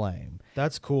Satin Flame.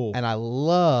 That's cool. And I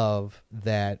love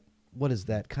that. What is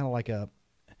that? Kind of like a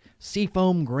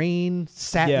seafoam green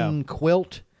satin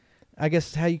quilt. I guess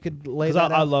is how you could lay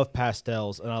that out. I love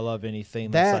pastels, and I love anything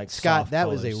that's like Scott, soft that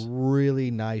colors. was a really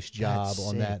nice job That's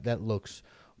on sick. that. That looks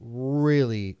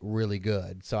really, really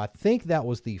good. So I think that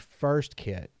was the first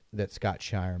kit that Scott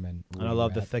Shireman And I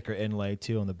love the rewrapped. thicker inlay,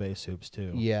 too, on the bass hoops,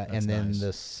 too. Yeah, That's and then nice.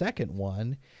 the second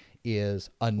one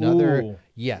is another. Ooh.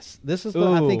 Yes, this is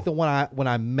I think Ooh. the one when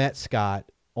I met Scott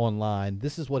online.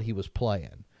 This is what he was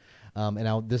playing,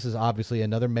 this is obviously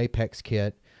another Mapex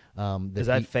kit. Does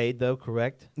that fade, though,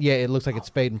 correct? Yeah, it looks like it's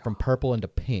fading from purple into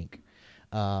pink,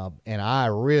 and I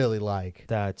really like.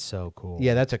 That's so cool.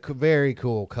 Yeah, that's a very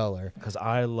cool color. Because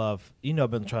I love, I've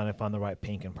been trying to find the right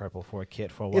pink and purple for a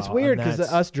kit for a while. It's weird and because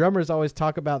that's- us drummers always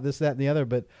talk about this, that, and the other,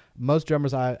 but most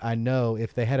drummers I know,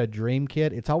 if they had a dream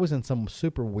kit, it's always in some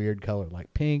super weird color,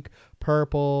 like pink,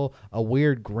 purple, a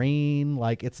weird green.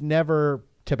 Like it's never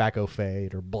tobacco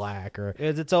fade or black or.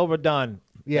 It's overdone.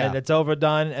 Yeah. And it's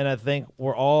overdone, and I think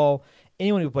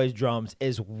anyone who plays drums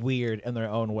is weird in their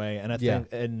own way, and I think,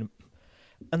 and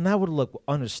that would look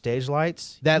under stage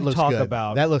lights. That You looks talk good.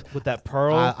 about That looks with that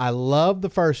pearl. I love the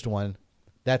first one.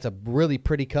 That's a really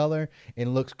pretty color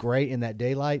and looks great in that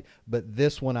daylight. But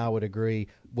this one, I would agree,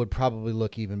 would probably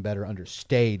look even better under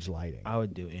stage lighting. I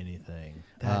would do anything.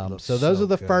 That looks So those are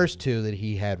the good. first two that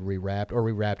he had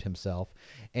rewrapped himself.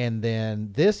 And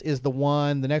then this is the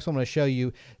one, the next one I'm going to show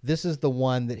you, this is the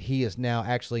one that he is now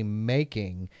actually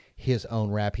making his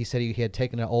own wrap. He said he had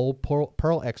taken an old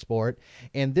Pearl Export,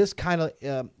 and this kind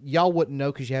of, y'all wouldn't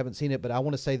know because you haven't seen it, but I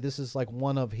want to say this is like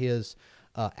one of his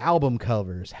album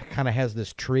covers. Kind of has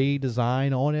this tree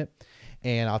design on it,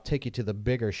 and I'll take you to the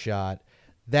bigger shot.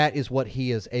 That is what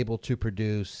he is able to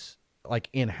produce like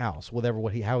in-house, whatever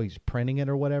how he's printing it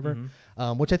or whatever,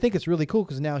 which I think is really cool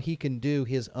because now he can do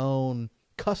his own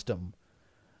custom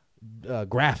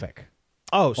graphic.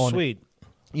 Oh, on sweet.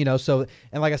 So,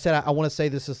 and like I said, I want to say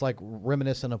this is like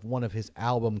reminiscent of one of his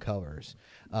album covers.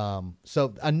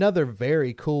 So another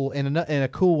very cool, and a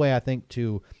cool way I think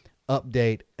to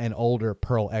update an older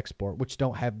Pearl Export, which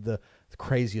don't have the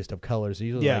craziest of colors. They're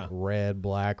usually like red,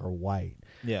 black, or white.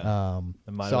 Yeah.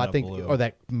 So I think, blue. or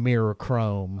that mirror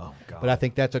chrome. Oh, God. But I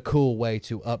think that's a cool way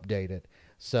to update it.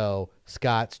 So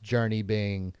Scott's Journey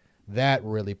being that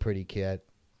really pretty kit.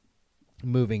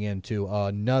 moving into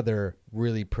another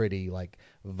really pretty, like,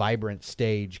 vibrant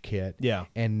stage kit. Yeah.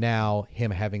 And now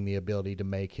him having the ability to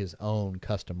make his own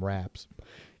custom wraps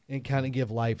and kind of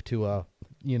give life to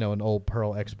an old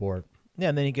Pearl export. Yeah,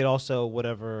 and then you get also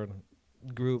whatever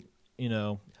group, is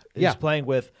Yeah. playing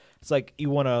with. It's like you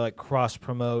want to like cross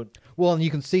promote. Well, and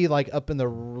you can see, like, up in the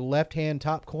left-hand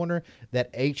top corner, that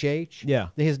HH. Yeah.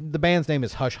 The band's name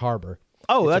is Hush Harbor.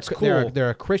 Oh, It's that's They're, cool. they're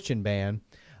a Christian band.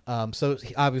 So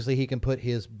obviously he can put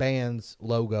his band's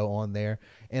logo on there,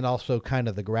 and also kind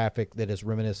of the graphic that is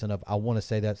reminiscent of, I want to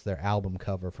say that's their album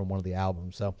cover from one of the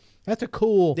albums. So that's a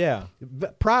cool. Yeah.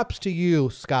 Props to you,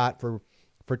 Scott, for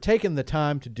taking the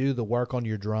time to do the work on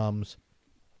your drums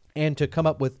and to come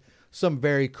up with some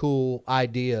very cool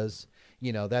ideas.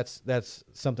 That's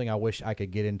something I wish I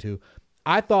could get into.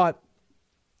 I thought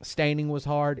staining was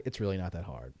hard. It's really not that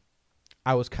hard.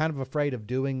 I was kind of afraid of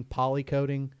doing poly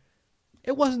coating.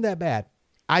 It wasn't that bad.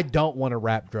 I don't want to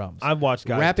wrap drums. I've watched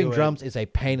guys Wrapping do it. drums is a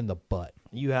pain in the butt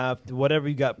You have whatever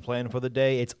you got planned for the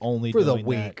day. It's only for the doing that.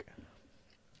 week.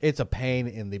 It's a pain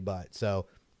in the butt. So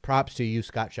props to you,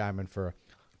 Scott Scheinman, for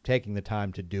taking the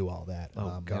time to do all that.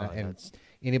 Oh, God, And that's-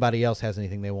 anybody else has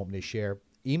anything they want me to share,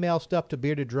 email stuff to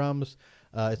Bearded Drums.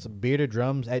 It's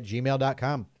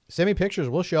beardeddrums@gmail.com. Send me pictures.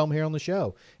 We'll show them here on the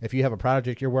show. If you have a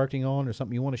project you're working on or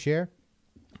something you want to share,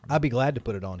 I'd be glad to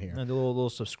put it on here. And a little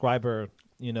subscriber,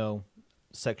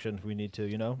 section if we need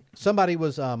to, Somebody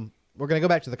was we're going to go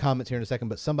back to the comments here in a second,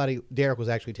 but Derek was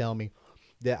actually telling me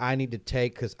that I need to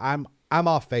take, because I'm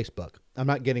off Facebook. I'm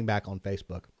not getting back on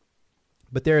Facebook.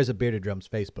 But there is a Bearded Drums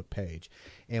Facebook page,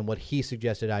 and what he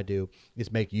suggested I do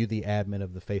is make you the admin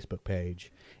of the Facebook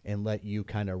page and let you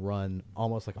kind of run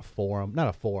almost like a forum, not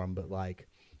a forum, but like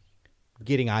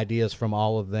getting ideas from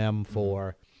all of them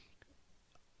for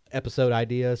episode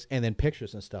ideas and then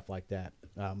pictures and stuff like that.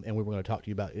 And we were going to talk to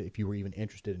you about if you were even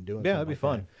interested in doing. Yeah, something that'd be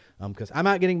like that. Because I'm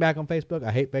not getting back on Facebook.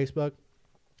 I hate Facebook.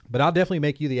 But I'll definitely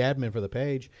make you the admin for the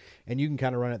page, and you can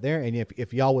kind of run it there. And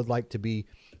if y'all would like to be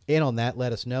in on that,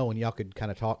 let us know, and y'all could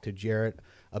kind of talk to Jarrett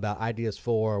about ideas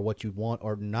for what you want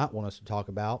or not want us to talk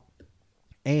about.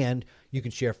 And you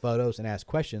can share photos and ask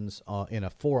questions in a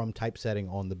forum type setting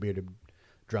on the Bearded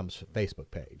Drums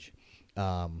Facebook page.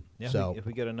 So if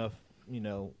we get enough,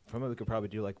 from it, we could probably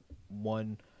do like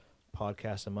one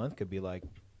podcast a month. Could be like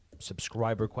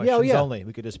subscriber questions yeah. only.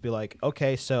 We could just be like,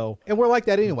 okay, so and we're like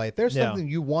that anyway. If there's Yeah. something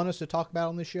you want us to talk about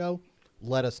on the show,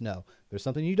 let us know. If there's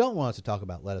something you don't want us to talk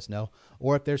about, let us know.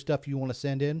 Or if there's stuff you want to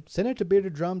send it to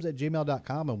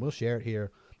beardeddrums@gmail.com, and we'll share it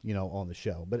here, on the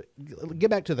show. But get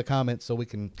back to the comments so we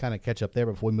can kind of catch up there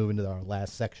before we move into our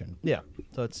last section. yeah.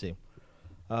 So let's see.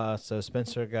 So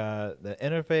Spencer got the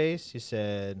interface. He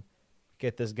said,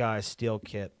 "Get this guy's steel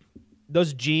kit."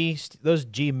 Those G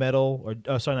metal,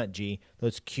 or sorry, not G.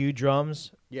 Those Q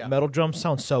drums, Yeah. metal drums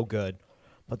sound so good,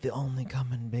 but they only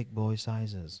come in big boy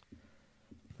sizes.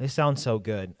 They sound so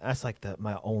good. That's like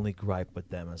my only gripe with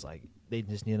them is like they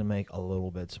just need to make a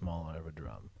little bit smaller of a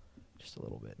drum, just a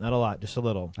little bit, not a lot, just a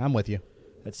little. I'm with you.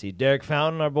 Let's see. Derek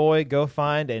Fountain, our boy, go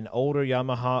find an older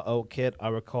Yamaha oak kit. I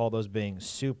recall those being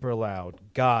super loud.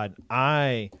 God,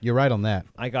 I You're right on that.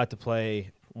 got to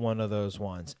play one of those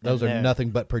ones. Those And are they're- nothing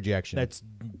but projection. That's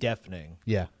deafening.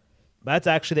 yeah. That's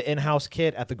actually the in-house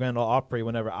kit at the Grand Ole Opry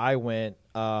whenever I went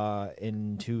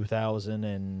in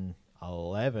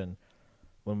 2011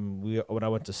 when I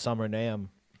went to Summer NAMM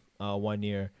 1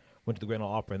 year. Went to the Grand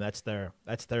Ole Opry, and that's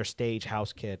their stage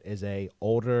house kit is a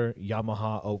older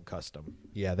Yamaha oak custom.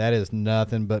 Yeah, that is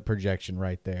nothing but projection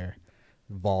right there.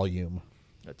 Volume.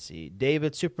 Let's see.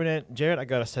 David Supernet, Jared, I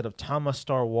got a set of Thomas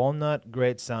Star Walnut.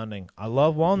 Great sounding. I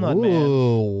love Walnut, man.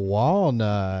 Ooh,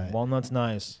 walnut. Walnut's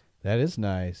nice. That is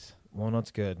nice.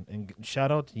 Walnut's good. And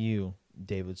shout out to you,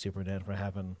 David Supernet, for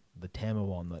having the Tama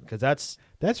Walnut. Because that's,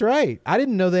 That's right. I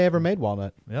didn't know they ever made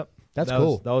walnut. yep. That's That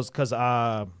cool. That was because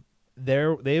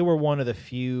they were one of the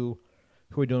few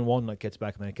who were doing walnut kits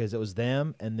back then. Because it was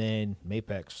them and then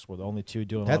Mapex were the only two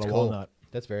doing That's a lot cool. of walnut.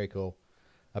 That's very cool.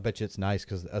 I bet you it's nice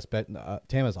because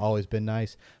Tama's always been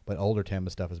nice, but older Tama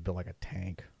stuff is built like a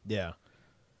tank. Yeah.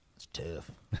 It's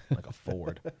tough. Like a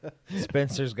Ford.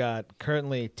 Spencer's got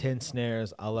currently 10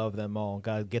 snares. I love them all.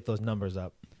 Got to get those numbers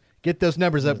up. Get those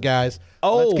numbers up, guys.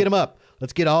 Oh. Let's get them up.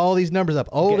 Let's get all these numbers up.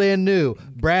 Old and new,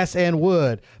 brass and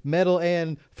wood, metal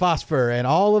and phosphor, and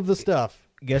all of the stuff.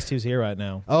 Guess who's here right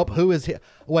now? Oh, who is here?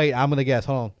 Wait, I'm gonna guess.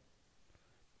 Hold on.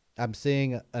 I'm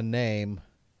seeing a name.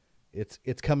 It's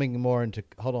coming more into.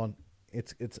 Hold on.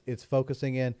 It's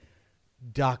focusing in.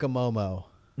 Dakamomo.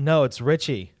 No, it's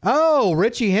Richie. Oh,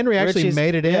 Richie Henry actually Richie's-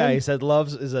 made it in. Yeah, he said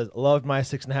loved my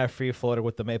 6.5 free floater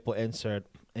with the maple insert,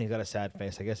 and he got a sad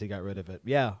face. I guess he got rid of it.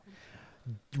 Yeah,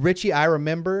 Richie, I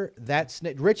remember that.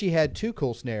 Richie had two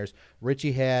cool snares.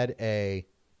 Richie had a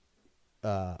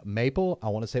maple. I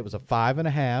want to say it was a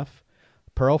 5.5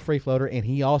 pearl free floater, and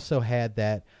he also had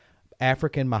that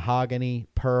African mahogany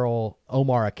pearl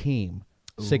Omar Akeem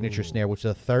signature snare, which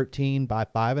is a 13 by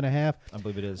 5.5. I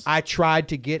believe it is. I tried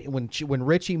to get when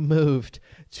Richie moved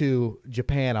to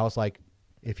Japan. I was like,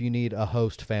 if you need a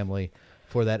host family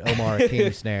for that Omar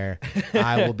Akeem snare,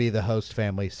 I will be the host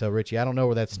family. So Richie, I don't know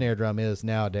where that snare drum is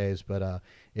nowadays, but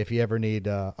if you ever need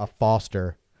a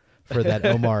foster for that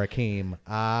Omar Akeem,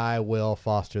 I will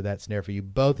foster that snare for you.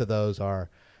 Both of those are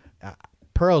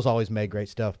Pearl's always made great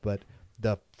stuff, but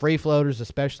the free floaters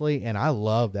especially, and I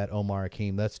love that Omar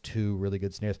Akeem. That's two really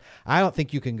good snares. I don't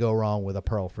think you can go wrong with a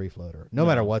Pearl free floater, no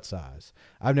matter what size.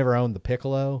 I've never owned the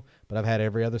Piccolo, but I've had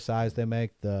every other size they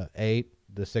make, the 8,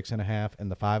 the 6.5,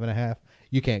 and the 5.5.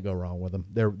 You can't go wrong with them.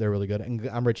 They're really good.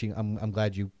 And Richie, I'm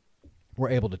glad you were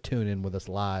able to tune in with us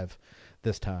live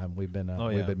this time. We've been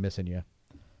missing you.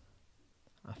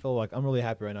 I feel like I'm really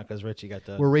happy right now because Richie got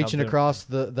the. We're reaching across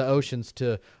the oceans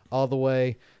to all the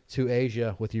way to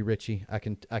Asia with you, Richie. I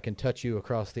can touch you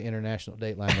across the international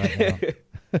date line right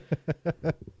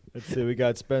now. Let's see. We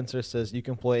got Spencer says you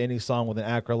can play any song with an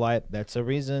Acrolite. That's a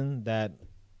reason that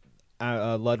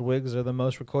Ludwigs are the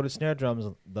most recorded snare drums.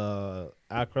 The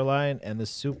Acrolite and the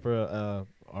Supra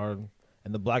are,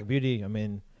 and the Black Beauty. I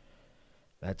mean,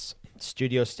 that's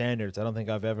studio standards. I don't think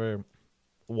I've ever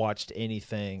watched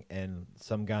anything and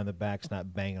some guy in the back's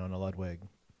not banging on a Ludwig.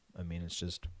 I mean, it's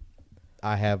just.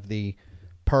 I have the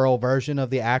Pearl version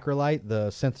of the Acrolite, the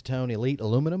Sensitone Elite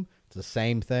Aluminum. It's the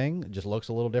same thing. It just looks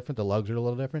a little different. The lugs are a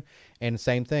little different. And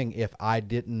same thing, if I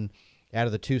didn't, out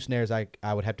of the two snares, I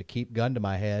would have to keep gun to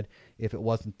my head. If it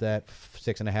wasn't that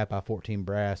 6.5 by 14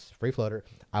 brass free floater,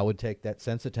 I would take that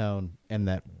Sensitone and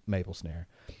that maple snare.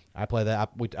 I play that.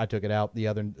 I took it out the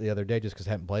other day just because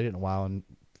I hadn't played it in a while and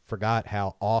forgot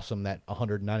how awesome that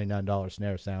 $199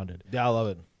 snare sounded. Yeah, I love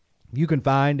it. You can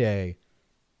find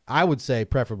I would say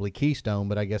preferably Keystone,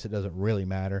 but I guess it doesn't really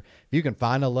matter. If you can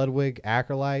find a Ludwig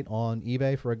Acrolite on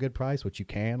eBay for a good price, which you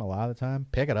can a lot of the time,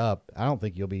 pick it up. I don't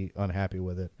think you'll be unhappy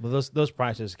with it. Well, those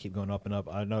prices keep going up and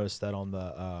up. I noticed that on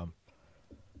the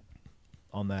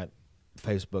on that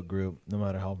Facebook group, no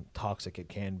matter how toxic it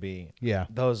can be. Yeah.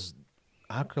 Those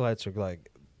Acrolites are like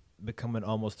becoming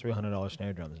almost $300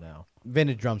 snare drums now.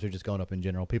 Vintage drums are just going up in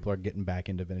general. People are getting back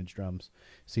into vintage drums.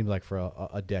 Seems like for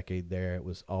a decade there, it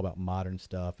was all about modern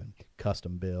stuff and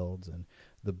custom builds and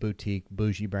the boutique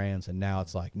bougie brands. And now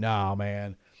it's like, nah,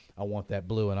 man, I want that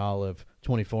blue and olive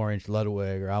 24-inch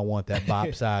Ludwig, or I want that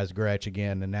bop size Gretsch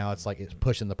again. And now it's like it's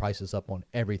pushing the prices up on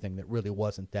everything that really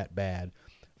wasn't that bad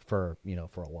for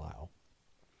a while.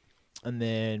 And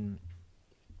then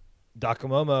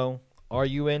Dakamomo, are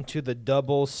you into the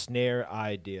double snare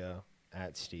idea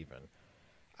at Steven?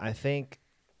 I think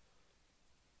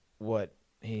what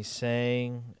he's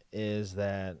saying is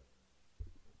that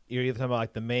you're either talking about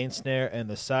like the main snare and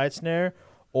the side snare,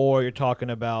 or you're talking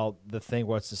about the thing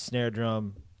where it's the snare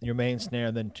drum, your main snare,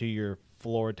 and then to your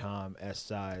floor tom S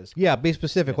size. Yeah, be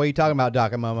specific. What are you talking about,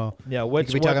 Dakamomo? Yeah, you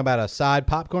could be talking about a side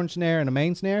popcorn snare and a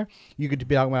main snare. You could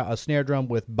be talking about a snare drum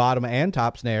with bottom and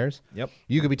top snares. Yep.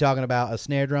 You could be talking about a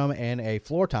snare drum and a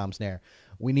floor tom snare.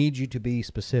 We need you to be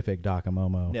specific,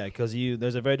 Dakamomo. Yeah, because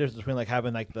there's a very difference between like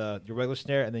having like your regular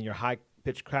snare and then your high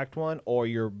pitch cracked one, or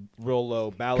your real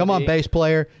low ballad. Come on, bass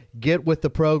player, get with the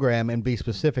program and be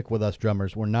specific with us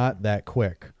drummers. We're not that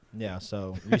quick. Yeah,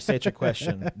 so restate your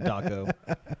question, Daco.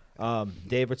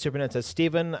 David Supernet says,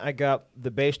 Steven, I got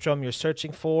the bass drum you're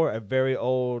searching for, a very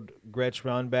old Gretsch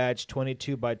round badge,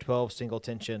 22 by 12 single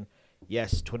tension.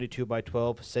 Yes, 22 by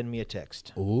 12. Send me a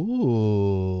text.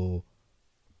 Ooh.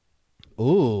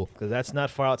 Because that's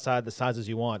not far outside the sizes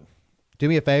you want. Do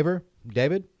me a favor,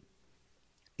 David.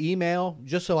 Email,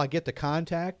 just so I get the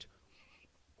contact.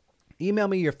 Email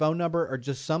me your phone number or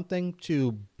just something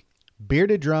to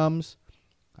Bearded Drums,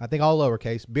 I think all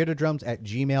lowercase,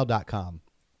 beardeddrums@gmail.com.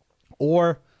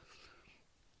 Or,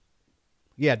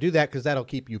 yeah, do that because that'll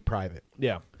keep you private.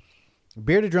 Yeah.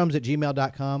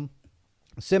 beardeddrums@gmail.com.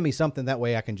 Send me something, that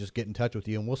way I can just get in touch with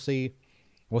you, and we'll see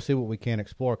what we can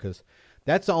explore, because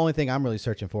that's the only thing I'm really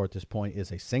searching for at this point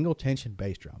is a single tension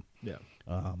bass drum. Yeah.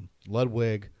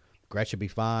 Ludwig, Gretsch should be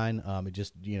fine. It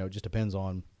just just depends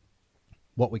on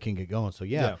what we can get going. So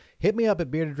yeah. Hit me up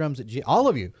at beardeddrums@gmail. All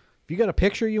of you. If you got a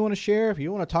picture you want to share, if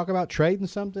you want to talk about trading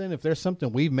something, if there's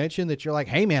something we've mentioned that you're like,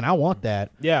 hey man, I want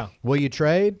that. Yeah. Will you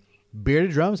trade?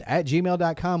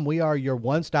 beardeddrums@gmail.com. We are your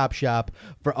one-stop shop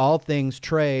for all things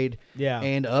trade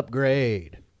and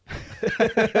upgrade.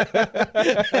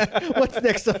 What's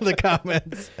next on the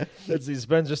comments? Let's see.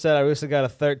 Spencer said, I recently got a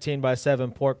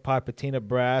 13x7 pork pie patina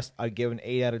brass. I'd give an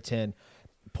 8 out of 10.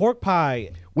 Pork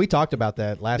pie. We talked about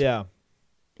that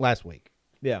last week.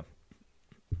 Yeah.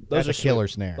 That's a killer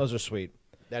sweet. snare. Those are sweet.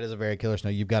 That is a very killer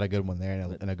snare. You've got a good one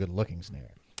there and a good looking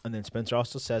snare. And then Spencer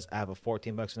also says, I have a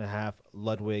 14 bucks and a half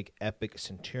Ludwig Epic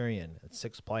Centurion. It's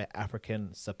 6-ply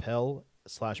African sapel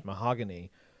 / mahogany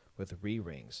with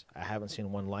re-rings. I haven't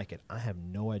seen one like it. I have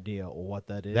no idea what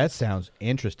that is. That sounds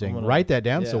interesting. Write that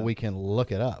down so we can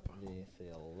look it up.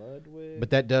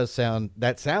 But that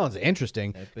sounds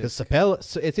interesting because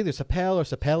sapel, it's either sapel or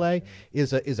sapele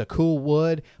is a cool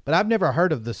wood. But I've never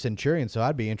heard of the Centurion, so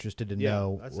I'd be interested to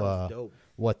know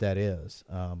what that is.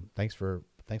 Thanks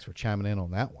for chiming in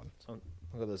on that one. So,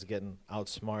 look at this getting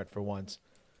outsmart for once.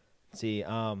 See,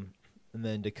 and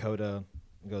then Dakota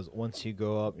goes, once you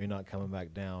go up, you're not coming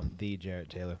back down. The Jarrett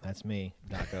Taylor. That's me,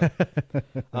 Daco.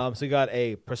 So we got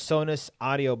a Presonus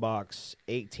Audio Box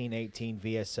 1818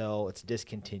 VSL. It's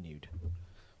discontinued.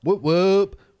 Whoop,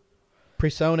 whoop.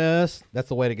 Presonus. That's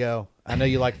the way to go. I know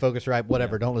you like Focusrite.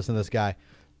 Whatever. Don't listen to this guy.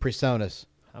 Presonus.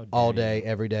 All day,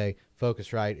 every day.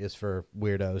 Focusrite is for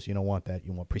weirdos. You don't want that.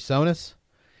 You want Presonus.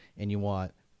 And you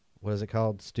want, what is it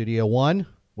called? Studio One,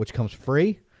 which comes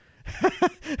free.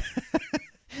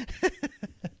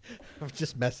 I'm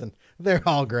just messing. They're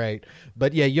all great.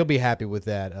 But yeah, you'll be happy with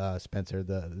that, Spencer.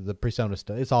 The Presonus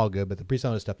stuff, it's all good, but the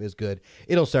Presonus stuff is good.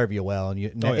 It'll serve you well, and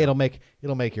it'll make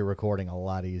your recording a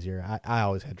lot easier. I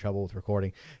always had trouble with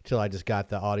recording till I just got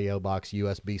the Audio Box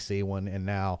USB-C one, and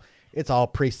now it's all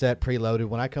preset, preloaded.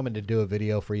 When I come in to do a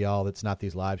video for y'all that's not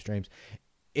these live streams,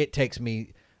 it takes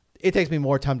me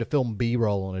more time to film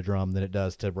B-roll on a drum than it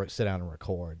does to sit down and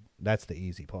record. That's the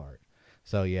easy part.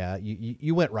 So yeah,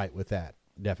 you went right with that.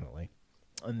 Definitely.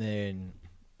 And then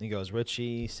he goes,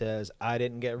 Richie says, I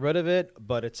didn't get rid of it,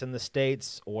 but it's in the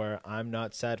States, or I'm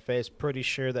not sad face. Pretty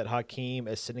sure that Hakeem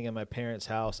is sitting in my parents'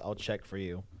 house. I'll check for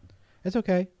you. It's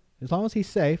okay. As long as he's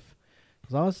safe.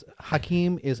 As long as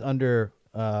Hakeem is under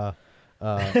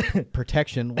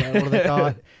protection. What do they call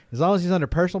it? As long as he's under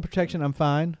personal protection, I'm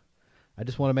fine. I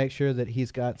just want to make sure that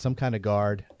he's got some kind of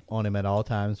guard on him at all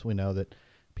times. We know that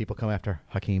people come after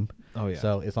Hakeem. Oh, yeah.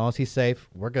 So as long as he's safe,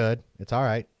 we're good. It's all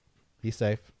right. He's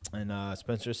safe. And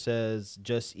Spencer says,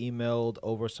 just emailed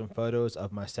over some photos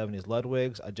of my 70s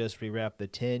Ludwigs. I just rewrapped the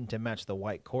 10 to match the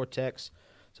white Cortex.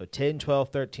 So 10, 12,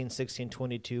 13, 16,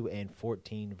 22, and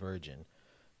 14 Virgin.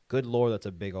 Good Lord, that's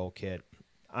a big old kit.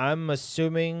 I'm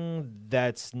assuming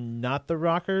that's not the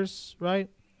Rockers, right?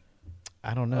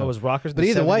 I don't know. Oh, it was Rockers in but the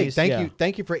either 70s? way, thank Yeah. you.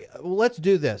 Thank you for let's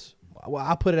do this. Well,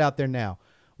 I'll put it out there now.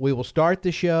 We will start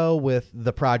the show with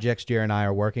the projects Jerry and I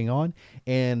are working on,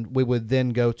 and we would then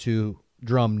go to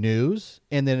drum news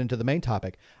and then into the main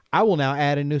topic. I will now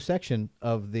add a new section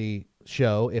of the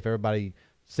show. If everybody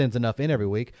sends enough in every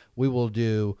week, we will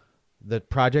do the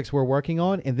projects we're working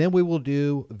on, and then we will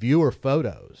do viewer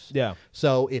photos. Yeah.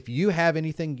 So if you have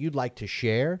anything you'd like to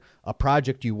share, a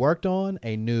project you worked on,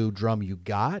 a new drum you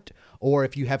got, or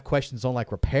if you have questions on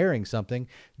like repairing something,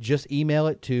 just email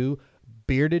it to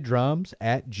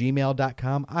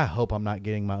beardeddrums@gmail.com. I hope I'm not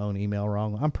getting my own email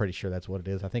wrong. I'm pretty sure that's what it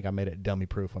is. I think I made it dummy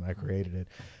proof when I created it.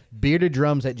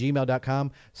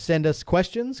 beardeddrums@gmail.com. Send us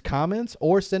questions, comments,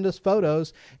 or send us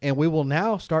photos, and we will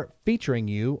now start featuring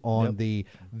you on the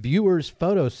viewers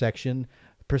photo section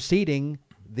preceding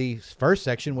the first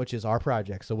section, which is our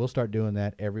project. So we'll start doing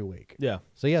that every week. Yeah.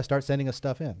 So yeah, start sending us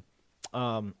stuff in.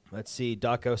 Let's see.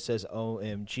 Daco says,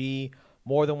 OMG,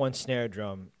 more than one snare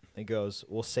drum. He goes,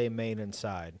 we'll say main and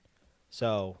side.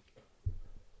 So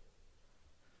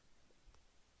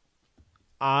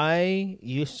I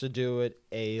used to do it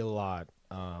a lot.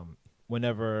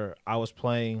 Whenever I was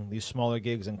playing these smaller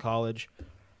gigs in college,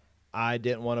 I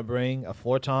didn't want to bring a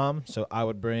floor tom, so I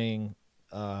would bring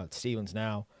Stevens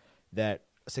now, that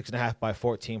 6.5 by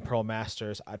 14 Pearl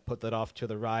Masters. I'd put that off to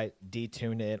the right,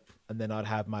 detune it, and then I'd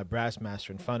have my brass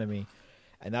master in front of me,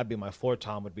 and that'd be my floor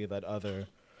tom, would be that other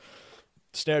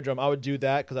snare drum. I would do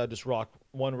that because I'd just rock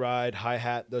one ride,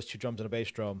 hi-hat, those two drums, and a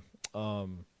bass drum.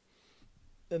 And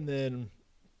then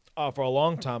for a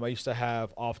long time, I used to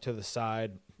have off to the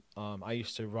side, I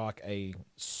used to rock a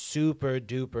super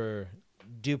duper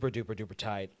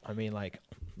tight. I mean, like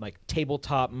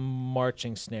tabletop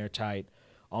marching snare tight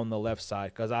on the left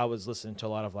side, because I was listening to a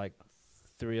lot of like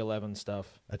 311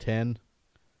 stuff. A 10?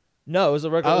 No, it was a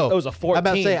regular. It was a 14. I'm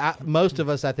about to say, most of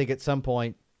us, I think, at some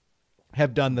point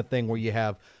have done the thing where you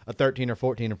have a 13 or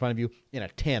 14 in front of you and a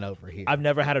 10 over here. I've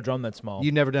never had a drum that small.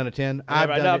 You've never done a 10?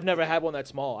 I've never had one that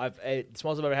small. The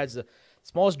smallest I've ever had is the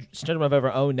smallest snare drum I've ever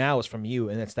owned now is from you,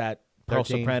 and it's that Pearl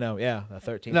 13? Soprano, yeah, the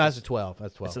 13. No, that's a 12.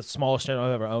 That's 12. It's the smallest snare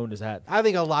I've ever owned. Is that? I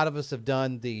think a lot of us have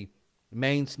done the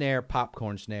main snare,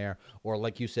 popcorn snare, or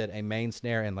like you said, a main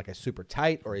snare and like a super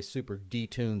tight or a super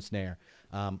detuned snare.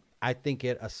 I think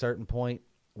at a certain point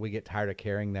we get tired of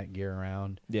carrying that gear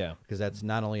around. Yeah. Because that's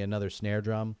not only another snare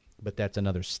drum, but that's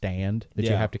another stand that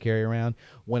you Yeah. have to carry around.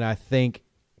 When I think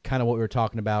kind of what we were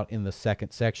talking about in the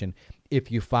second section,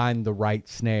 if you find the right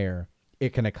snare, it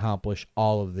can accomplish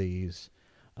all of these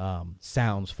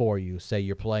sounds for you. Say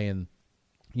you're playing,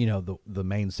 the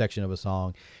main section of a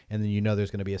song, and then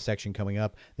there's going to be a section coming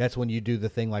up. That's when you do the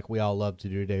thing like we all love to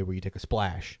do today, where you take a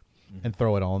splash and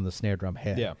throw it on the snare drum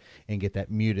head Yeah. and get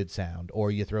that muted sound, or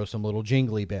you throw some little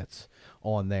jingly bits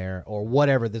on there, or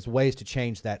whatever. There's ways to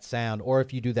change that sound, or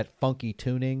if you do that funky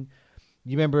tuning.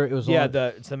 You remember it was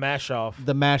It's the mash off.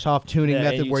 the mash off tuning Yeah, and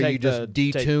method you where you take just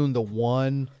detune the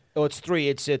one. Oh, it's 3.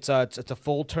 It's a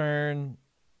full turn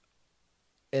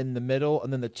in the middle,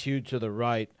 and then the 2 to the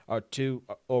right, or 2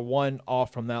 or 1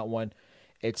 off from that one.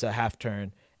 It's a half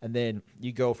turn, and then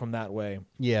you go from that way.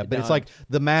 Yeah, but it's down. like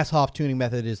the Masshoff tuning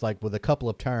method is like with a couple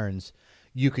of turns,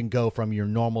 you can go from your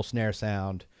normal snare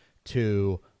sound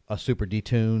to a super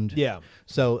detuned. Yeah.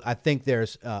 So I think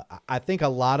I think a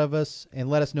lot of us, and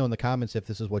let us know in the comments if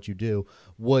this is what you do,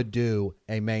 would do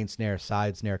a main snare,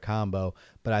 side snare combo.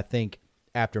 But I think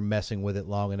after messing with it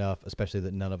long enough, especially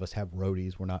that none of us have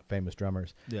roadies, we're not famous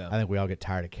drummers. Yeah. I think we all get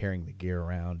tired of carrying the gear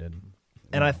around.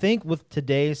 And I think with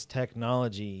today's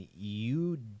technology,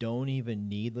 you don't even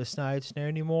need the side snare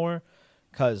anymore.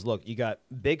 Because, look, you got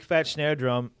big fat snare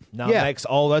drum. Now Yeah. makes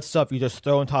all that stuff you just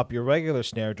throw on top of your regular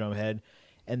snare drum head.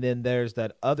 And then there's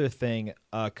that other thing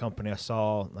company I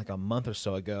saw like a month or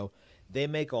so ago. They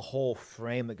make a whole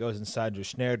frame that goes inside your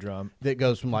snare drum. that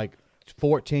goes from like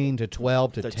 14 to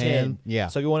 12 to to 10. Yeah.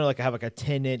 So if you want to have like a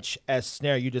 10-inch S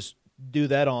snare, you just do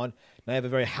that on. Now I have a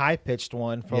very high-pitched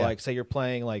one for Yeah. say you're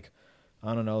playing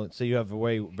I don't know, so you have a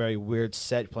very, very weird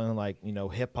set playing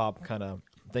hip-hop kind of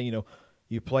thing,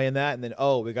 you playing that, and then,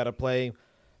 we got to play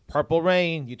Purple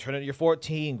Rain. You turn it to your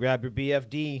 14, grab your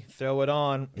BFD, throw it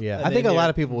on. Yeah, and I think then a lot you're-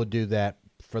 of people would do that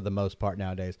for the most part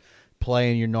nowadays.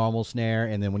 Playing your normal snare,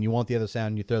 and then when you want the other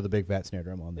sound, you throw the big fat snare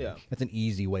drum on there. Yeah. That's an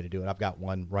easy way to do it. I've got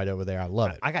one right over there. I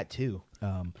love it. I got 2.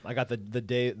 I got the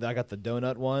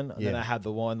donut one, and then Yeah. I had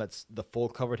the one that's the full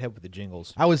covered head with the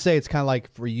jingles. I would say it's kind of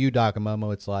like for you,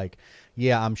 Docomomo, it's like,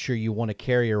 yeah, I'm sure you want to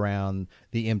carry around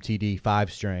the MTD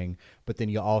 5-string, but then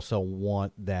you also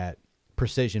want that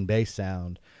precision bass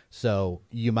sound. So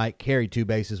you might carry 2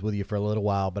 basses with you for a little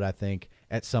while, but I think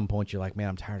at some point you're like, man,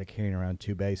 I'm tired of carrying around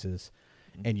 2 basses.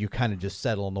 And you kind of just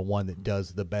settle on the one that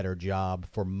does the better job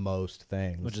for most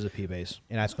things. Which is a P bass.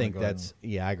 And I think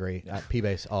I agree.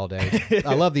 P-bass all day.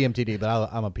 I love the MTD, but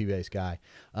I'm a P-bass guy.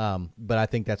 But I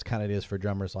think that's kind of it is for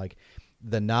drummers. Like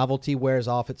the novelty wears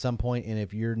off at some point, and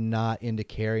if you're not into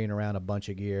carrying around a bunch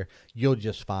of gear, you'll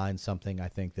just find something, I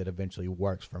think, that eventually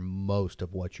works for most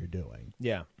of what you're doing.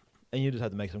 Yeah. And you just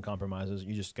have to make some compromises.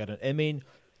 You just got to,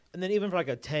 and then even for like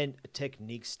a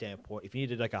technique standpoint, if you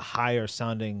needed like a higher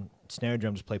sounding snare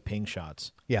drum, just play ping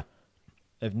shots. Yeah.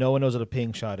 If no one knows what a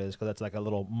ping shot is, because that's like a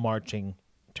little marching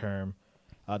term,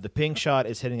 the ping shot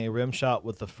is hitting a rim shot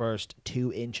with the first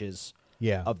 2 inches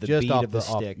Yeah. of the just bead off of the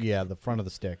stick. Yeah, the front of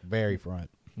the stick. Very front.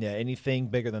 Yeah, anything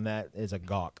bigger than that is a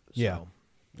gawk. So.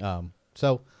 Yeah.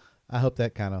 So I hope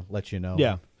that kind of lets you know.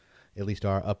 Yeah. At least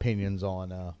our opinions on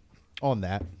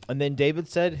that. And then David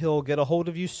said he'll get a hold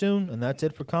of you soon, and that's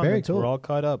it for comments. Very cool. We're all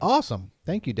caught up. Awesome.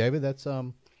 Thank you, David. That's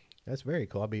very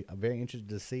cool. I'm very interested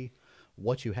to see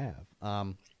what you have.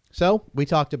 So we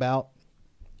talked about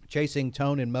chasing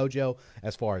tone and mojo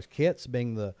as far as kits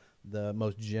being the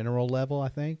most general level, I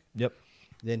think. Yep.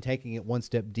 Then taking it one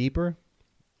step deeper,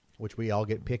 which we all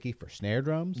get picky for snare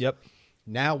drums. Yep.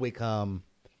 Now we come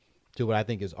to what I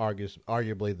think is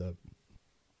arguably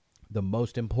the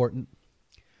most important,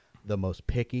 the most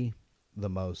picky, the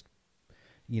most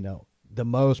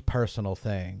personal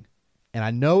thing. And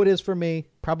I know it is for me,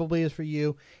 probably is for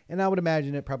you, and I would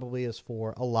imagine it probably is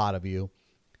for a lot of you.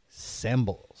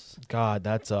 Cymbals. God,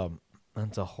 that's a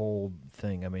whole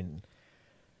thing. I mean,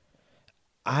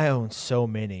 I own so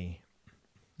many.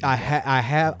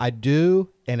 I do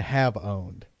and have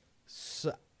owned.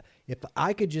 So if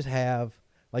I could just have,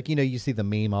 like, you see the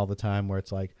meme all the time where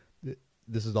it's like,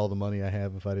 this is all the money I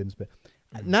have if I didn't spend.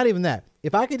 Not even that.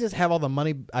 If I could just have all the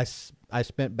money I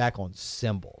spent back on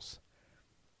cymbals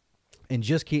and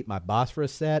just keep my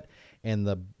Bosphorus set and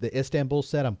the Istanbul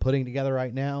set I'm putting together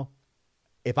right now,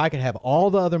 if I could have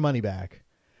all the other money back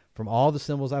from all the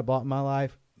cymbals I bought in my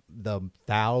life, the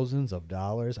thousands of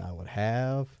dollars I would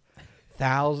have,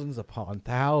 thousands upon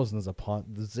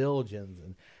the zillions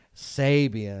and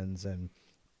Sabians and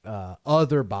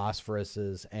other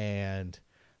Bosphorus's, and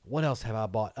what else have I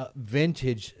bought?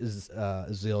 Vintage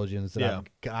Zildjians that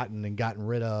I've gotten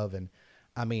rid of, and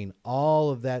I mean all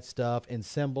of that stuff and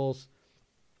cymbals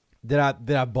that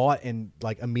I bought and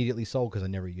like immediately sold because I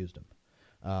never used them.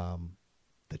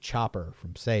 The chopper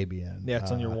from Sabian. Yeah,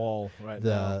 it's on your wall right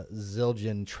now. The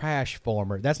Zildjian trash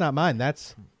former. That's not mine.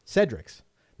 That's Cedric's.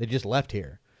 They just left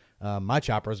here. My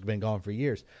chopper's been gone for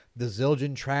years. The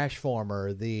Zildjian trash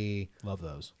former. Love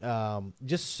those.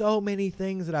 Just so many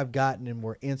things that I've gotten and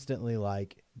were instantly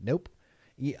like, nope.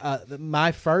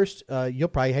 My first, you'll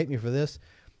probably hate me for this,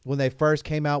 when they first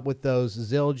came out with those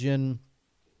Zildjian,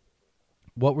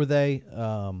 what were they?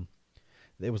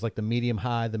 It was like the medium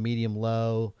high, the medium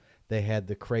low. They had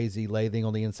the crazy lathing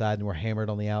on the inside and were hammered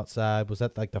on the outside. Was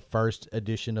that like the first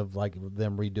edition of like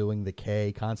them redoing the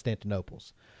K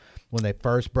Constantinople's? When they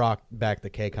first brought back the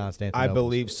K Constantinople's? I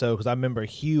believe so, because I remember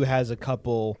Hugh has a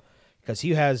couple, because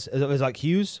Hugh has, it was like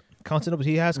Hugh's Constantinople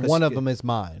he has? One of them is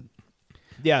mine.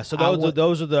 Yeah, so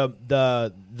those are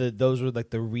those were like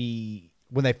the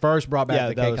when they first brought back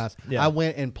the K Constantinople's. Yeah. I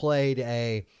went and played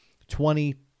a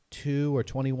 22 or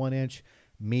 21 inch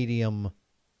medium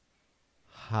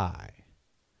high.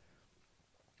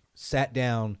 Sat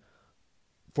down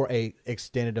for a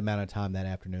extended amount of time that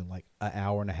afternoon, like an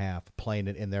hour and a half, playing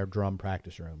it in their drum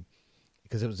practice room,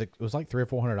 because it was like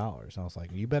 $300 or $400. I was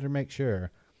like, you better make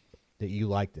sure that you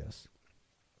like this.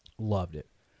 Loved it.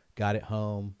 Got it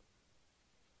home.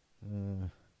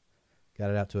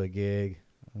 Got it out to a gig.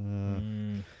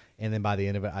 And then by the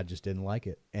end of it, I just didn't like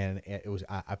it, and it was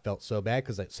I felt so bad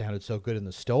because it sounded so good in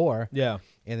the store. Yeah.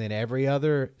 And then every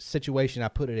other situation I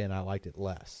put it in, I liked it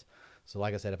less. So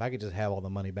like I said, if I could just have all the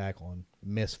money back on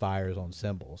misfires on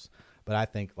cymbals, but I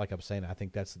think, like I'm saying, I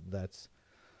think that's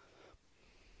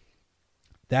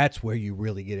where you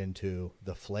really get into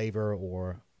the flavor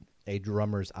or a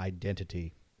drummer's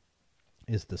identity,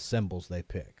 is the cymbals they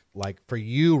pick. Like for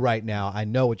you right now, I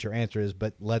know what your answer is,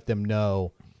 but let them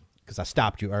know, because I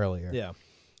stopped you earlier. Yeah.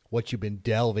 What you've been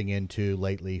delving into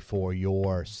lately for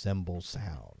your cymbal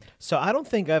sound. So I don't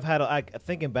think I've had,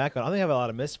 thinking back on, I don't think I have a lot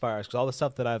of misfires, because all the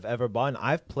stuff that I've ever bought,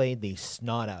 I've played the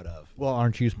snot out of. Well,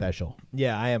 aren't you special?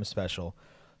 Yeah, I am special.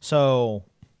 So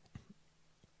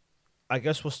I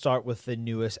guess we'll start with the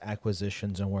newest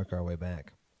acquisitions and work our way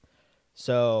back.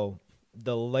 So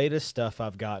the latest stuff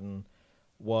I've gotten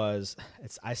was,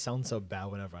 I sound so bad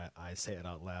whenever I say it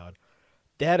out loud.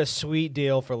 They had a sweet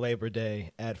deal for Labor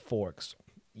Day at Forks.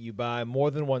 You buy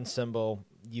more than one cymbal,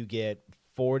 you get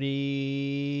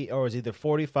 40, or it was either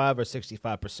 45 or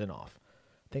 65% off.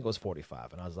 I think it was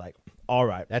 45. And I was like, all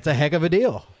right. That's a heck of a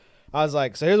deal. I was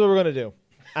like, so here's what we're going to do.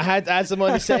 I had some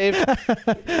money saved.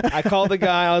 I called the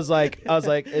guy. I was like,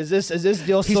 is this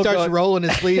deal He still starts going? rolling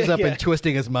his sleeves up Yeah. and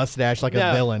twisting his mustache like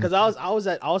a villain. Because I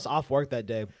was off work that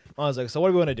day. I was like, so what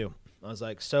do we want to do? I was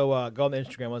like, so go on the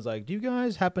Instagram. I was like, do you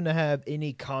guys happen to have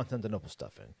any Constantinople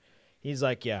stuff in? He's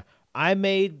like, yeah. I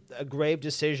made a grave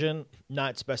decision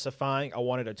not specifying. I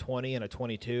wanted a 20 and a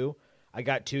 22. I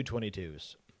got two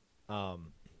 22s.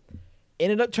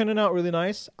 Ended up turning out really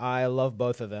nice. I love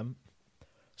both of them.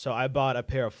 So I bought a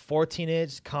pair of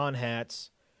 14-inch con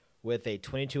hats with a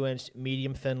 22-inch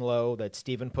medium thin low that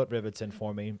Steven put rivets in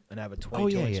for me, and I have a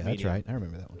 22-inch medium. That's right. I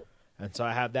remember that one. And so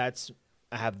I have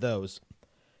those.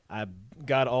 I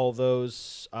got all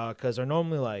those because they're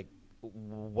normally like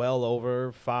well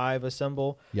over $5 a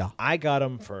cymbal. Yeah. I got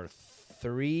them for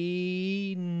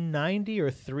 $390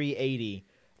 or $380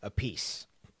 a piece,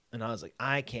 and I was like,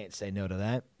 I can't say no to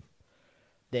that.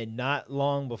 Then not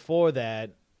long before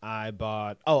that, I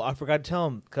bought. Oh, I forgot to tell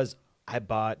him, because I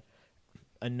bought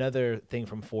another thing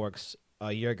from Forks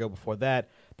a year ago. Before that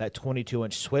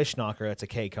 22-inch Swish Knocker. That's a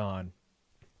K-Con.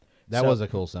 That was a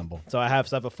cool cymbal. So I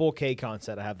have a full K-Con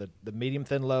set. I have the medium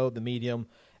thin low, the medium,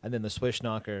 and then the Swish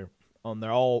Knocker on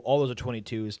there. All those are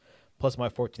 22s, plus my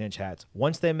 14-inch hats.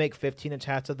 Once they make 15-inch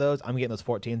hats of those, I'm getting those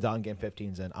 14s out and getting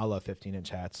 15s in. I love 15-inch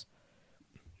hats.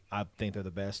 I think they're the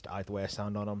best. I like the way I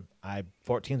sound on them.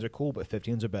 14s are cool, but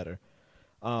 15s are better.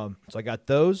 So I got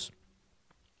those.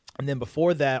 And then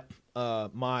before that,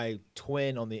 my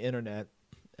twin on the internet,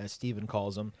 as Steven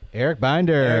calls him, Eric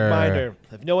Binder.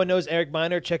 If no one knows Eric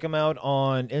Binder, check him out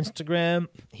on Instagram.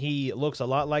 He looks a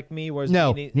lot like me.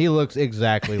 He looks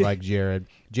exactly like Jared.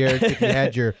 Jared, if you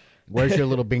had where's your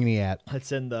little beanie at?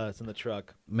 It's in the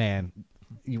truck. Man,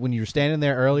 when you were standing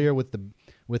there earlier with the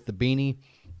beanie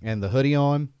and the hoodie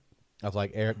on, I was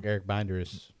like, Eric Binder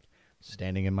is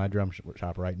standing in my drum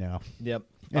shop right now. Yep.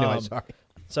 Anyway, sorry.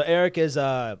 So Eric is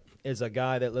a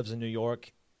guy that lives in New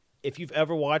York. If you've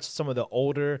ever watched some of the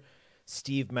older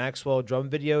Steve Maxwell drum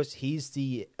videos. He's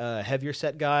the heavier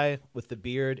set guy with the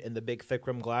beard and the big thick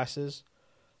rim glasses.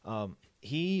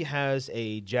 He has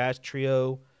a jazz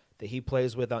trio that he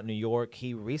plays with out in New York.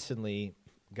 He recently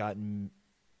got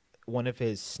one of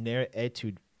his snare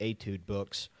etude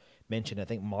books mentioned. I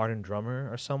think Modern Drummer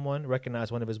or someone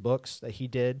recognized one of his books that he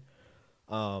did.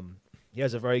 He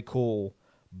has a very cool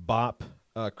bop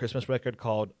Christmas record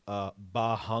called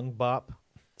Bah Hung Bop.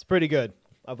 It's pretty good.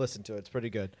 I've listened to it. It's pretty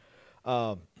good.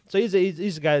 So he's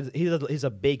a guy. He's a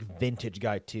big vintage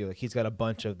guy too. Like he's got a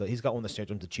bunch of he's got one of the snare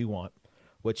drums that you want,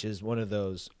 which is one of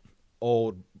those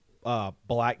old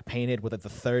black painted with like the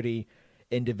 30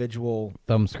 individual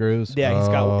thumb screws. Yeah, he's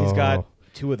got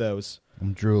two of those.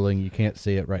 I'm drooling. You can't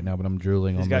see it right now, but I'm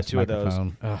drooling on this microphone.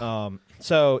 He's got two of those.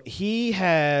 So he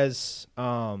has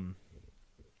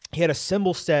he had a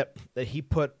cymbal set that he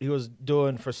was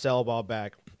doing for sale a while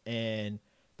back, and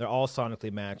they're all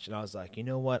sonically matched. And I was like, you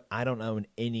know what? I don't own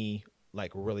any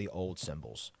like really old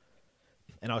cymbals,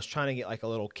 and I was trying to get like a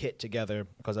little kit together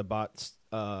because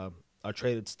I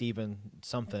traded Steven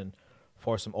something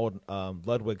for some old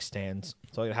Ludwig stands,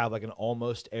 so I could have like an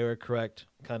almost error correct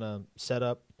kind of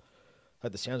setup.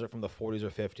 Like the stands are from the 40s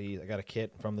or 50s. I got a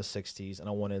kit from the 60s, and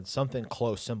I wanted something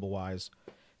close cymbal-wise.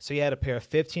 So he had a pair of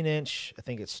 15-inch, I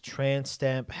think it's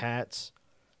Trans-Stamp hats.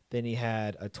 Then he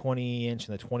had a 20-inch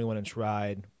and a 21-inch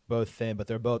ride, both thin, but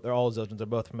they're all Zildjians. They're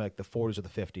both from like the 40s or the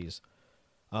 50s.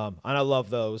 And I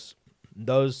love those.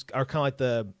 Those are kind of like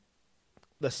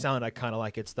the sound I kind of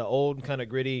like. It's the old kind of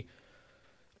gritty,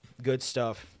 good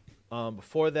stuff.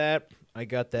 Before that, I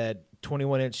got that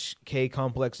 21-inch K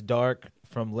Complex Dark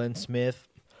from Lynn Smith.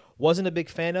 Wasn't a big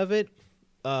fan of it,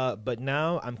 but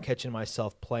now I'm catching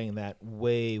myself playing that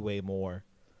way, way more.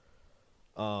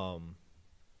 And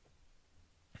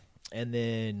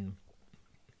then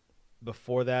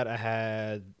before that, I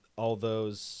had all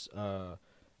those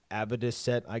Avidus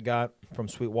set I got from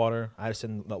Sweetwater. I had to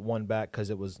send that one back because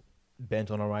it was bent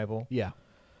on arrival. Yeah.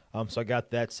 So I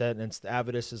got that set, and the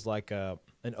Avidus is like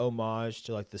an homage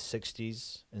to like the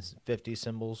 60s and 50s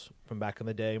cymbals from back in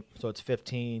the day. So it's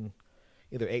 15,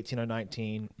 either 18 or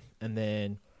 19, and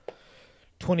then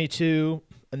 22.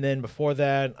 And then before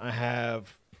that, I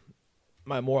have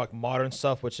my more like modern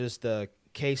stuff, which is the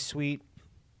K-Suite.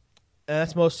 And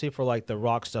that's mostly for like the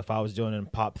rock stuff I was doing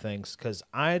and pop things, because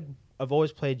I've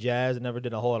always played jazz and never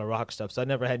did a whole lot of rock stuff. So I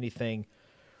never had anything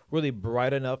really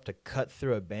bright enough to cut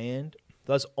through a band.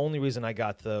 That's the only reason I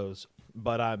got those.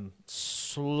 But I'm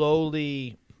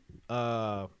slowly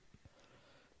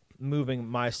moving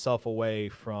myself away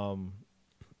from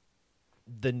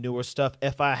the newer stuff.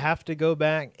 If I have to go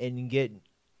back and get,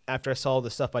 after I saw the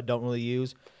stuff I don't really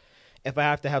use, if I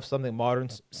have to have something modern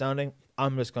sounding,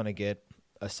 I'm just going to get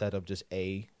a set of just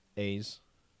A's.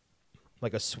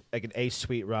 Like an A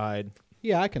Suite ride.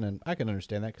 Yeah, I can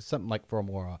understand that, because something like for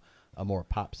a more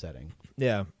pop setting.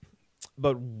 Yeah.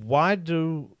 But why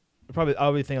do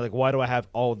I'll be thinking like, why do I have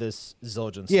all this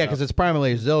Zildjian stuff? Yeah, because it's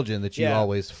primarily Zildjian that you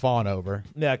always fawn over.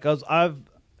 Yeah, because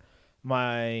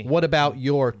What about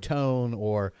your tone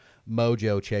or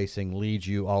mojo chasing leads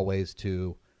you always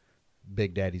to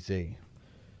Big Daddy Z?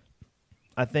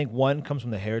 I think one comes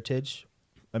from the heritage.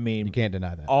 I mean, you can't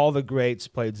deny that. All the greats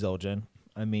played Zildjian.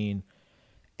 I mean,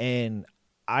 and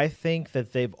I think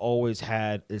that they've always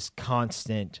had this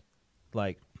constant,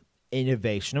 like,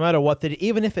 innovation, no matter what.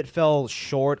 Even if it fell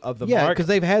short of the mark. Yeah, because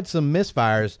they've had some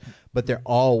misfires, but they're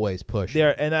always pushing.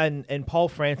 And Paul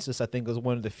Francis, I think, was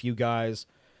one of the few guys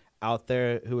out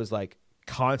there who was like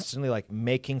constantly like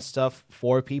making stuff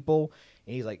for people.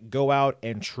 And he's like, go out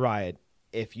and try it.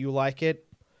 If you like it,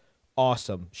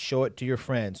 awesome. Show it to your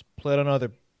friends. Play it on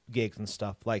other gigs and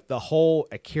stuff. Like the whole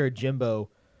Akira Jimbo,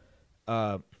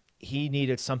 he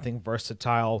needed something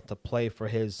versatile to play for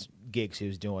his gigs he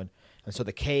was doing. And so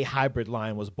the K Hybrid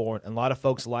line was born. And a lot of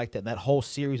folks liked it. And that whole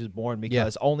series was born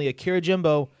because only Akira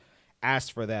Jimbo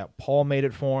asked for that. Paul made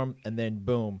it for him, and then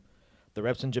boom. The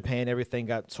reps in Japan, everything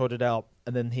got sorted out.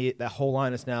 And then that whole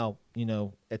line is now,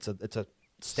 it's a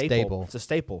staple. It's a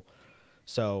staple.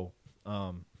 So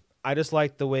I just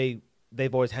like the way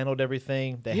they've always handled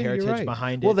everything, the heritage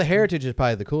behind it. Well, the heritage is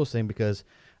probably the coolest thing because,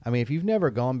 I mean, if you've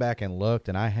never gone back and looked,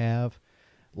 and I have,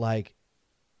 like,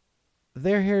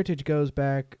 their heritage goes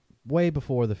back way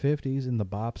before the 50s and the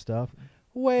bop stuff,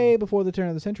 way before the turn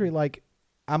of the century. Like,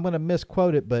 I'm going to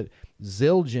misquote it, but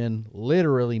Zildjian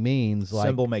literally means like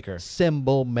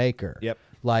Cymbal maker. Yep.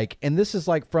 Like, and this is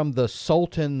like from the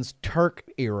Sultan's Turk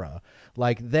era.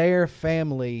 Like, their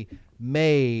family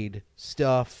made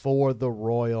stuff for the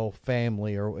royal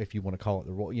family, or if you want to call it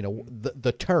the royal,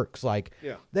 the Turks. Like,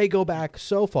 they go back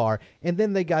so far, and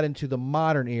then they got into the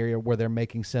modern era where they're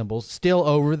making symbols still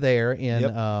over there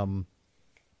in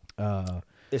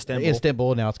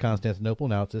Istanbul. Now it's Constantinople.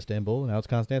 Now it's Istanbul. Now it's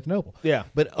Constantinople. Yeah.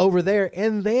 But over there,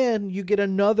 and then you get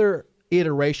another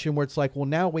iteration where it's like, well,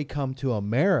 now we come to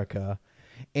America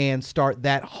and start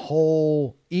that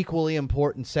whole equally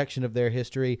important section of their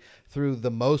history through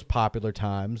the most popular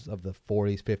times of the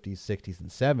 40s, 50s, 60s, and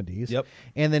 70s. Yep.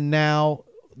 And then now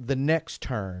the next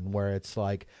turn where it's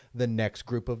like the next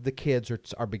group of the kids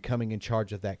are becoming in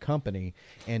charge of that company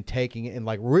and taking it, and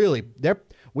like really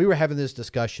we were having this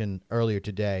discussion earlier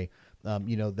today.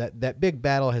 That big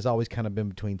battle has always kind of been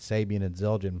between Sabian and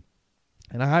Zildjian,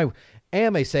 and I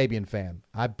am a Sabian fan.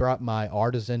 I brought my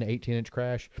Artisan 18-inch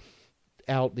Crash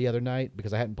out the other night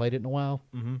because I hadn't played it in a while,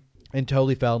 and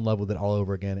totally fell in love with it all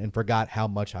over again and forgot how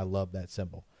much I love that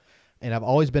symbol. And I've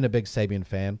always been a big Sabian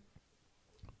fan.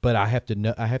 But I have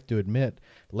to admit,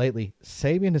 lately,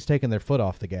 Sabian has taken their foot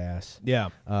off the gas. Yeah.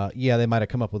 They might have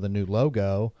come up with a new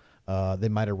logo. They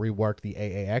might have reworked the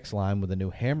AAX line with a new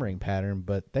hammering pattern,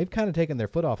 but they've kind of taken their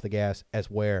foot off the gas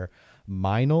as where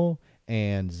Meinl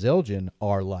and Zildjian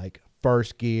are like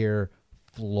first gear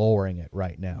flooring it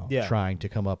right now, trying to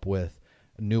come up with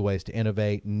new ways to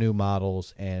innovate, new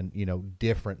models, and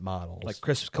different models. Like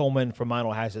Chris Coleman from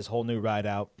Meinl has this whole new ride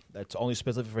out that's only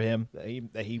specific for him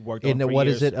that he worked on. And what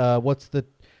is it? What's the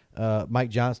Mike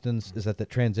Johnston's? Is that the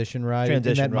transition ride?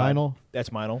 Transition in that ride. Meinl? That's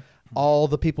Meinl. All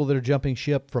the people that are jumping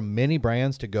ship from many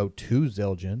brands to go to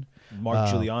Zildjian. Mark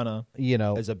Juliana,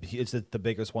 is the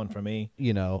biggest one for me.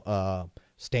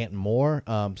 Stanton Moore.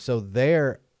 So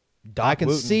there, I can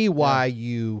Wooten, see why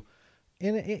you.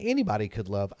 And anybody could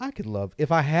love. I could love.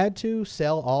 If I had to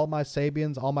sell all my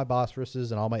Sabians, all my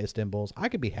Bosforuses, and all my Istanbuls, I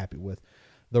could be happy with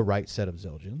the right set of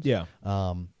Zildjians. Yeah.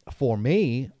 For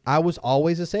me, I was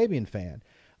always a Sabian fan.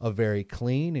 A very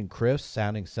clean and crisp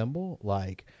sounding symbol,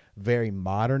 like very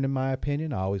modern in my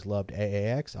opinion. I always loved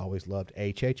AAX. I always loved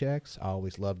HHX. I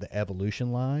always loved the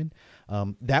Evolution line.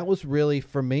 That was really,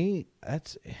 for me,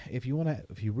 that's if you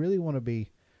really want to be,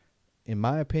 in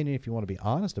my opinion, if you want to be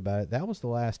honest about it, that was the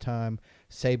last time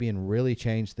Sabian really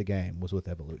changed the game, was with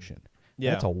Evolution.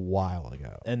 Yeah. That's a while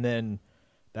ago. And then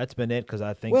that's been it, because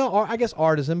I think... Well, I guess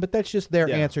Artisan, but that's just their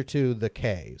answer to the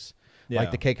Ks. Like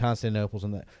the K Constantinoples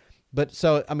and that. But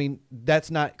so, I mean, that's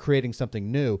not creating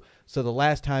something new. So the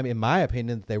last time, in my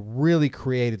opinion, that they really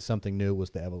created something new was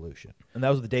the Evolution. And that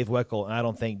was with Dave Weckl, and I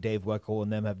don't think Dave Weckl and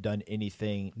them have done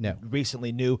anything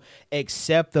recently new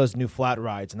except those new flat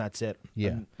rides, and that's it.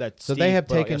 Yeah. So they have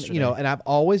taken, and I've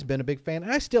always been a big fan,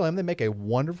 and I still am. They make a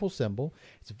wonderful symbol.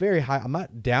 It's very high. I'm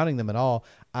not downing them at all.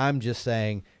 I'm just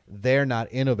saying they're not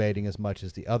innovating as much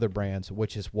as the other brands,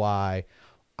 which is why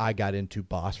I got into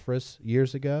Bosphorus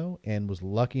years ago and was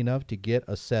lucky enough to get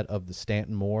a set of the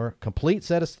Stanton Moore, complete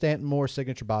set of Stanton Moore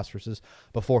signature Bosforuses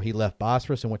before he left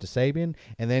Bosphorus and went to Sabian,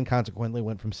 and then consequently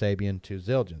went from Sabian to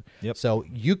Zildjian. Yep. So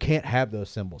you can't have those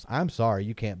symbols. I'm sorry,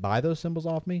 you can't buy those symbols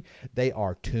off me. They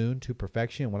are tuned to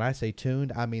perfection. When I say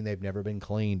tuned, I mean they've never been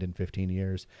cleaned in 15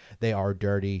 years. They are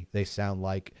dirty. They sound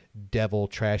like devil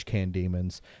trash can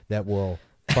demons that will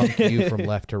funk you from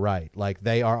left to right. Like,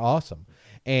 they are awesome.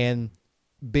 And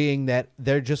being that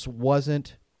there just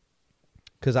wasn't,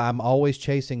 because I'm always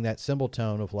chasing that symbol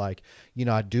tone of like,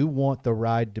 I do want the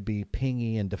ride to be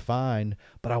pingy and defined,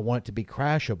 but I want it to be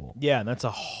crashable. Yeah, and that's a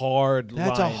hard line.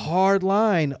 That's a hard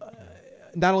line.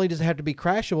 Not only does it have to be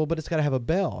crashable, but it's got to have a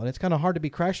bell. And it's kind of hard to be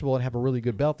crashable and have a really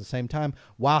good bell at the same time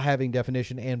while having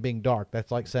definition and being dark.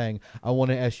 That's like saying, I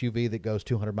want an SUV that goes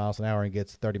 200 miles an hour and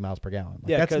gets 30 miles per gallon.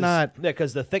 Like, that's not... Yeah,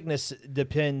 because the thickness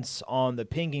depends on the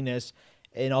pinginess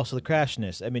and also the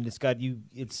crashness. I mean, it's got you.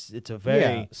 It's a very...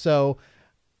 Yeah, so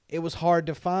it was hard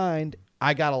to find.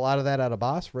 I got a lot of that out of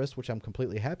Bosphorus, which I'm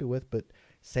completely happy with, but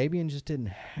Sabian just didn't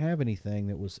have anything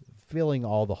that was filling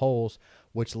all the holes,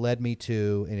 which led me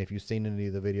to, and if you've seen any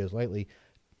of the videos lately,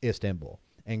 Istanbul.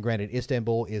 And granted,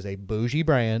 Istanbul is a bougie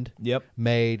brand. Yep.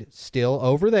 Made still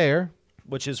over there.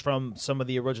 Which is from some of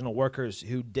the original workers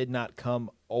who did not come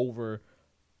over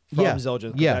from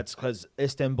Zildjian. Yeah. That's because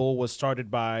Istanbul was started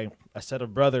by a set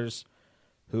of brothers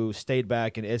who stayed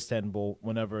back in Istanbul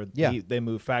whenever they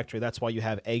moved factory. That's why you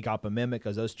have Agop and Mehmet,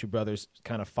 because those two brothers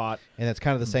kind of fought. And that's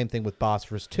kind of the same thing with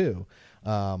Bosphorus too.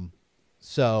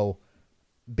 So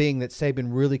being that Sabian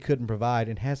really couldn't provide,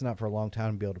 and has not for a long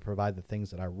time, be able to provide the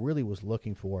things that I really was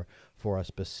looking for a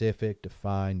specific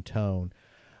defined tone,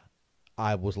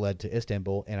 I was led to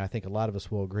Istanbul, and I think a lot of us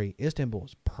will agree, Istanbul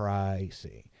is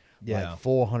pricey. Yeah. Like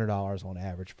 $400 on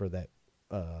average for that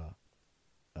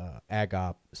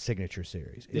Agop signature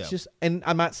series. It's Yeah. just, and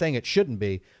I'm not saying it shouldn't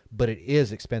be, but it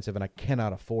is expensive, and I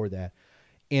cannot afford that.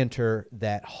 Enter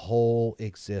that whole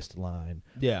Exist line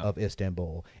Yeah. of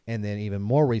Istanbul, and then even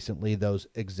more recently, those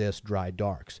Exist dry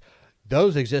darks.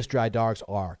 Those Exist dry darks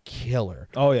are killer.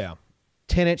 Oh yeah.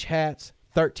 10-inch hats,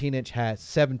 13-inch hats,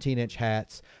 17-inch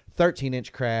hats,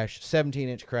 13-inch crash,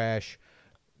 17-inch crash,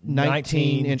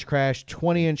 19-inch crash,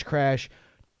 20-inch crash,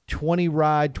 20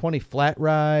 ride, 20 flat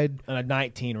ride, And a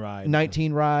 19 ride.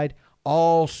 19 ride,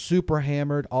 all super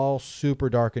hammered, all super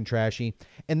dark and trashy.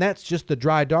 And that's just the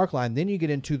dry dark line. Then you get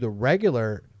into the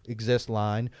regular Exist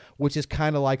line, which is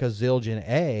kind of like a Zildjian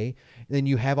A. Then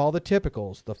you have all the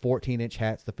typicals, the 14-inch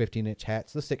hats, the 15-inch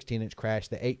hats, the 16-inch crash,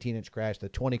 the 18-inch crash, the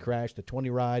 20 crash, the 20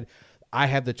 ride. I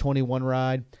have the 21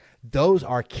 ride. Those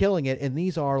are killing it, and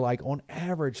these are like on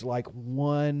average like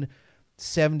 $179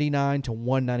 to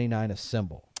 $199 a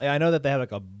cymbal. Yeah, I know that they have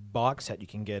like a box set you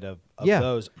can get of Yeah.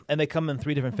 those, and they come in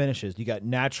 3 different finishes. You got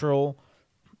natural,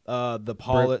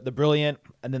 the brilliant,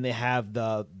 and then they have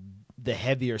the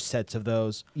heavier sets of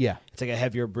those. Yeah. It's like a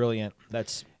heavier brilliant.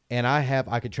 That's And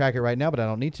I could track it right now, but I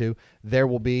don't need to. There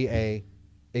will be a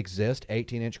Exist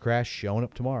 18-inch crash showing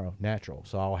up tomorrow, natural.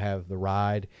 So I'll have the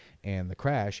ride and the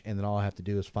crash, and then all I have to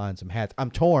do is find some hats.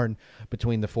 I'm torn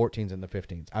between the 14s and the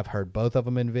 15s. I've heard both of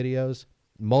them in videos,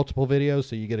 multiple videos,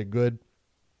 so you get a good,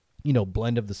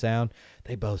 blend of the sound.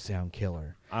 They both sound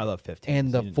killer. I love 15.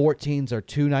 And the 14s are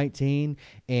 $219,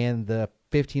 and the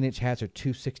 15-inch hats are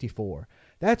 $264.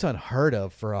 That's unheard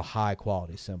of for a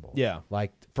high-quality cymbal. Yeah.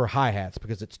 Like for hi-hats,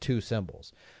 because it's 2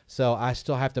 cymbals. So I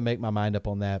still have to make my mind up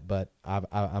on that, but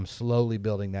I'm slowly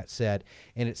building that set.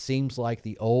 And it seems like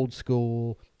the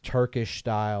old-school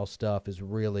Turkish-style stuff is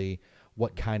really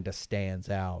what kind of stands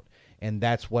out. And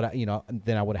that's what,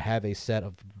 then I would have a set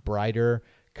of brighter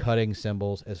cutting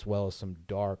cymbals as well as some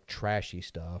dark, trashy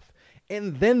stuff.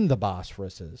 And then the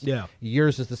Bosphorus's. Yeah.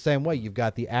 Yours is the same way. You've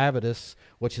got the Avitus,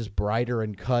 which is brighter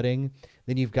and cutting.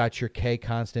 Then you've got your K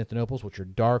Constantinoples, which are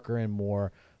darker and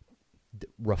more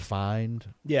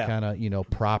refined. Yeah. Kind of,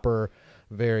 proper,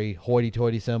 very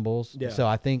hoity-toity cymbals. Yeah. So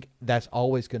I think that's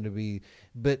always going to be.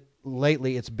 But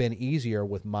lately it's been easier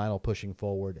with Meinl pushing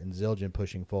forward and Zildjian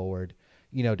pushing forward,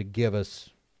 to give us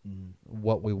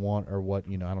what we want or what,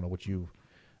 I don't know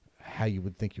how you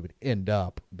would think you would end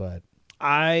up, but.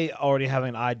 I already have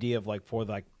an idea of for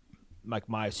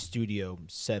my studio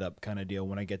setup kind of deal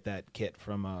when I get that kit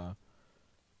from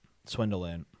Swindle.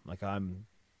 Like I'm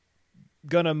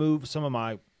gonna move some of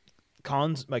my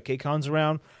K cons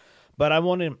around, but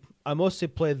I mostly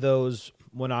play those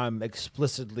when I'm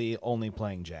explicitly only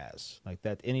playing jazz. Like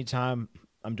that, anytime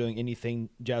I'm doing anything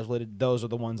jazz related, those are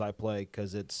the ones I play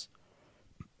because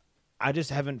I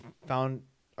just haven't found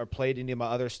or played any of my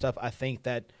other stuff. I think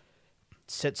that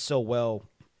sits so well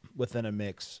within a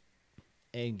mix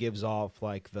and gives off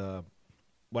what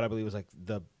I believe is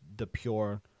the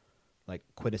pure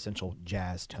quintessential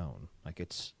jazz tone.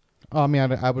 It's Oh, I mean,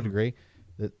 I would agree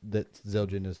that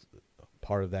Zildjian is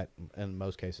part of that in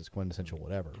most cases, quintessential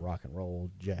whatever, rock and roll,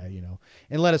 jazz,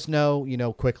 And let us know,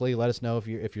 quickly. Let us know if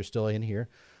you're still in here,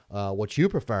 what you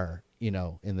prefer,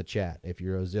 in the chat. If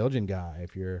you're a Zildjian guy,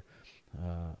 if you're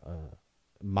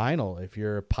Meinl, if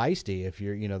you're Peisty, if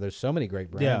you're, there's so many great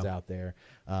brands out there.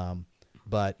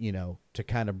 But, to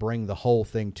kind of bring the whole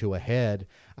thing to a head,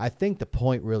 I think the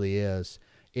point really is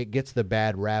it gets the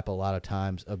bad rap a lot of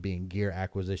times of being gear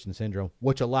acquisition syndrome,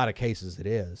 which a lot of cases it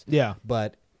is. Yeah.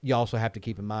 But you also have to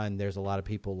keep in mind there's a lot of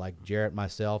people like Jarrett,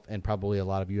 myself, and probably a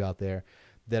lot of you out there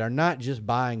that are not just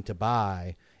buying to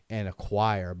buy and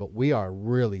acquire, but we are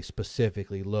really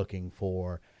specifically looking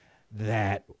for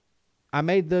that. I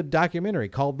made the documentary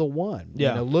called The One.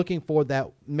 Yeah. Looking for that,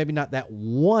 maybe not that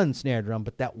one snare drum,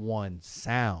 but that one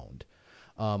sound.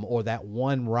 Or that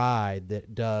one ride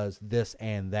that does this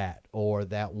and that. Or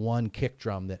that one kick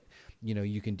drum that,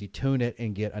 you can detune it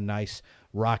and get a nice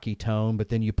rocky tone, but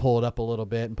then you pull it up a little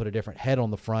bit and put a different head on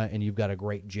the front and you've got a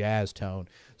great jazz tone.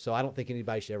 So I don't think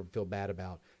anybody should ever feel bad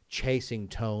about chasing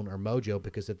tone or mojo,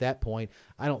 because at that point,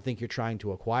 I don't think you're trying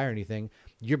to acquire anything.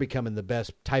 You're becoming the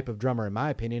best type of drummer, in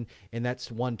my opinion, and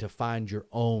that's one to find your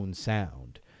own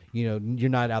sound. You're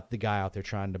not the guy out there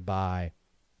trying to buy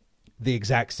the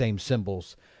exact same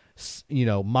cymbals,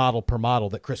 model per model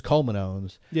that Chris Coleman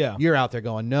owns. Yeah. You're out there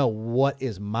going, no, what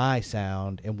is my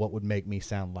sound and what would make me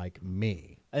sound like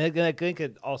me? I think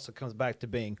it also comes back to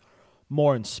being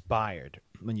more inspired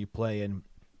when you play, and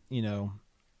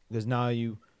because now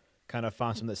you kind of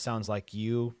find something that sounds like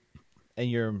you,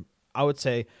 and I would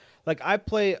say, I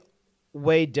play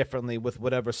way differently with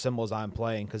whatever cymbals I'm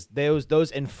playing, because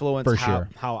those influence For sure.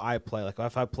 how I play.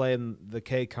 If I play in the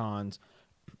K cons,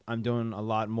 I'm doing a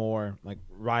lot more like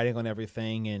riding on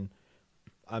everything, and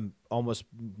I'm almost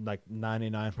like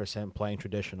 99% playing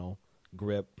traditional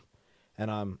grip,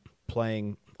 and I'm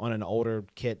playing on an older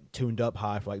kit tuned up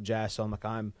high for like jazz. So I'm like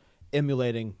I'm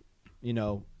emulating,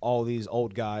 all these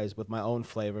old guys with my own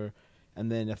flavor,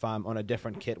 and then if I'm on a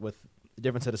different kit with a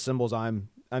different set of cymbals, I'm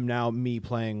now me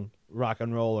playing rock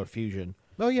and roll or fusion.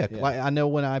 Oh, yeah. Yeah. Like, I know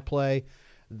when I play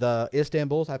the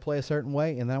Istanbuls, I play a certain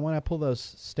way, and then when I pull those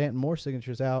Stanton Moore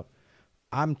signatures out,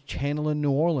 I'm channeling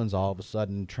New Orleans all of a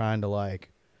sudden, trying to,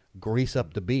 like, grease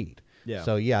up the beat. Yeah.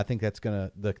 So, yeah, I think that's going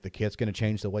to – the kit's going to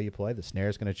change the way you play. The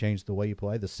snare's going to change the way you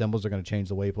play. The cymbals are going to change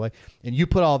the way you play. And you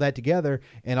put all that together,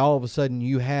 and all of a sudden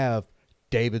you have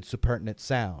David Supertinent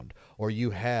sound, or you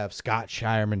have Scott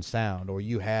Shireman sound, or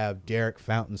you have Derek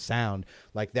Fountain sound.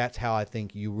 Like, that's how I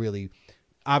think you really –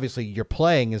 obviously, your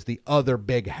playing is the other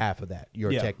big half of that.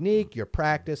 Your technique, your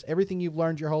practice, everything you've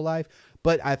learned your whole life.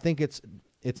 But I think it's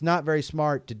not very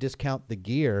smart to discount the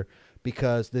gear,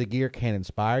 because the gear can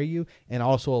inspire you and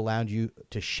also allow you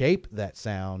to shape that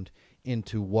sound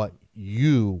into what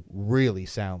you really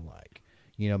sound like.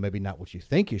 Maybe not what you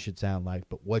think you should sound like,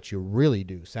 but what you really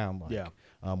do sound like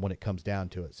when it comes down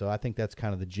to it. So I think that's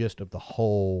kind of the gist of the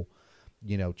whole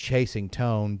chasing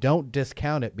tone. Don't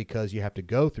discount it because you have to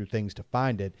go through things to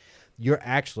find it. You're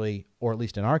actually, or at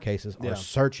least in our cases, are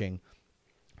searching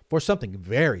for something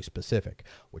very specific,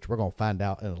 which we're going to find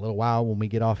out in a little while when we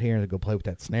get off here and go play with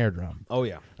that snare drum. Oh,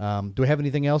 yeah. Do we have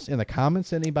anything else in the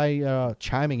comments? Anybody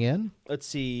chiming in? Let's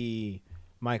see.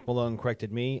 Mike Malone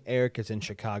corrected me. Eric is in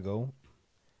Chicago.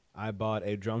 I bought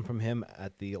a drum from him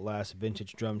at the last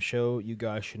Vintage Drum Show. You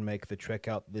guys should make the trek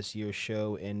out this year's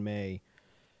show in May.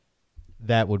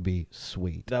 That would be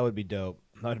sweet. That would be dope.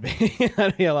 That'd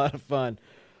be a lot of fun.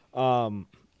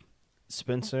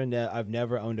 Spencer, I've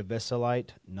never owned a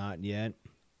Vistalite. Not yet.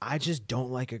 I just don't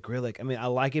like acrylic. I mean, I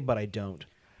like it, but I don't.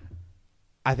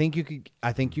 I think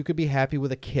you could be happy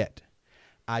with a kit.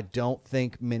 I don't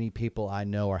think many people I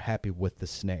know are happy with the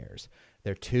snares.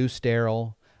 They're too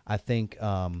sterile. I think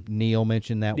Neil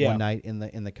mentioned that one night in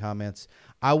the comments.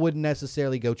 I wouldn't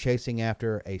necessarily go chasing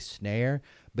after a snare,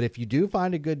 but if you do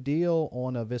find a good deal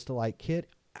on a Vistalite kit,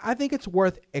 I think it's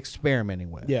worth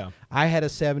experimenting with. Yeah. I had a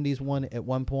 70s one at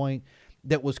one point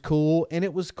that was cool, and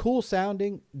it was cool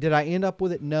sounding. Did I end up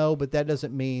with it? No, but that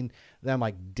doesn't mean that I'm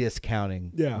like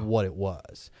discounting what it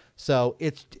was. So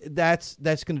that's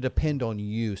going to depend on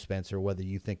you, Spencer, whether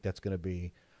you think that's going to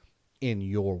be in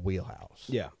your wheelhouse.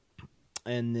 Yeah.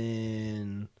 And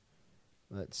then,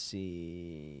 let's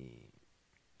see.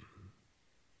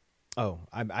 Oh,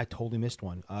 I totally missed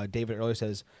one. David earlier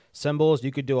says, cymbals,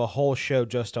 you could do a whole show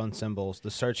just on cymbals. The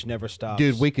search never stops.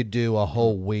 Dude, we could do a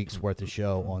whole week's worth of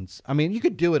show on, I mean, you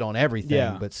could do it on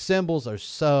everything, but cymbals are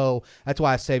so, that's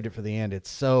why I saved it for the end. It's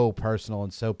so personal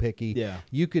and so picky. Yeah.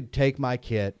 You could take my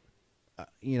kit, I'm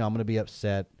going to be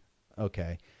upset.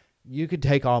 Okay. You could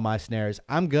take all my snares.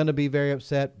 I'm going to be very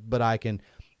upset, but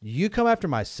you come after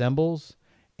my cymbals,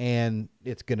 and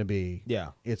it's going to be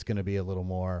a little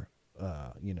more,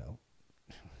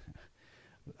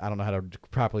 I don't know how to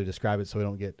properly describe it so we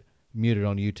don't get muted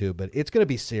on YouTube, but it's going to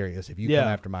be serious if you come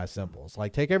after my cymbals.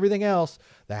 Like, take everything else.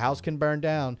 The house can burn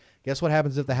down. Guess what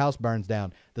happens if the house burns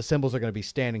down? The cymbals are going to be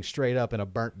standing straight up in a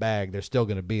burnt bag. They're still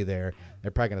going to be there.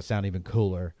 They're probably going to sound even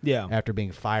cooler after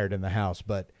being fired in the house.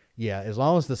 But, yeah, as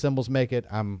long as the cymbals make it,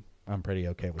 I'm pretty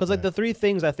okay with that. Because, like, the three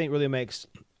things I think really makes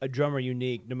a drummer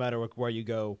unique no matter where you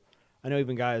go. I know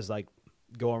even guys, like,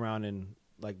 go around and,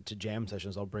 like, to jam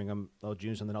sessions, they'll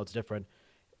do something else different.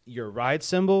 Your ride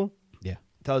cymbal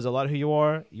tells a lot of who you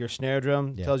are. Your snare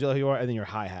drum tells you a lot who you are. And then your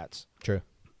hi-hats. True.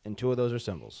 And two of those are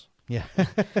cymbals. Yeah.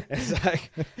 It's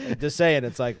like, just saying,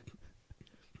 it's like,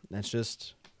 that's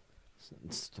just,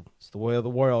 it's the way of the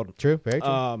world. True. Very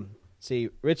true. See,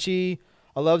 Richie,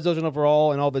 I love Zildjian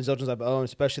overall and all the Zildjians I've owned,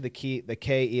 especially the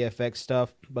KEFX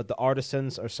stuff, but the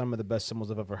Artisans are some of the best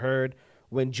cymbals I've ever heard.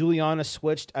 When Juliana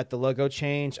switched at the logo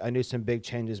change, I knew some big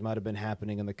changes might have been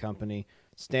happening in the company.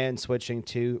 Stan switching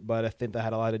too, but I think that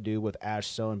had a lot to do with Ash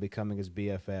Sohn becoming his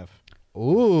BFF.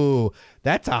 Ooh,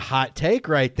 that's a hot take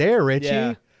right there, Richie.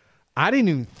 Yeah. I didn't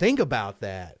even think about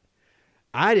that.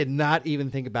 I did not even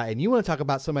think about it. And you want to talk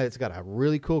about somebody that's got a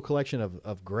really cool collection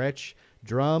of Gretsch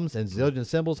drums and Zildjian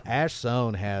cymbals? Ash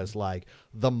Sohn has, like,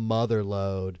 the mother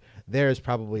load. There's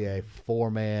probably a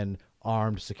 4-man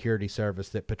armed security service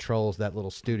that patrols that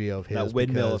little studio of his. That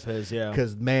windmill of his, yeah.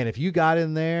 Because, man, if you got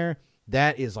in there,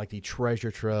 that is like the treasure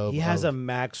trove. He has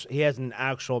an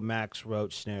actual Max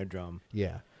Roach snare drum.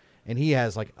 Yeah. And he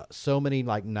has, like, so many,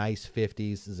 like, nice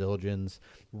 50s Zildjians,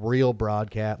 real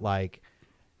broadcat, like,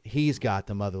 he's got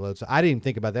the mother load. So I didn't even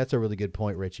think about that. That's a really good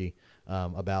point, Richie,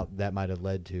 about that might have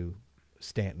led to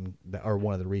Stanton, or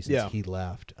one of the reasons he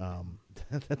left.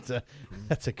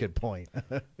 That's a good point.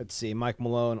 Let's see. Mike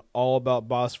Malone, all about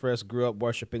Bosphorus, grew up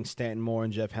worshiping Stanton Moore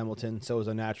and Jeff Hamilton, so it was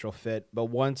a natural fit. But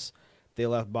once they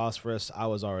left Bosphorus, I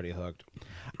was already hooked.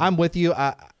 I'm with you.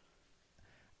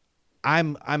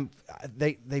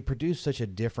 They produce such a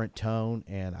different tone,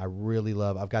 and I really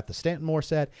love. I've got the Stanton Moore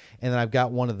set, and then I've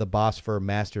got one of the Bosphor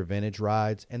Master Vintage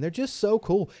rides, and they're just so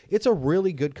cool. It's a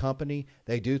really good company.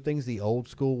 They do things the old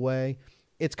school way.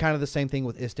 It's kind of the same thing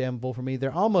with Istanbul for me.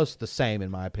 They're almost the same in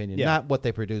my opinion. Yeah. Not what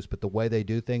they produce, but the way they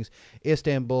do things.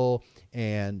 Istanbul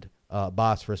and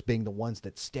Bosphorus being the ones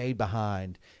that stayed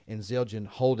behind, and Zildjian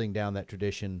holding down that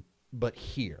tradition, but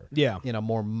here, in a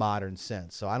more modern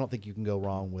sense. So I don't think you can go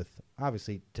wrong with,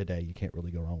 obviously today you can't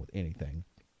really go wrong with anything,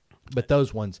 but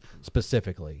those ones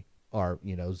specifically are,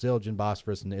 Zildjian,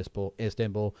 Bosphorus, and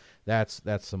Istanbul. That's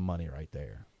some money right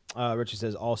there. Richie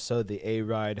says also the A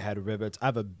ride had rivets. I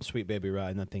have a Sweet Baby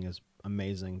ride, and that thing is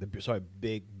amazing.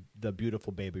 The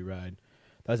beautiful Baby ride.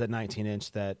 That was that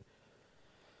 19-inch that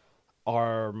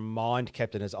Armand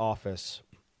kept in his office,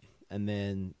 and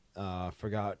then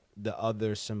forgot the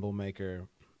other cymbal maker,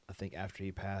 I think after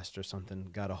he passed or something,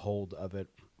 got a hold of it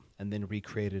and then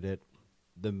recreated it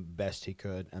the best he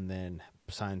could, and then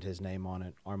signed his name on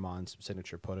it. Armand's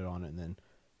signature, put it on it, and then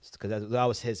because that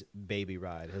was his baby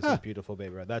ride, his beautiful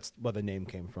baby ride. That's where the name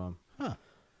came from. A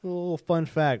little fun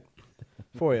fact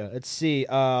for you. Let's see.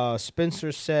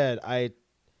 Spencer said, I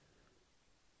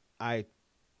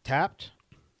tapped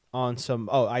on some.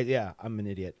 I'm an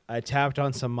idiot. I tapped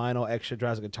on some Meinl extra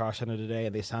dries at Guitar Center today,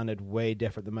 and they sounded way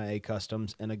different than my A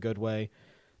Customs in a good way.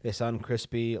 They sound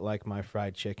crispy like my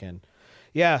fried chicken.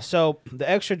 Yeah, so the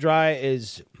extra dry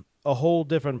is a whole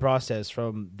different process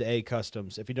from the A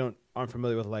Customs. If you aren't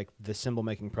familiar with like the cymbal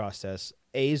making process,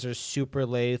 A's are super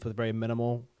lathe with very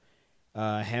minimal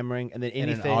hammering, and then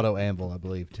anything and an auto anvil, I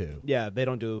believe, too. Yeah, they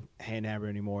don't do hand hammer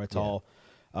anymore. It's all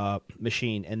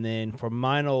machine. And then for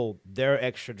Meinl, their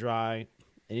extra dry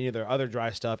and any of their other dry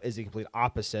stuff is the complete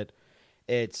opposite.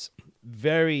 It's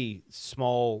very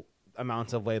small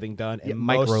amounts of lathing done, and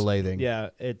micro lathing. Yeah,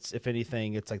 it's, if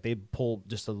anything, it's like they pull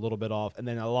just a little bit off, and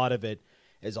then a lot of it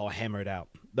is all hammered out.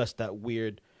 Thus that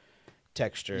weird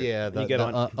texture. Yeah, the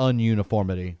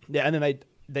ununiformity. Yeah, and then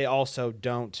they also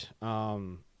don't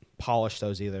polish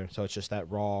those either, so it's just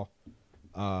that raw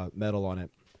metal on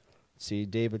it. Let's see,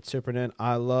 David Supernet,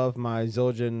 I love my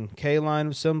Zildjian K line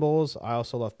of cymbals. I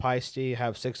also love Peisty,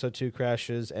 have 602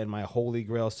 crashes, and my holy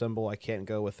grail cymbal I can't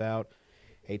go without,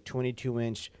 a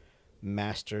 22-inch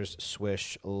Masters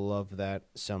Swish. Love that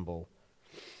cymbal.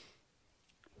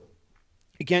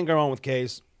 You can't go wrong with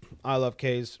K's. I love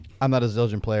K's. I'm not a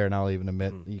Zildjian player, and I'll even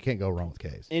admit you can't go wrong with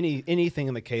K's. Anything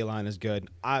in the K line is good.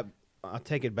 I'll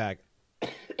take it back.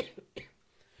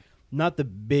 Not the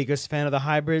biggest fan of the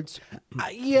hybrids.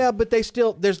 Yeah, but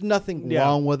there's nothing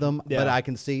wrong with them. Yeah. But I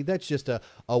can see that's just a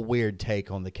weird take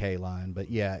on the K line. But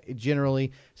yeah,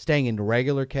 generally staying in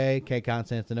regular K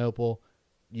Constantinople,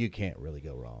 you can't really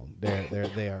go wrong.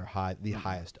 They are the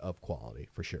highest of quality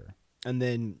for sure. And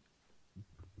then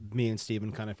me and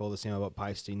Steven kind of feel the same about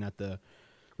Peisty.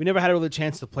 We never had a really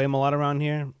chance to play them a lot around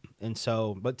here, and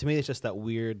so. But to me, it's just that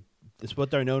weird. It's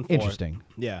what they're known for. Interesting.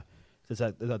 Yeah, it's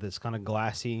that this kind of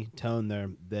glassy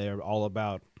tone they're all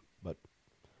about. But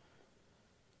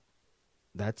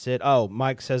that's it. Oh,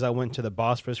 Mike says I went to the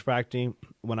Bosphorus factory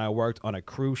when I worked on a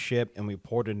cruise ship, and we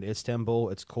ported in Istanbul.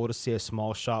 It's cool to see a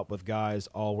small shop with guys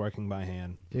all working by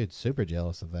hand. Dude, super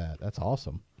jealous of that. That's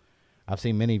awesome. I've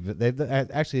seen many. They've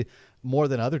actually, more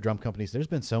than other drum companies, there's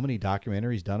been so many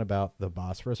documentaries done about the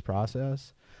Bosphorus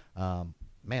process.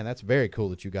 Man, that's very cool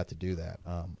that you got to do that.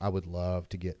 I would love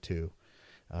to get to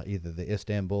either the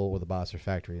Istanbul or the Bosphorus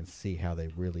factory and see how they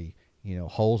really,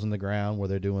 holes in the ground where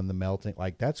they're doing the melting.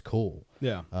 Like, that's cool.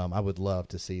 Yeah. I would love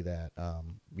to see that.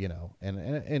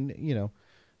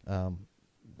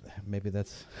 Maybe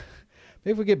that's.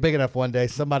 Maybe if we get big enough one day,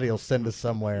 somebody will send us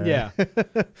somewhere. Yeah.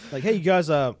 Like, hey, you guys.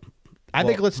 I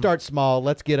think let's start small.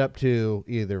 Let's get up to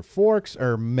either Forks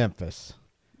or Memphis.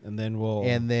 And then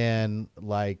And then,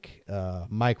 like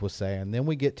Mike was saying, then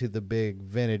we get to the big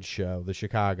vintage show, the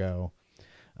Chicago.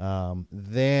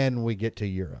 Then we get to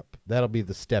Europe. That'll be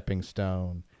the stepping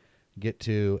stone. Get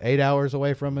to 8 hours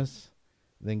away from us,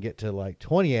 then get to like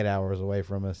 28 hours away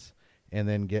from us, and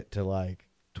then get to like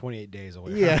 28 days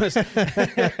away. Yeah. From us.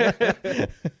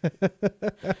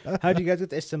 How'd you guys get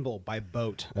to Istanbul? By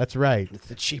boat. That's right. It's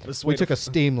the cheapest way. We took a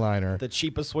steamliner. The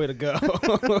cheapest way to go.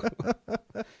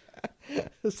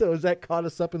 So has that caught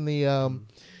us up in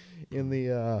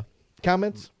the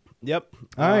comments? Yep.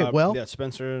 All right, well- yeah.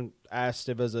 Spencer asked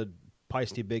if it was a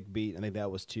Peisty big beat. I think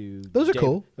that was to Those are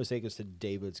cool. I think it was to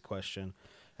David's question.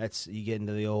 That's you get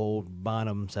into the old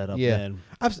Bonham setup. Yeah.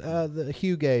 Then.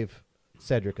 Hugh gave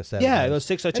Cedric a set. Yeah, of those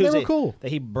those. 602s. And they were cool.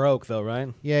 That he broke though, right?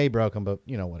 Yeah, he broke them, but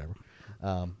whatever.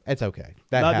 It's okay.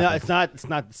 That No, happens. it's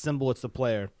not the symbol. It's the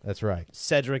player. That's right.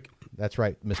 Cedric That's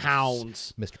right, Mr.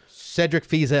 Pounds. Mr. Cedric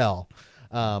Fizel,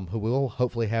 who we'll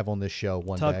hopefully have on this show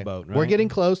one day. Tugboat, We're right? getting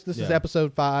close. This is Yeah.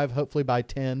 episode 5. Hopefully by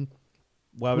 10,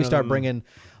 Well, we start bringing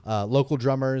local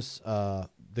drummers,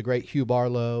 the great Hugh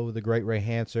Barlow, the great Ray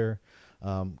Hanser,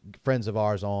 friends of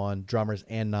ours on, drummers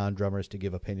and non-drummers, to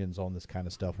give opinions on this kind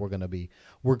of stuff. We're gonna be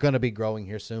growing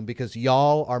here soon because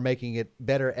y'all are making it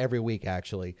better every week.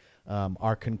 Actually,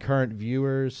 our concurrent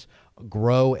viewers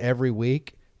grow every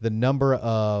week. The number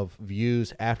of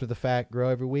views after the fact grow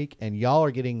every week, and y'all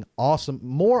are getting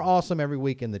more awesome every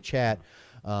week in the chat.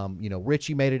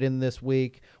 Richie made it in this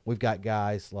week. We've got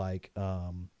guys like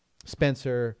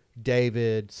Spencer,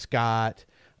 David, Scott,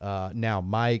 now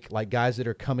Mike, like guys that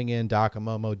are coming in,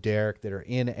 Dakamomo, Derek, that are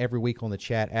in every week on the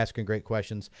chat asking great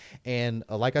questions. And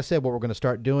like I said, what we're going to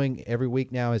start doing every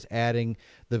week now is adding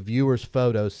the viewers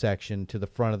photos section to the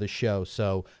front of the show.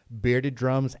 So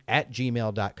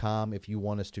beardeddrums@gmail.com if you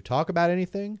want us to talk about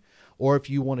anything, or if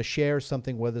you want to share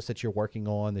something with us that you're working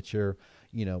on, that you're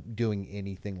doing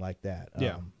anything like that.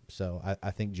 Yeah. So I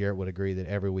think Jarrett would agree that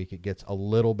every week it gets a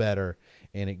little better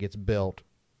and it gets built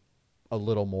a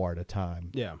little more at a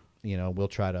time. Yeah. We'll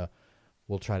try to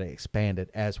expand it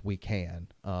as we can.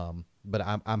 But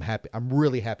I'm happy. I'm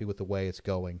really happy with the way it's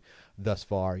going thus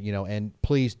far. And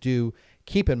please do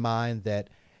keep in mind that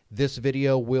this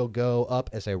video will go up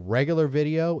as a regular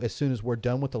video as soon as we're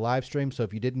done with the live stream. So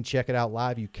if you didn't check it out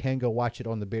live, you can go watch it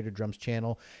on the Bearded Drums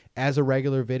channel as a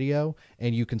regular video,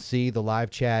 and you can see the live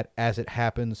chat as it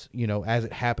happens, as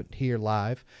it happened here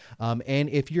live. And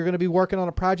if you're going to be working on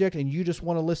a project and you just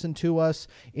want to listen to us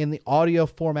in the audio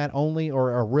format only,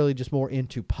 or are really just more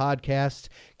into podcasts,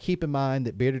 keep in mind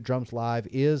that Bearded Drums Live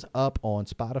is up on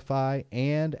Spotify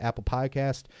and Apple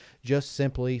Podcast. Just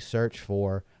simply search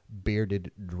for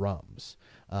Bearded Drums.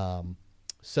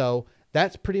 So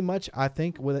that's pretty much, I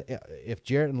think, if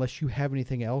Jarrett, unless you have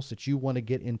anything else that you want to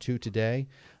get into today,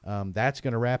 that's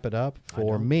going to wrap it up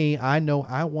for me. I know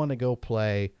I want to go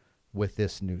play with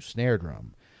this new snare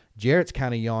drum. Jarrett's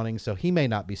kind of yawning, so he may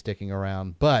not be sticking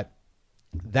around, but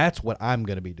that's what I'm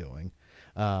going to be doing.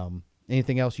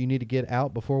 Anything else you need to get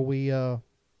out before we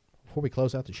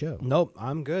close out the show? Nope,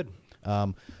 I'm good.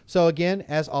 So again,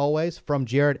 as always, from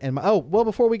Jarrett and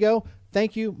before we go,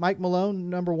 thank you, Mike Malone,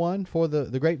 number one, for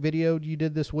the great video you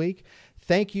did this week.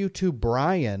 Thank you to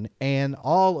Brian and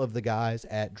all of the guys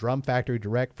at Drum Factory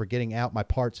Direct for getting out my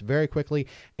parts very quickly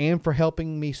and for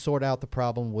helping me sort out the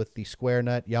problem with the square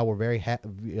nut. Y'all were very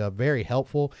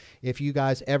helpful. If you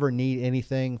guys ever need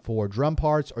anything for drum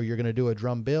parts, or you're going to do a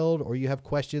drum build, or you have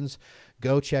questions,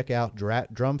 go check out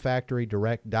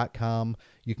drumfactorydirect.com.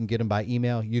 You can get them by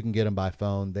email. You can get them by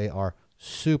phone. They are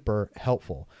super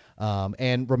helpful.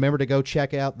 And remember to go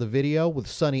check out the video with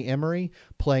Sonny Emery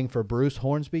playing for Bruce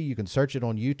Hornsby. You can search it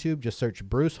on YouTube. Just search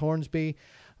Bruce Hornsby,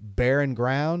 Barren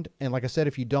Ground. And like I said,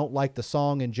 if you don't like the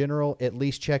song in general, at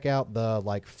least check out the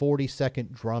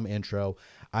 40-second drum intro.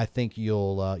 I think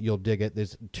you'll dig it.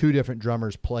 There's 2 different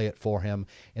drummers play it for him,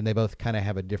 and they both kind of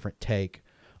have a different take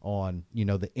on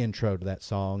the intro to that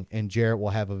song. And Jarrett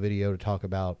will have a video to talk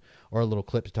about, or a little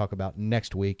clip to talk about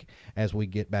next week as we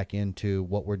get back into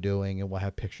what we're doing, and we'll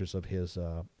have pictures of his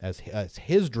as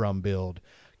his drum build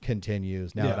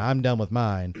continues. Now that I'm done with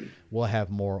mine, we'll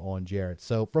have more on Jarrett.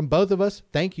 So from both of us,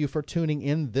 thank you for tuning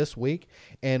in this week,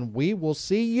 and we will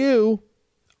see you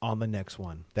On the next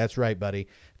one. That's right, buddy.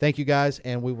 Thank you guys,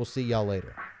 and we will see y'all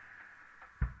later.